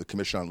outgrowth of the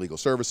Commission on Legal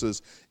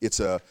Services. It's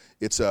a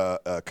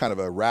kind of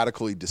a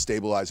radically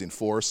destabilizing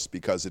force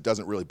because it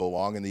doesn't really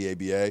belong in the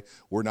ABA.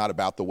 We're not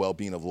about the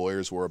well-being of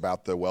lawyers. We're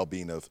about the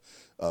well-being of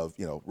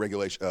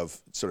regulation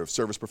of sort of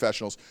service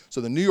professionals.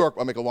 So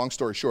I'll make a long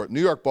story short,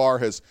 New York Bar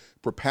has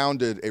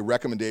propounded a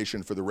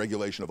recommendation for the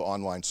regulation of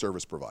online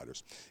service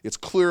providers. It's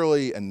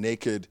clearly a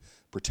naked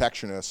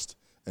protectionist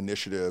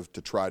initiative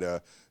to try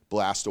to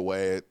blast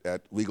away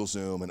at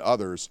LegalZoom and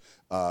others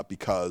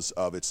because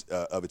of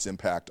its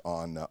impact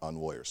on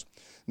lawyers.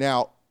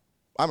 Now,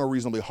 I'm a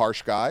reasonably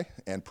harsh guy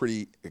and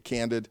pretty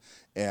candid,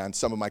 and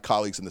some of my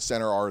colleagues in the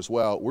center are as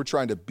well. We're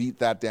trying to beat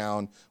that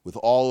down with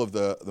all of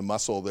the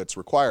muscle that's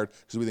required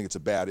because we think it's a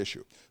bad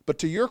issue. But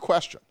to your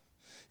question,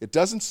 it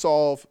doesn't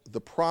solve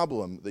the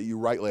problem that you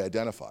rightly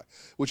identify,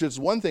 which is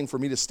one thing for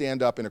me to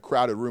stand up in a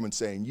crowded room and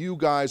saying, you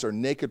guys are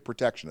naked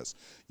protectionists.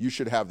 You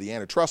should have the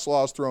antitrust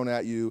laws thrown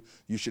at you.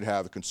 You should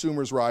have the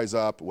consumers rise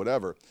up,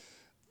 whatever.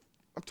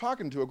 I'm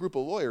talking to a group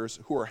of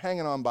lawyers who are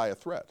hanging on by a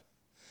thread.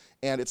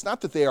 And it's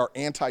not that they are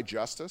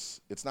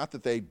anti-justice. It's not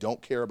that they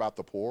don't care about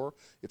the poor.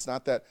 It's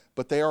not that,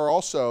 but they are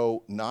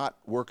also not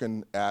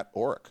working at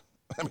ORIC.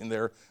 I mean,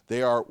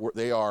 they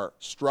are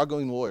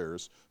struggling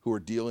lawyers who are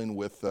dealing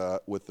with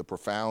the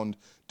profound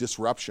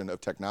disruption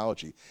of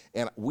technology,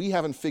 and we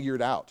haven't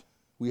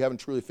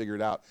truly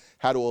figured out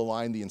how to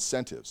align the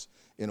incentives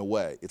in a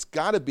way. It's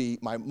got to be,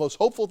 my most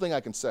hopeful thing I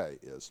can say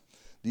is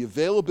the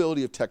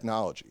availability of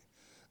technology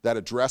that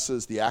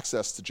addresses the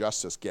access to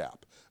justice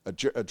gap,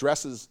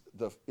 addresses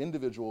the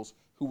individuals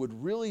who would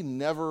really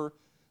never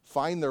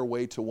find their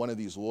way to one of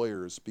these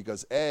lawyers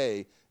because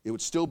A, it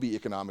would still be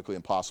economically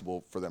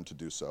impossible for them to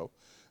do so,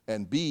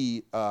 and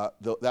B,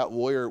 that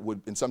lawyer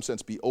would in some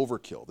sense be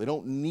overkill. They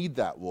don't need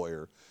that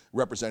lawyer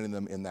representing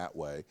them in that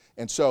way.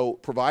 And so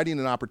providing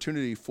an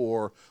opportunity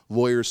for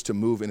lawyers to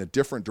move in a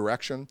different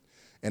direction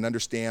and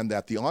understand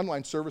that the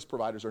online service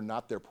providers are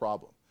not their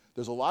problem.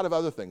 There's a lot of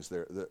other things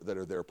there that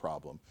are their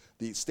problem.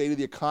 The state of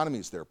the economy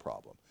is their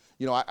problem.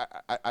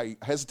 I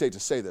hesitate to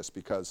say this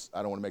because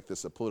I don't want to make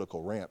this a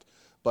political rant,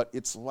 but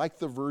it's like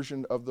the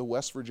version of the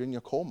West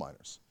Virginia coal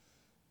miners.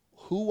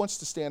 Who wants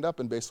to stand up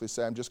and basically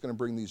say, I'm just going to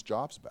bring these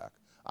jobs back?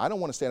 I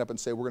don't want to stand up and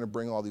say, we're going to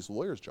bring all these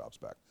lawyers' jobs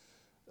back.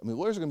 I mean,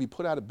 lawyers are going to be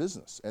put out of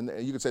business. And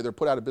you could say they're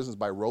put out of business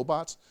by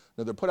robots.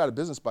 No, they're put out of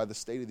business by the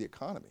state of the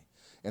economy.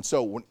 And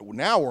so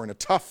now we're in a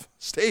tough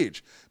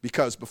stage,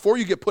 because before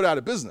you get put out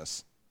of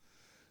business,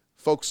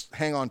 folks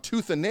hang on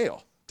tooth and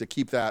nail to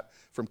keep that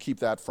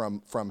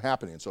from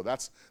happening. And so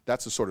that's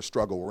the sort of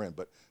struggle we're in.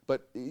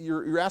 But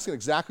you're asking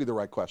exactly the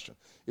right question.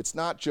 It's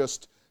not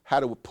just how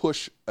to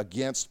push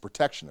against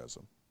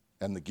protectionism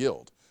and the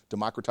Guild.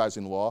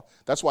 Democratizing law.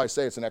 That's why I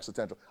say it's an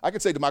existential. I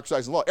could say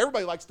democratizing law.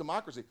 Everybody likes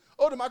democracy.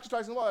 Oh,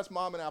 democratizing law, that's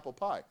mom and apple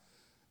pie.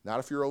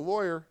 Not if you're a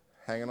lawyer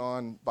hanging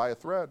on by a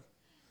thread.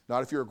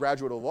 Not if you're a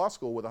graduate of law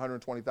school with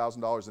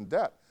 $120,000 in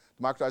debt.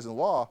 Democratizing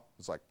law,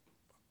 it's like,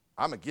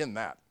 I'm against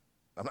that.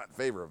 I'm not in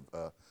favor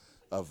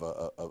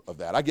of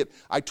that.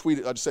 I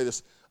tweeted, I'll just say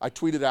this, I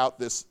tweeted out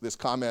this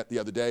comment the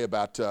other day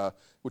about,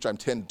 which I'm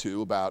tend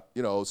to, about,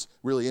 it's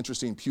really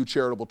interesting, Pew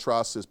Charitable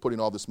Trust is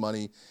putting all this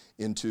money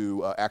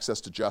into access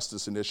to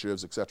justice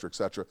initiatives, et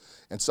cetera,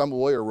 and some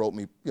lawyer wrote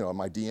me, in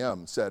my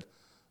DM, said,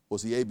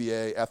 was the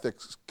ABA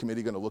Ethics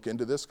Committee going to look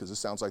into this? Because this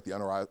sounds like the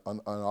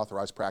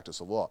unauthorized practice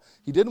of law.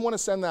 He didn't want to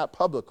send that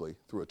publicly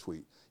through a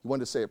tweet. He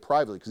wanted to say it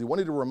privately, because he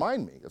wanted to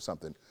remind me of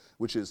something,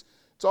 which is,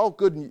 it's all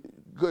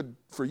good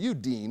for you,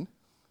 Dean,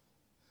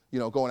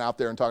 going out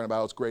there and talking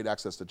about it's great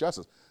access to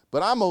justice.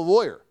 But I'm a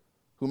lawyer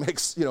who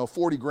makes,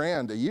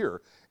 $40,000 a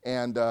year,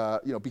 and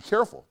be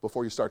careful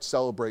before you start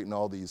celebrating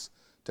all these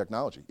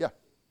technology. Yeah.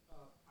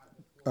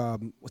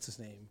 What's his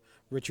name?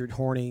 Richard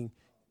Horning,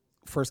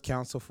 first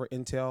counsel for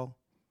Intel.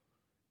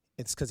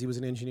 It's because he was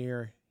an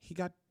engineer. He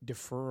got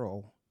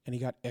deferral and he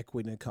got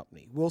equity in the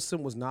company.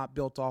 Wilson was not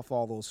built off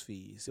all those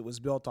fees. It was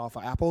built off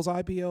of Apple's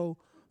IPO,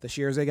 the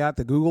shares they got,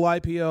 the Google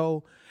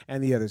IPO,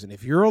 and the others. And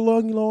if you're a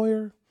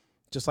lawyer,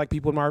 just like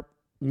people in our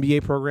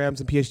MBA programs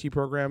and PhD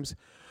programs,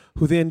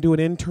 who then do an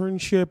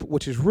internship,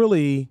 which is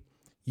really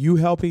you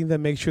helping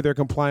them make sure they're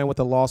compliant with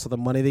the law so the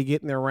money they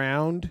get in their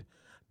round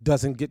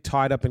doesn't get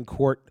tied up in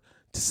court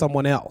to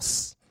someone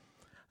else.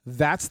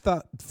 That's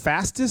the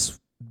fastest,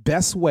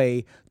 best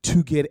way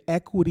to get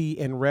equity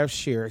and rev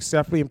share,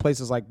 except in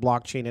places like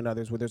blockchain and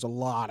others where there's a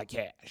lot of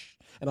cash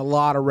and a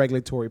lot of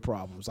regulatory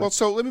problems. Well,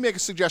 so let me make a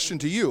suggestion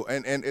to you,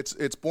 and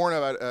it's born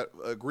of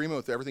agreement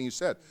with everything you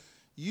said.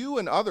 You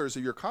and others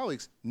of your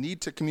colleagues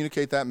need to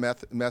communicate that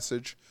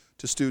message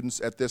to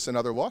students at this and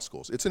other law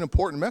schools. It's an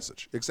important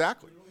message.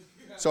 Exactly.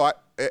 So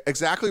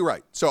exactly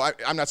right. So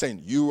I'm not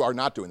saying you are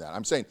not doing that.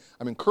 I'm saying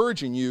I'm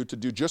encouraging you to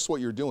do just what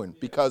you're doing,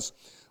 because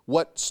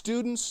what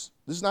students,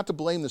 this is not to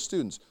blame the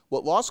students,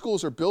 what law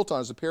schools are built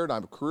on is a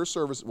paradigm of career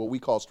service, what we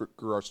call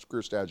our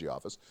career strategy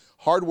office.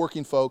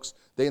 Hardworking folks,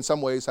 they in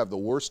some ways have the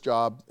worst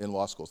job in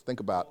law schools. Think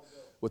about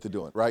what they're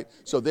doing, right?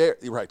 So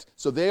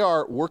they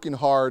are working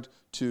hard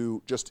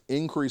to just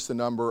increase the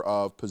number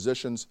of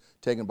positions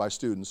taken by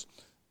students.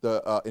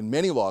 In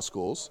many law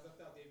schools.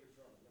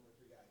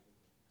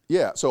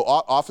 Yeah, so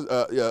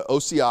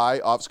OCI,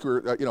 Office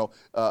Career,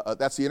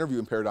 that's the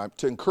interviewing paradigm,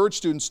 to encourage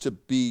students to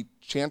be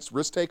chance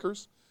risk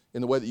takers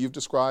in the way that you've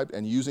described,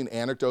 and using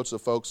anecdotes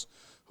of folks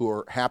who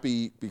are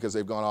happy because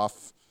they've gone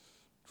off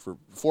for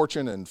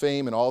fortune and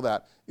fame and all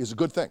that is a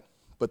good thing.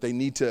 But it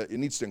needs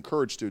to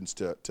encourage students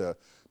to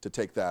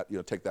take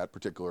that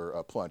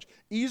particular plunge.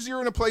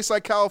 Easier in a place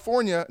like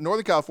California,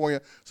 Northern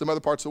California, some other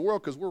parts of the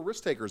world, because we're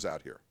risk takers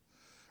out here.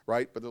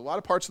 Right? But there's a lot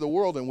of parts of the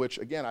world in which,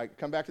 again, I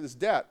come back to this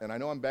debt, and I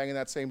know I'm banging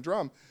that same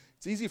drum.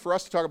 It's easy for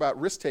us to talk about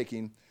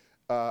risk-taking,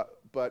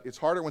 but it's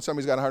harder when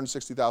somebody's got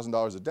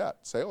 $160,000 of debt.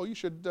 Say, oh, you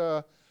should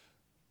go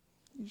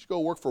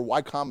work for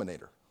Y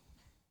Combinator.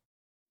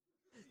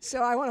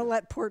 So I want to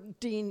let poor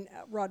Dean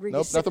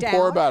Rodriguez sit nothing down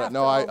poor about it.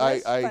 No,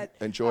 I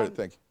enjoyed it.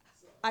 Thank you.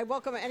 I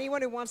welcome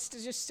anyone who wants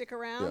to just stick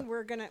around.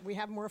 Yeah. We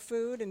have more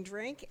food and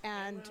drink,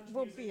 and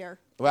we'll be here.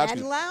 Well,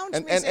 and lounge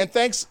music. And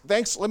thanks.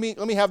 Let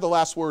me have the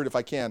last word if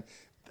I can.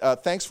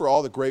 Thanks for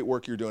all the great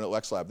work you're doing at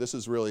LexLab. This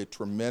is really a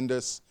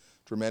tremendous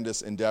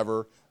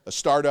endeavor, a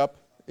startup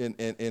in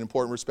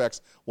important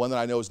respects, one that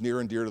I know is near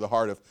and dear to the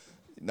heart of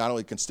not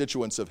only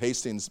constituents of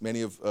Hastings,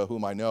 many of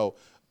whom I know,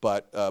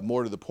 but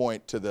more to the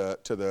point, to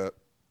the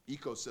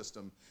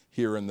ecosystem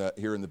here in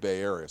the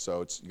Bay Area.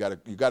 So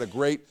you got a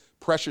great,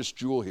 precious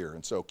jewel here,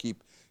 and so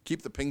keep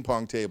the ping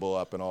pong table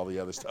up and all the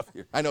other stuff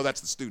here. I know that's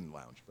the student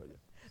lounge, but yeah.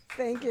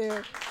 Thank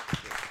you.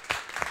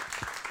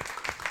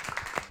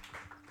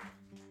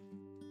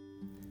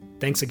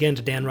 Thanks again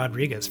to Dan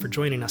Rodriguez for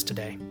joining us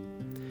today.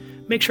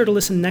 Make sure to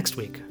listen next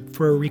week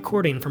for a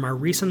recording from our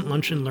recent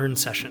Lunch and Learn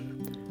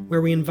session,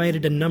 where we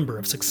invited a number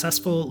of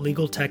successful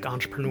legal tech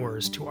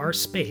entrepreneurs to our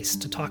space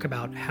to talk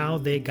about how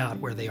they got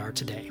where they are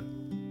today.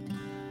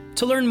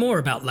 To learn more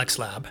about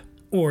LexLab,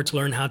 or to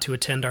learn how to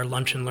attend our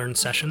Lunch and Learn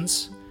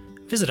sessions,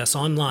 visit us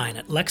online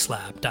at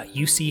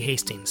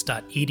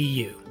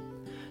lexlab.uchastings.edu.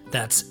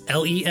 That's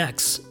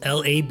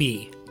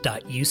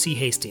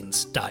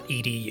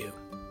lexlab.uchastings.edu.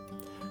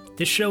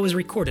 This show is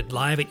recorded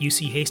live at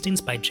UC Hastings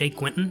by Jake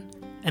Quinton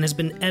and has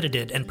been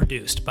edited and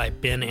produced by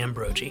Ben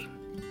Ambrogi.